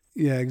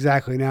 yeah,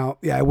 exactly. Now,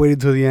 yeah, I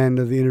waited till the end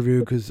of the interview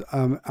because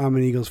I'm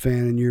an Eagles fan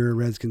and you're a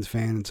Redskins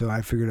fan, and so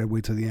I figured I'd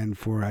wait till the end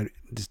before I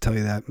just tell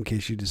you that, in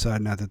case you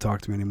decide not to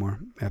talk to me anymore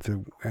after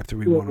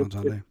we won on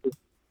Sunday.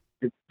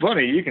 It's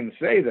funny you can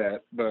say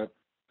that, but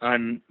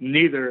I'm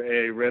neither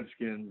a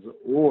Redskins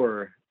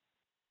or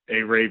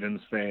a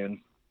Ravens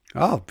fan.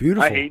 Oh,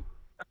 beautiful! I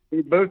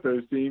hate both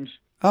those teams.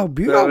 Oh,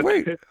 beautiful! So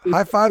wait,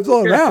 high fives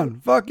all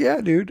around. Fuck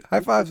yeah, dude! High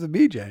fives to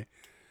BJ.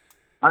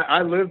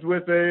 I lived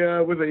with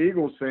an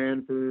Eagles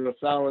fan for a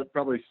solid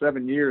probably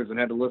 7 years, and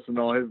had to listen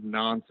to all his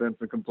nonsense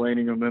and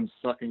complaining on them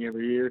sucking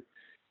every year.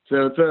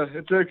 So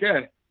it's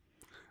okay.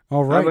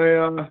 All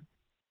right.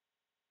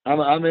 I'm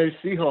a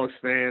Seahawks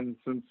fan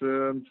since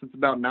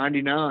about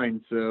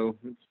 '99, so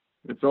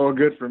it's all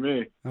good for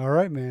me. All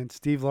right, man.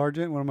 Steve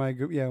Largent, one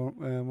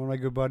of my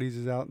good buddies,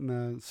 is out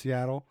in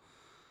Seattle.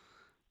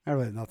 I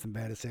really have nothing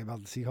bad to say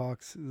about the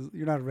Seahawks.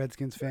 You're not a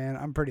Redskins fan.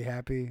 I'm pretty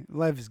happy.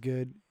 Life is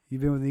good. You've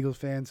been with an Eagles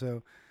fan,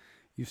 so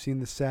you've seen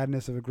the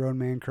sadness of a grown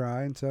man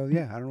cry, and so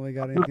yeah, I don't really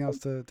got anything else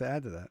to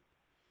add to that.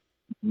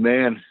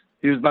 Man,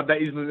 he's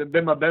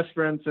been my best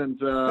friend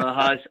since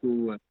high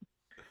school,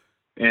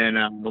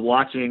 and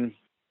watching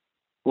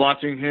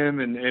him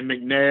and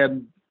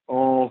McNabb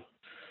all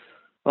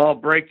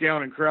break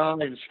down and cry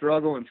and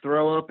struggle and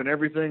throw up and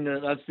everything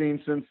that I've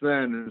seen since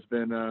then has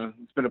been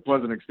it's been a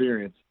pleasant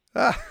experience.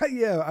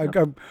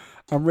 Yeah,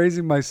 I'm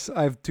raising my.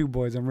 I have two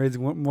boys. I'm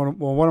raising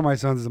one of my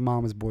sons is a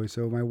mama's boy,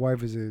 so my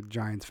wife is a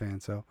Giants fan.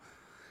 So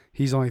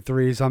he's only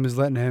 3, so I'm just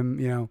letting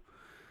him,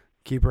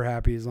 keep her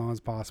happy as long as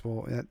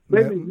possible.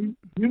 Wait a minute,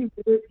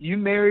 you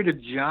married a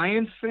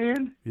Giants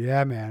fan?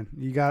 Yeah, man.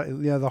 You got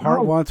the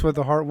heart wants what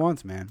the heart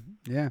wants, man.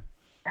 Yeah.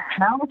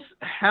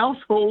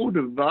 Household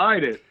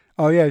divided.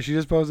 Oh yeah, she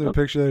just posted a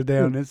picture the other day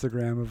on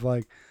Instagram of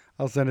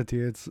I'll send it to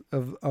you. It's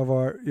of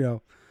our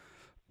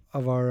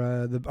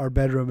our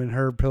bedroom, and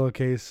her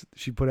pillowcase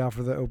she put out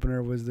for the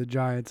opener was the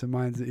Giants and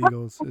mine's the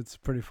Eagles. It's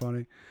pretty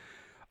funny.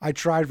 I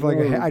tried for like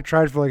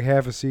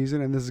half a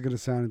season, and this is gonna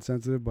sound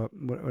insensitive, but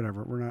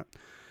whatever. We're not.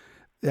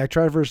 I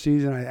tried for a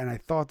season, and I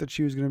thought that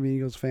she was gonna be an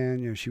Eagles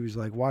fan. She was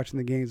like watching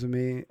the games with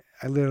me.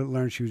 I literally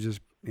learned she was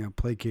just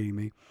placating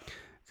me.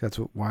 That's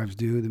what wives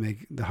do to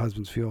make the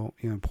husbands feel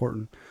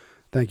important.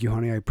 Thank you,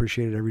 honey. I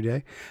appreciate it every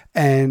day.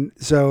 And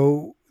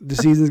so the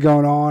season's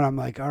going on. I'm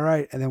like, all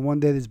right. And then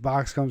one day this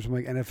box comes from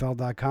like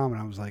NFL.com,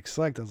 and I was like,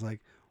 select. I was like,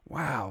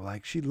 wow,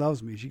 like she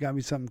loves me. She got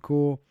me something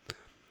cool.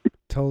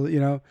 Totally,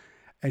 And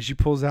she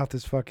pulls out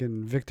this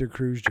fucking Victor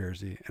Cruz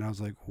jersey, and I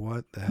was like,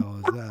 what the hell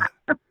is that?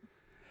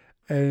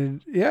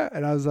 And yeah,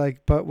 and I was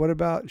like, but what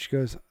about? She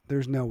goes,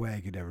 there's no way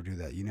I could ever do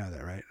that. You know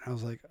that, right? And I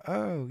was like,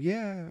 oh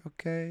yeah,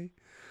 okay.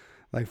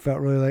 Like felt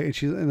really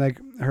like, and like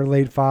her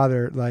late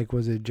father like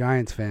was a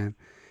Giants fan.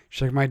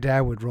 She's like, my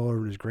dad would roll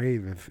over in his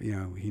grave if he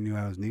knew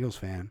I was an Eagles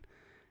fan.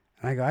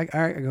 And I go, all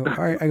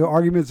right. I go,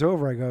 argument's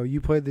over. I go, you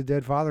played the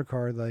dead father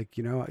card, like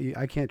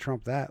I can't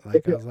trump that.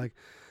 Like I was like,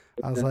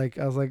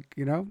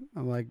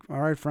 I'm like, all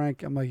right,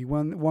 Frank. I'm like, you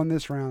won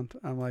this round.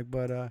 I'm like,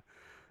 but I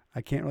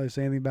can't really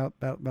say anything about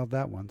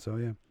that one. So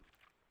yeah,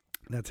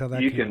 that's how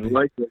that. You can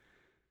like it.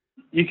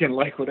 You can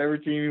like whatever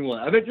team you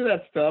want. I bet you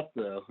that's tough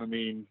though. I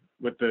mean,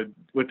 with the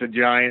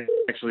Giants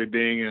actually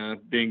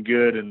being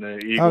good and the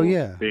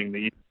Eagles being the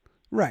Eagles.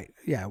 Right.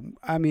 Yeah.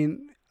 I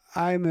mean,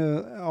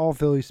 I'm all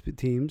Phillies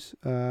teams.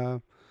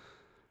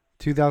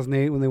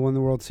 2008 when they won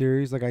the World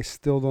Series, like I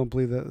still don't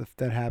believe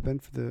that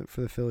happened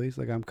for the Phillies.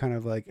 Like I'm kind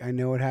of like I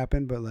know it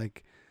happened, but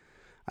like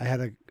I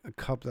had a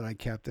cup that I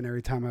kept, and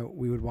every time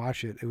we would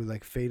watch it, it would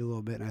like fade a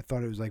little bit, and I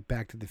thought it was like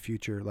Back to the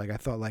Future. Like I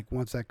thought like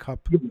once that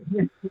cup.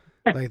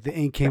 Like the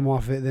ink came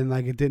off it, then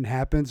like it didn't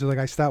happen. So like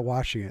I stopped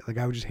washing it. Like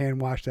I would just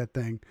hand wash that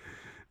thing.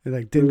 It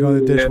like didn't go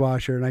in the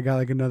dishwasher, and I got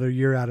like another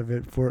year out of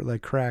it before it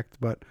like cracked.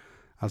 But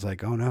I was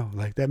like, oh no,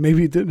 like that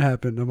maybe it didn't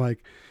happen. I'm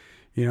like,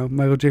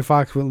 Michael J.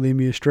 Fox wouldn't lead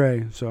me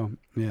astray. So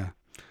yeah,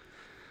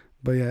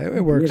 but yeah,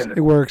 it works. Yeah.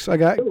 It works. I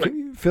got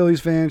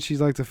Phillies fan.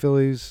 She's like the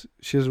Phillies.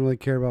 She doesn't really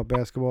care about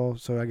basketball,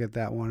 so I get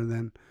that one. And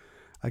then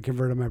I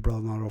converted my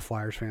brother-in-law to a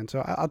Flyers fan.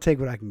 So I'll take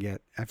what I can get.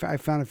 I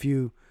found a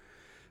few.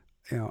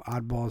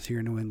 Oddballs here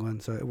in New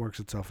England, so it works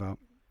itself out.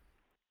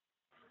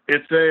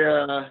 It's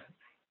a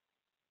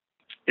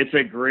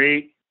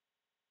great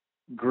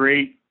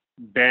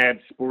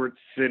bad sports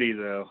city,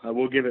 though. I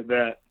will give it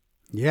that.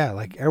 Yeah,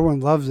 like everyone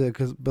loves it,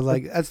 but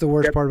like that's the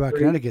worst part about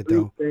Connecticut,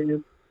 though.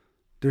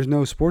 There's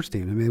no sports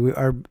team. I mean,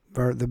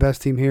 the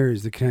best team here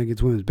is the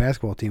Connecticut women's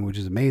basketball team, which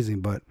is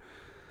amazing, but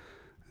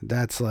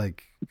that's not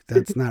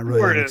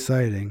really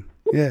exciting.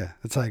 Yeah,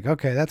 it's like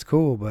okay, that's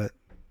cool, but.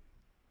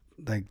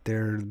 Like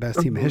they're the best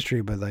team in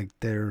history, but like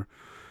they're,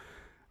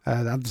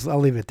 I'll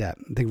leave it at that.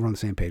 I think we're on the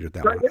same page with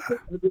that one.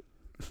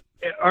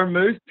 Are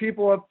most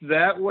people up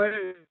that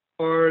way,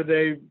 or are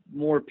they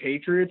more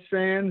Patriots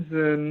fans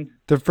than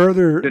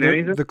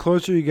the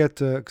closer you get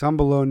to? Because I'm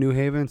below New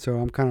Haven, so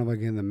I'm kind of like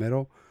in the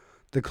middle.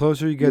 The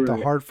closer you get to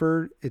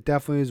Hartford, it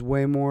definitely is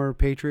way more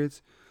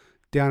Patriots.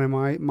 Down in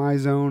my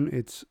zone,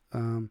 it's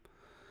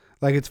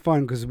like it's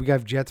fun because we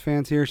have Jets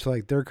fans here, so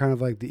like they're kind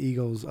of like the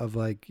Eagles of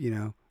like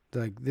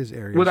like this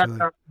area. Well,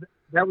 that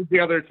was the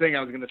other thing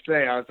I was going to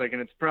say. I was thinking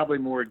it's probably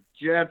more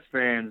Jets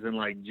fans than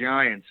like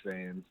Giants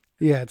fans.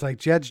 Yeah, it's like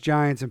Jets,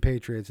 Giants, and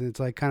Patriots, and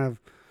it's like kind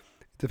of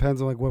it depends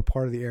on like what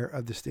part of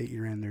the state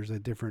you're in. There's a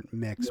different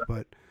mix,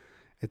 but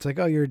it's like,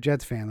 oh, you're a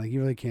Jets fan. Like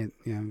you really can't,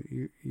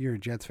 you're a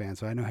Jets fan,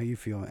 so I know how you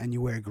feel, and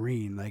you wear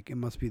green. Like it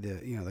must be the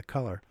the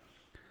color.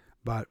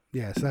 But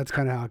yeah, so that's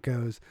kind of how it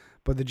goes.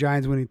 But the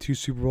Giants winning 2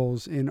 Super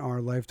Bowls in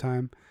our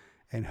lifetime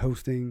and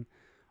hosting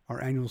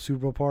our annual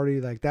Super Bowl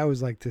party, like that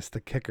was like just the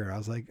kicker. I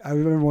was like, I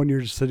remember one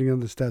year just sitting on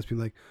the steps being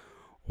like,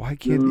 why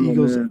can't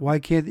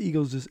the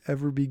Eagles just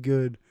ever be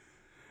good?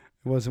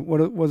 It wasn't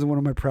one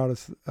of my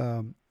proudest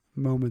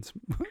moments,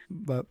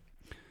 but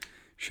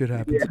shit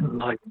happens.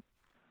 Yeah,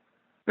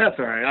 that's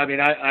all right. I mean,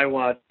 I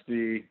watched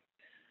the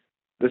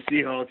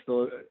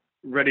Seahawks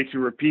ready to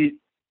repeat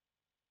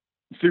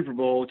Super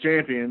Bowl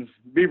champions,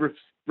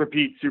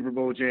 repeat Super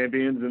Bowl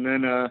champions, and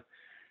then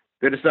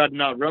they decide to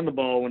not run the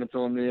ball when it's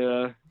on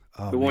the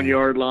 1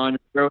 yard line,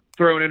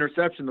 throw an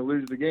interception to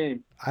lose the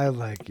game. That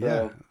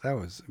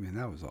was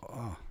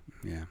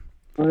yeah.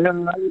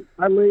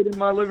 I laid in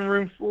my living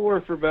room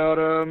floor for about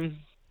a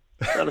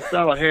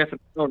solid half an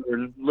hour,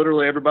 and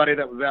literally everybody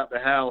that was out the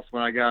house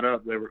when I got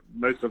up,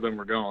 most of them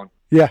were gone.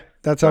 Yeah,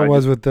 that's how it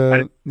was with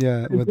I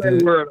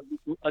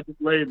just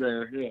laid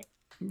there. Yeah.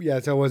 Yeah,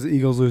 that's how it was. The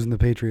Eagles losing the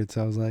Patriots.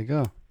 I was like,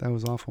 oh, that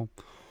was awful.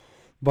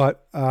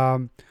 But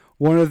one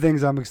of the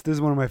things this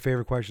is one of my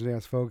favorite questions to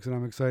ask folks, and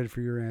I'm excited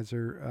for your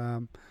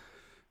answer.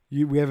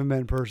 We haven't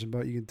met in person,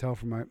 but you can tell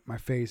from my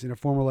face. In a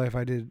former life,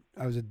 I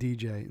was a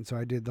DJ, and so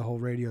I did the whole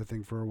radio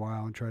thing for a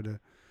while and tried to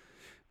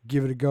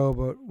give it a go.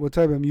 But what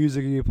type of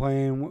music are you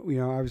playing?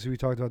 Obviously we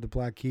talked about the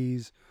Black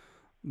Keys.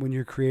 When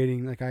you're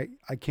creating, like I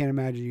can't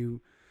imagine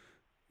you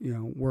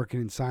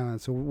working in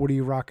silence. So what are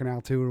you rocking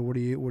out to, or what are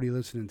you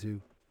listening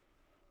to?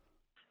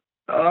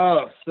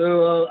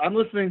 So I'm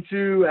listening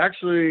to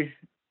actually.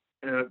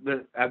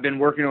 I've been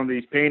working on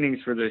these paintings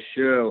for this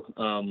show.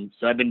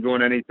 So I've been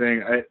doing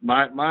anything.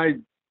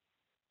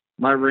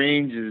 My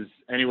range is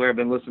anywhere. I've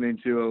been listening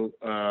to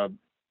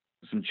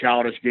some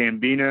Childish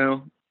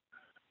Gambino,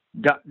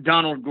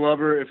 Donald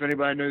Glover, if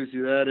anybody knows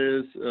who that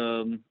is.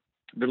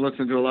 Been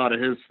listening to a lot of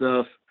his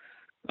stuff.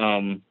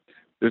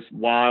 This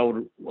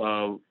wild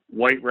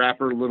white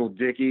rapper, Little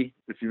Dicky,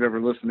 if you've ever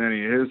listened to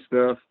any of his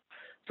stuff.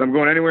 So I'm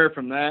going anywhere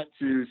from that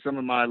to some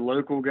of my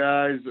local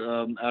guys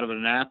out of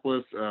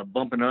Annapolis,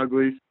 Bumpin'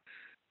 Uglies.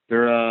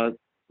 They're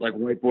like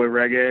white boy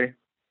reggae.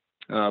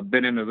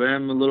 Been into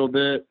them a little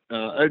bit.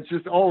 It's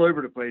just all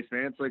over the place,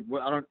 man. It's like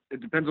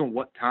it depends on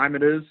what time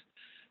it is,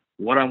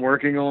 what I'm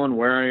working on,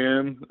 where I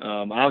am.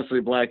 Obviously,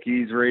 Black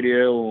Keys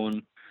radio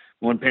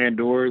on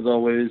Pandora is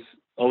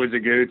always a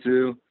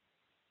go-to.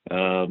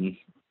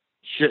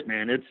 Shit,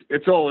 man,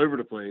 it's all over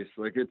the place.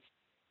 Like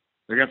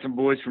I got some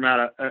boys from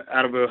out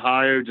of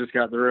Ohio just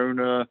got their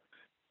own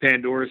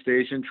Pandora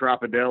station,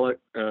 Tropidelic.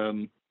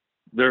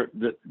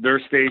 Their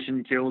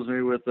station kills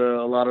me with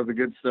a lot of the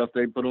good stuff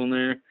they put on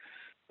there.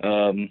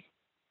 I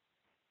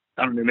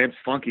don't know, man, it's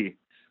funky.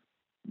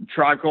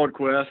 Tribe Called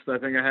Quest, I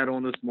think I had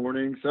on this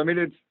morning. So I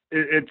mean,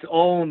 it's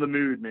all in the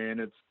mood,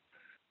 man.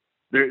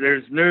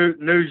 There's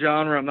no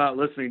genre I'm not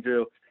listening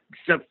to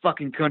except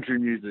fucking country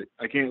music.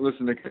 I can't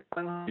listen to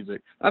country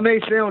music. I may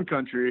sound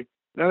country,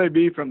 I may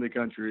be from the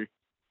country,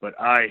 but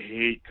I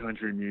hate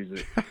country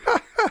music.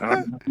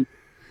 I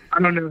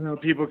don't know how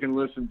people can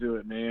listen to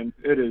it, man.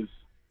 It is,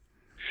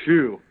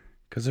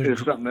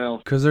 it's something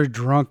else. Because they're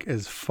drunk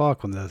as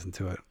fuck when they listen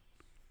to it.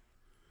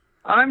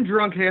 I'm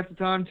drunk half the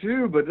time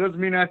too, but it doesn't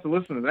mean I have to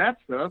listen to that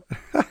stuff.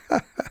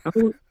 I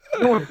don't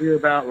want to hear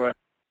about like,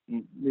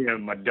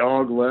 my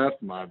dog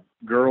left, my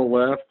girl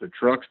left, the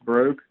truck's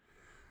broke.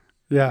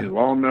 Yeah. The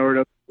lawnmower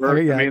doesn't work.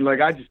 Okay, yeah. I mean,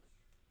 like I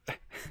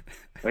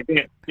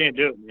can't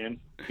do it, man.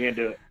 Can't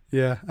do it.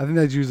 Yeah, I think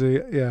that's usually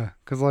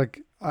because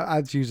like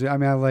I pretty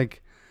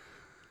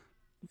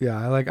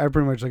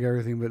much like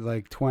everything, but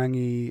like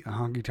twangy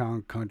honky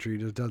tonk country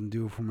just doesn't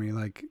do it for me.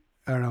 Like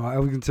I don't know, I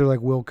would consider like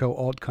Wilco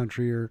alt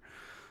country or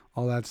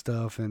all that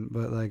stuff,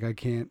 but like I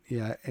can't.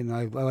 Yeah, and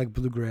I like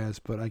bluegrass,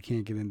 but I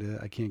can't get into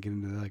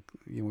like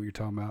what you're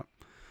talking about.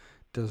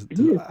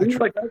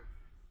 Like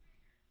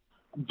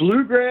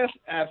bluegrass,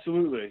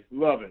 absolutely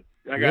love it.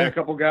 I got a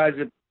couple guys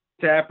at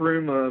tap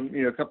room,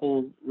 a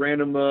couple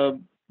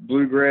random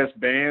bluegrass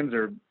bands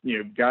or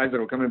guys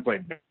that'll come and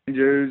play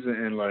banjos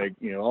and like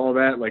all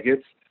that. Like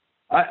it's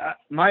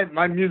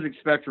my music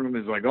spectrum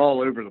is like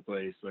all over the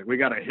place. Like we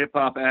got a hip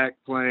hop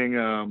act playing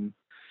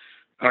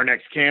our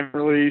next can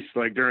release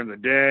like during the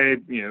day.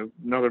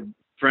 Another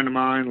friend of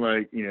mine,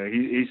 like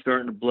he's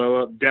starting to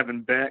blow up.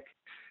 Devin Beck,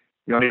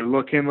 you need to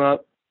look him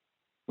up.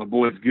 My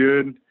boy's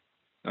good.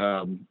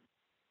 But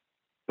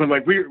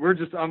like we're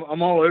just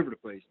I'm all over the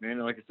place, man.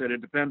 And like I said,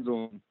 it depends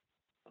on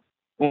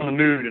the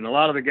mood. And a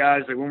lot of the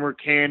guys, like when we're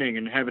canning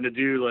and having to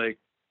do like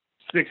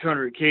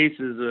 600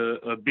 cases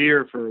of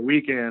beer for a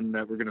weekend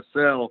that we're gonna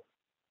sell,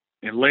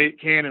 and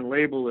can and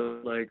label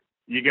it, like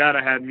you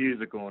gotta have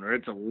music on, or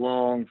it's a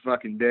long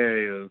fucking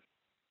day of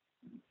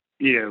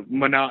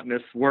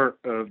monotonous work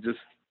of just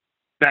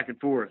back and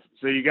forth.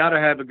 So you gotta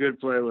have a good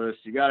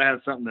playlist. You gotta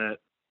have something that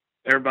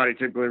everybody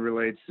typically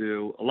relates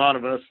to. A lot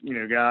of us,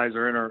 guys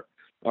are in our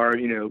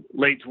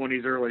late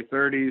 20s, early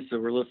 30s, so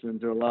we're listening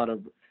to a lot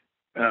of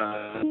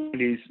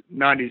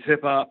 90s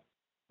hip hop.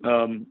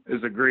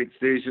 Is a great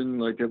station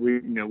like that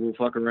we'll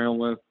fuck around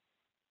with.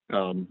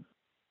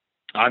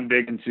 I'm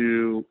big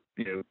into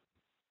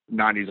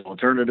 90s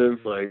alternative,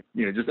 like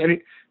just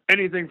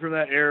anything from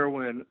that era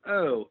when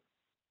I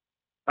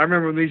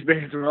remember when these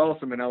bands were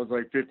awesome and I was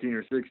like 15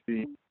 or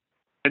 16,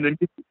 and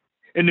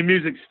the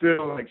music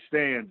still like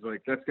stands.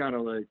 Like that's kind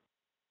of like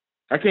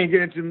I can't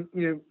get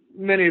into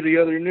many of the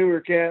other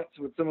newer cats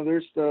with some of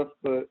their stuff,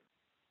 but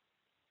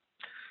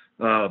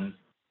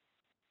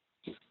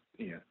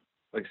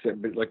like I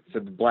said,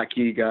 the Black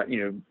Key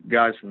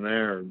guys from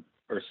there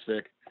are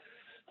sick.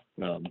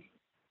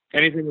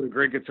 Anything with a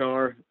great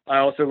guitar. I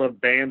also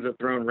love bands that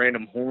throw in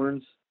random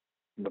horns.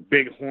 I'm a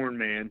big horn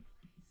man.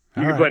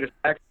 You can play the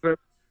saxophone.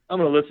 I'm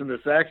gonna listen to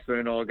the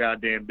saxophone all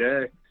goddamn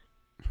day.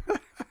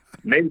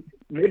 Maybe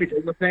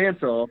take my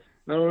pants off.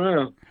 I don't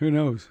know. Who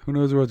knows? Who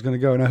knows where it's gonna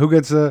go? Now,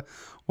 who's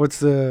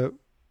in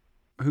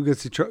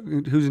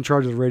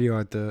charge of the radio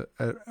over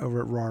at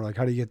RAR? Like,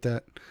 how do you get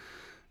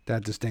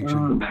that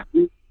distinction?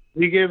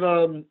 We give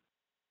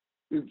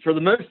for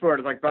the most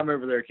part, like if I'm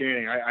over there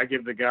canning, I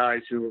give the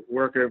guys who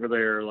work over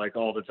there like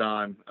all the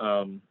time,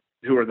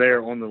 who are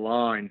there on the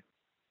line,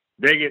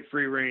 they get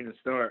free reign to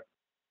start.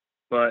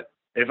 But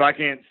if I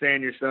can't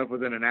stand your stuff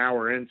within an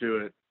hour into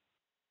it,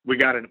 we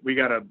got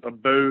a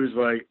Bose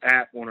like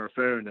app on our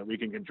phone that we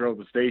can control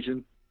the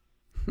station.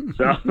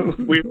 So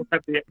we all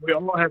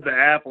have the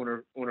app on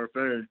our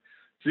phone.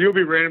 So you'll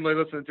be randomly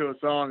listening to a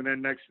song, and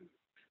then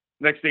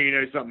next thing you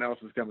know, something else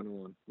is coming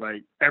on.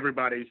 Like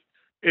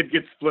it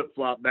gets flip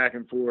flop back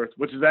and forth,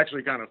 which is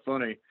actually kind of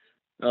funny.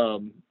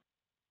 Because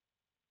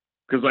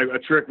like a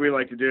trick we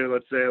like to do,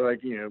 let's say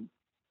like, you know,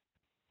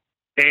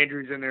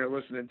 Andrew's in there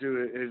listening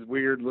to his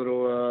weird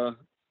little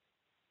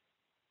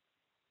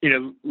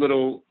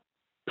little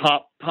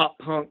pop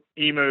punk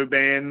emo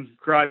band,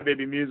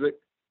 Crybaby Music.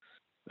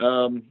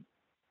 I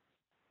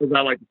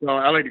like to call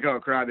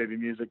it Crybaby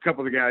Music. A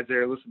couple of the guys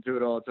there listen to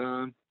it all the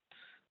time.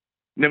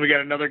 And then we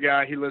got another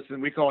guy.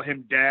 We call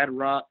him Dad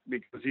Rock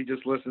because he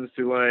just listens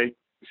to like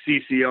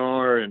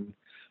CCR and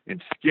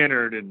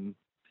Skynyrd and,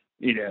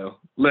 you know,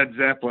 Led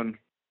Zeppelin,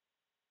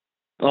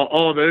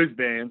 all those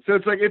bands. So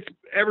it's like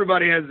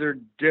everybody has their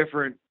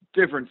different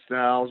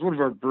styles. One of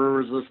our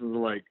brewers listens to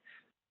like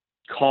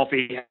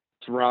coffee house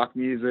rock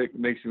music. It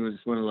makes me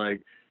just want to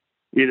like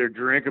either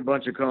drink a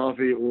bunch of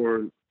coffee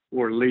or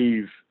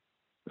leave.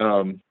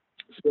 So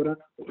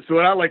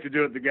what I like to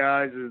do with the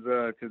guys is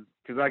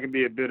because I can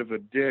be a bit of a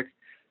dick.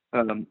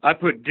 I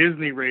put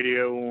Disney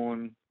radio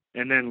on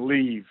and then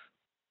leave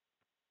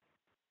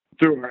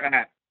through our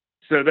app.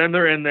 So then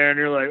they're in there and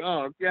you're like,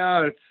 oh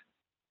God, it's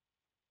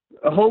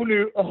a whole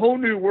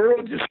new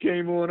world just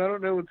came on. I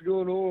don't know what's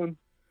going on.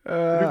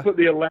 Who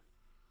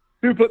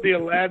put the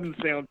Aladdin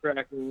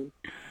soundtrack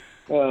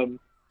on?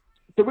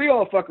 So we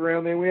all fuck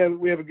around, man.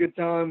 We have a good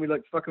time. We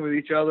like fucking with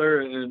each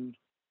other,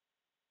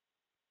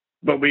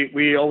 but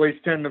we always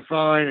tend to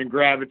find and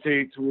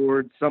gravitate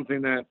towards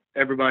something that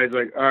everybody's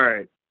like, all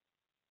right,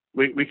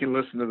 we can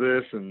listen to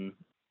this and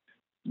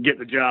get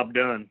the job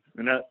done,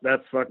 and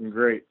that's fucking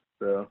great.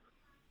 So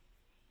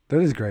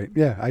that is great.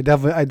 Yeah, I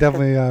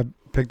definitely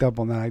picked up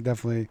on that. I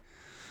definitely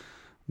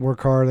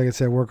work hard. Like I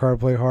said, work hard,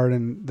 play hard,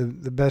 and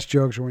the best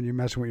jokes are when you're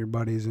messing with your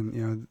buddies and,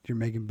 you know, you're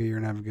making beer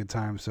and having a good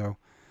time. So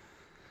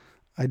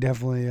I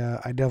definitely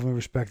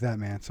respect that,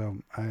 man. So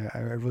I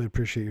really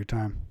appreciate your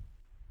time.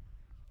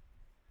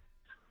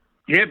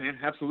 Yeah, man,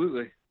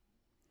 absolutely.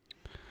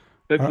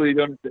 Hopefully you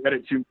don't have to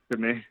edit too much to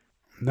me.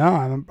 No,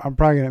 I'm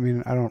probably gonna. I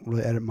mean, I don't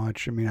really edit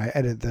much. I mean, I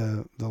edit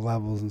the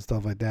levels and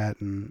stuff like that,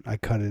 and I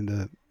cut it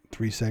into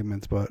 3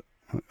 segments. But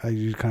I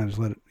just kind of just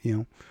let it, you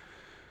know,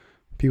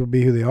 people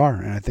be who they are,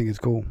 and I think it's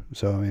cool.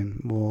 So I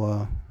mean,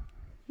 we'll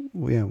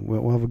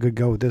have a good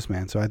go with this,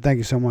 man. So I thank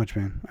you so much,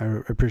 man.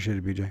 I appreciate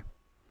it, BJ.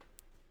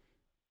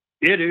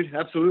 Yeah, dude,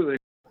 absolutely.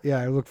 Yeah,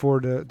 I look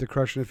forward to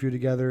crushing a few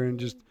together, and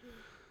just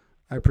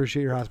I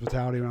appreciate your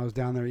hospitality when I was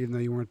down there, even though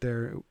you weren't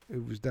there.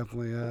 It was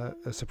definitely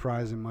a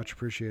surprise and much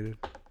appreciated.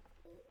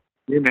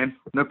 Yeah, man,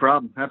 no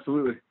problem.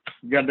 Absolutely,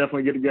 you gotta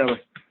definitely get together.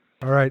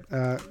 All right,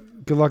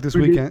 good luck this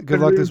weekend.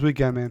 Good luck this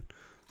weekend, man.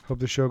 Hope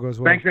the show goes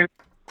well. Thanks, man.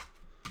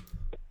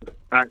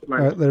 All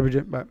right, later,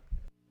 BJ. Bye.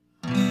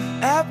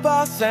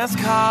 Ever since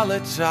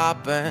college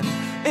shopping,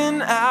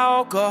 an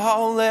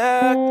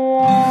alcoholic.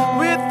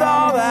 With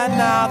all that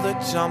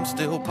knowledge, I'm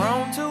still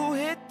prone to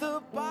hit the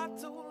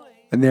bottle.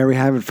 And there we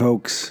have it,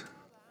 folks.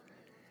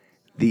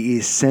 The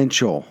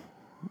essential,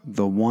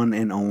 the one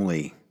and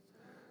only,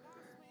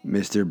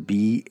 Mr.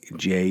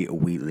 BJ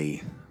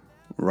Wheatley,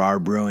 RAR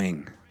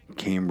Brewing,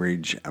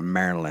 Cambridge,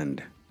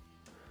 Maryland.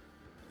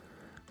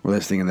 We're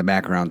listening in the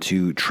background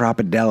to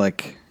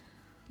Tropidelic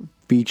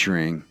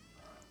featuring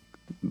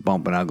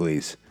Bumpin'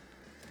 Uglies.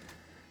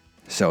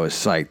 So I was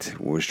psyched.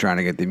 Was trying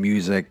to get the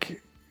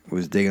music,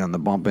 was digging on the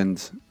Bumpin'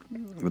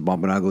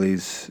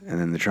 Uglies, and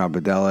then the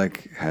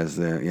Tropidelic has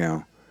the, you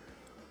know,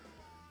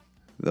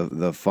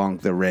 the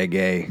funk, the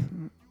reggae,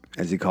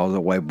 as he calls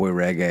it, white boy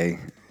reggae.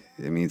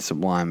 I mean,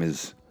 Sublime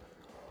is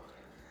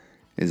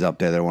up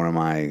there. They're one of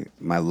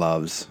my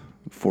loves.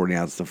 40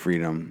 Ounce to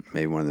Freedom,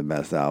 maybe one of the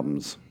best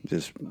albums,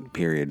 just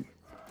period.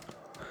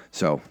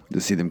 So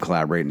to see them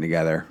collaborating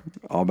together,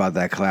 all about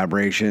that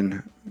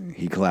collaboration.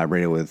 He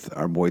collaborated with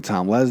our boy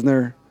Tom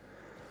Lesnar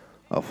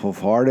of Hoof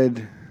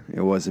Hearted.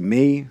 It wasn't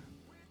me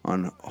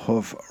on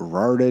Hoof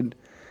Hearted.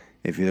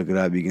 If you look it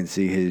up, you can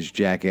see his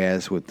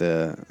jackass with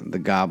the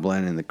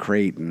goblin and the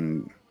crate,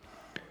 and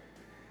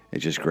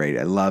it's just great.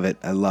 I love it.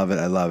 I love it.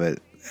 I love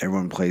it.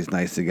 Everyone plays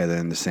nice together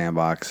in the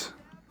sandbox.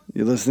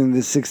 You're listening to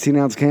this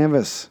 16-ounce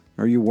canvas,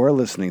 or you were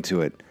listening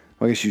to it.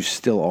 Well, I guess you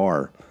still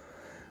are,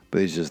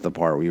 but it's just the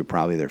part where you're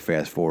probably either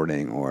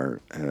fast-forwarding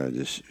or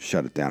just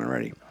shut it down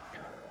already.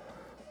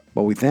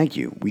 But we thank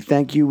you. We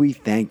thank you. We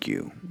thank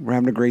you. We're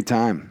having a great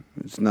time.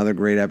 It's another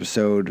great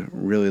episode.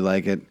 Really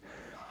like it.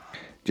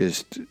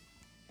 Just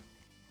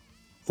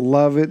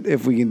love it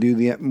if we can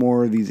do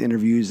more of these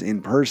interviews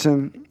in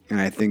person. And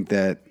I think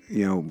that,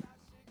 you know,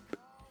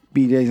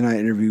 BJ's and I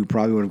interview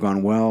probably would have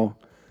gone well.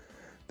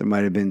 There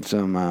might have been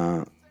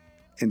some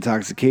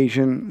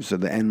intoxication, so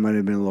the end might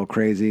have been a little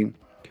crazy.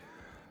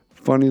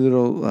 Funny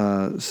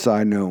little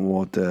side note, we'll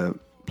have to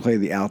play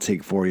the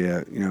outtake for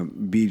you. You know,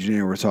 BJ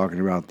and I were talking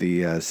about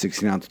the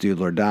 16-ounce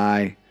Doodle or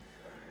Die,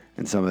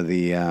 and some of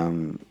the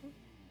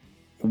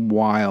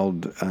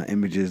wild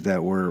images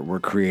that were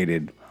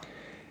created.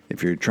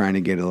 If you're trying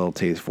to get a little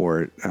taste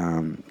for it,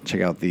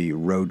 check out the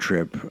road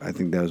trip. I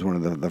think that was one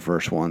of the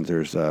first ones.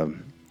 There's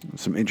some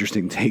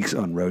interesting takes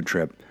on road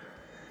trip.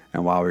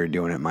 And while we were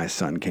doing it, my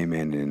son came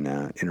in and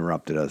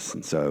interrupted us.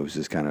 And so it was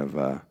just kind of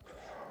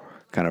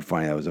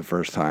funny. That was the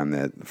first time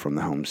that from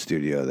the home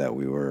studio that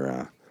we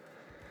were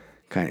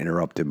kind of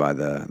interrupted by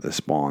the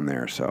spawn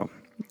there. So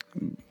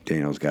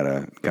Daniel's got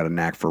a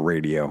knack for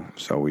radio.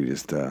 So we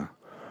just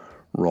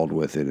rolled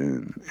with it,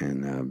 and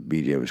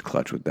BJ was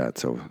clutch with that.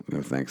 So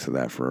thanks to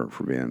that for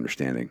being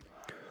understanding.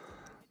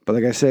 But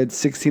like I said,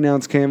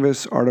 16-ounce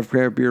canvas, Art of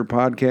Craft Beer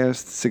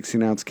podcast,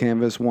 16-ounce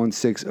canvas,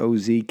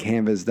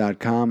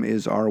 16ozcanvas.com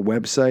is our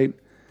website.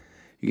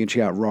 You can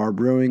check out RAR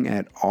Brewing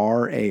at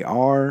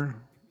RAR,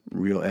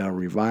 Real Ale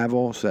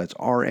Revival. So that's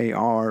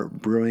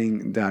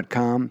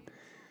RARbrewing.com.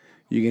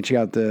 You can check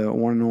out the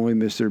one and only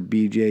Mr.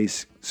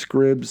 BJ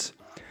Scribs,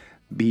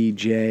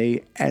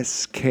 BJ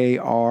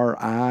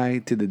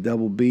SKRI to the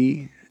double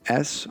B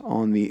S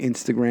on the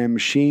Instagram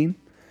machine.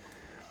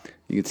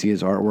 You can see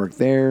his artwork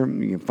there.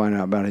 You can find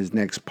out about his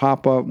next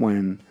pop-up,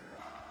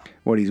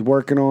 what he's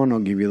working on. I'll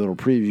give you a little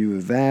preview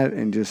of that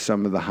and just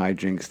some of the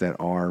hijinks that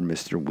are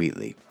Mr.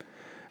 Wheatley.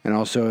 And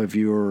also, if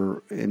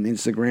you're an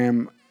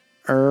Instagrammer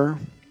or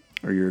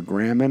you're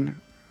Instagramming,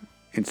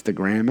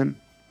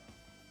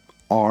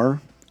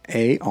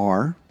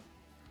 RARBREW,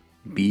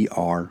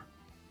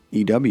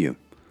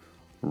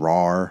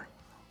 RAR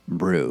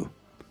Brew.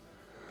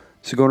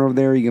 So going over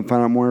there, you can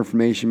find out more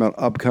information about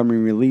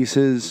upcoming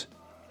releases,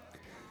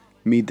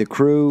 meet the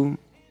crew,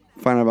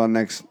 find out about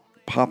next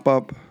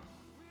pop-up.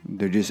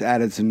 They just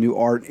added some new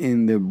art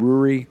in the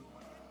brewery.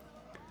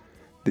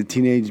 The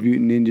Teenage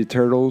Mutant Ninja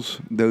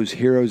Turtles, those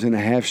heroes in a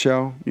half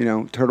shell,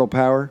 turtle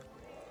power.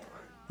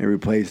 They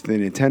replaced the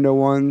Nintendo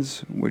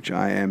ones, which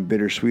I am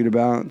bittersweet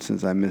about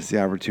since I missed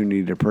the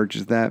opportunity to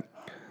purchase that.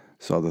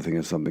 So I'll think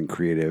of something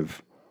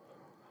creative.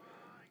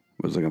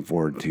 Was looking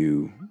forward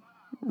to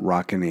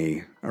rocking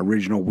a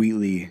original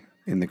Wheatley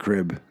in the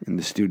crib in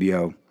the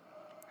studio.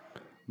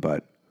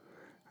 But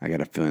I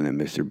got a feeling that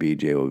Mr.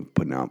 BJ will be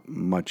putting out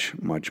much,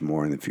 much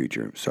more in the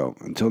future. So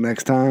until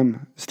next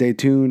time, stay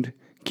tuned,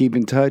 keep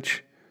in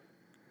touch,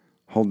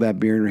 hold that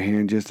beer in your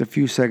hand just a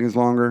few seconds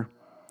longer,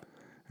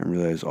 and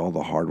realize all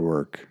the hard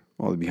work,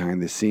 all the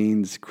behind the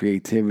scenes,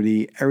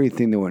 creativity,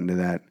 everything that went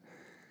into that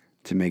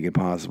to make it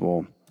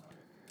possible,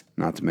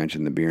 not to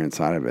mention the beer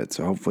inside of it.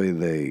 So hopefully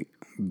the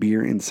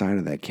beer inside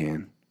of that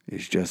can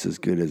is just as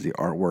good as the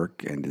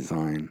artwork and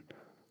design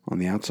on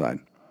the outside.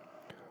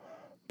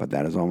 But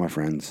that is all, my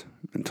friends.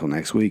 Until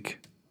next week,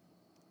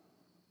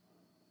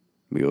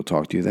 we will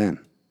talk to you then.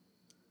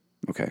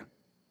 Okay.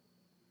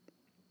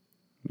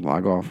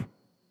 Log off.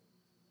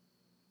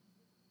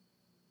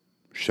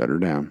 Shut her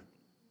down.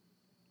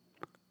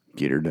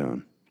 Get her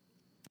done.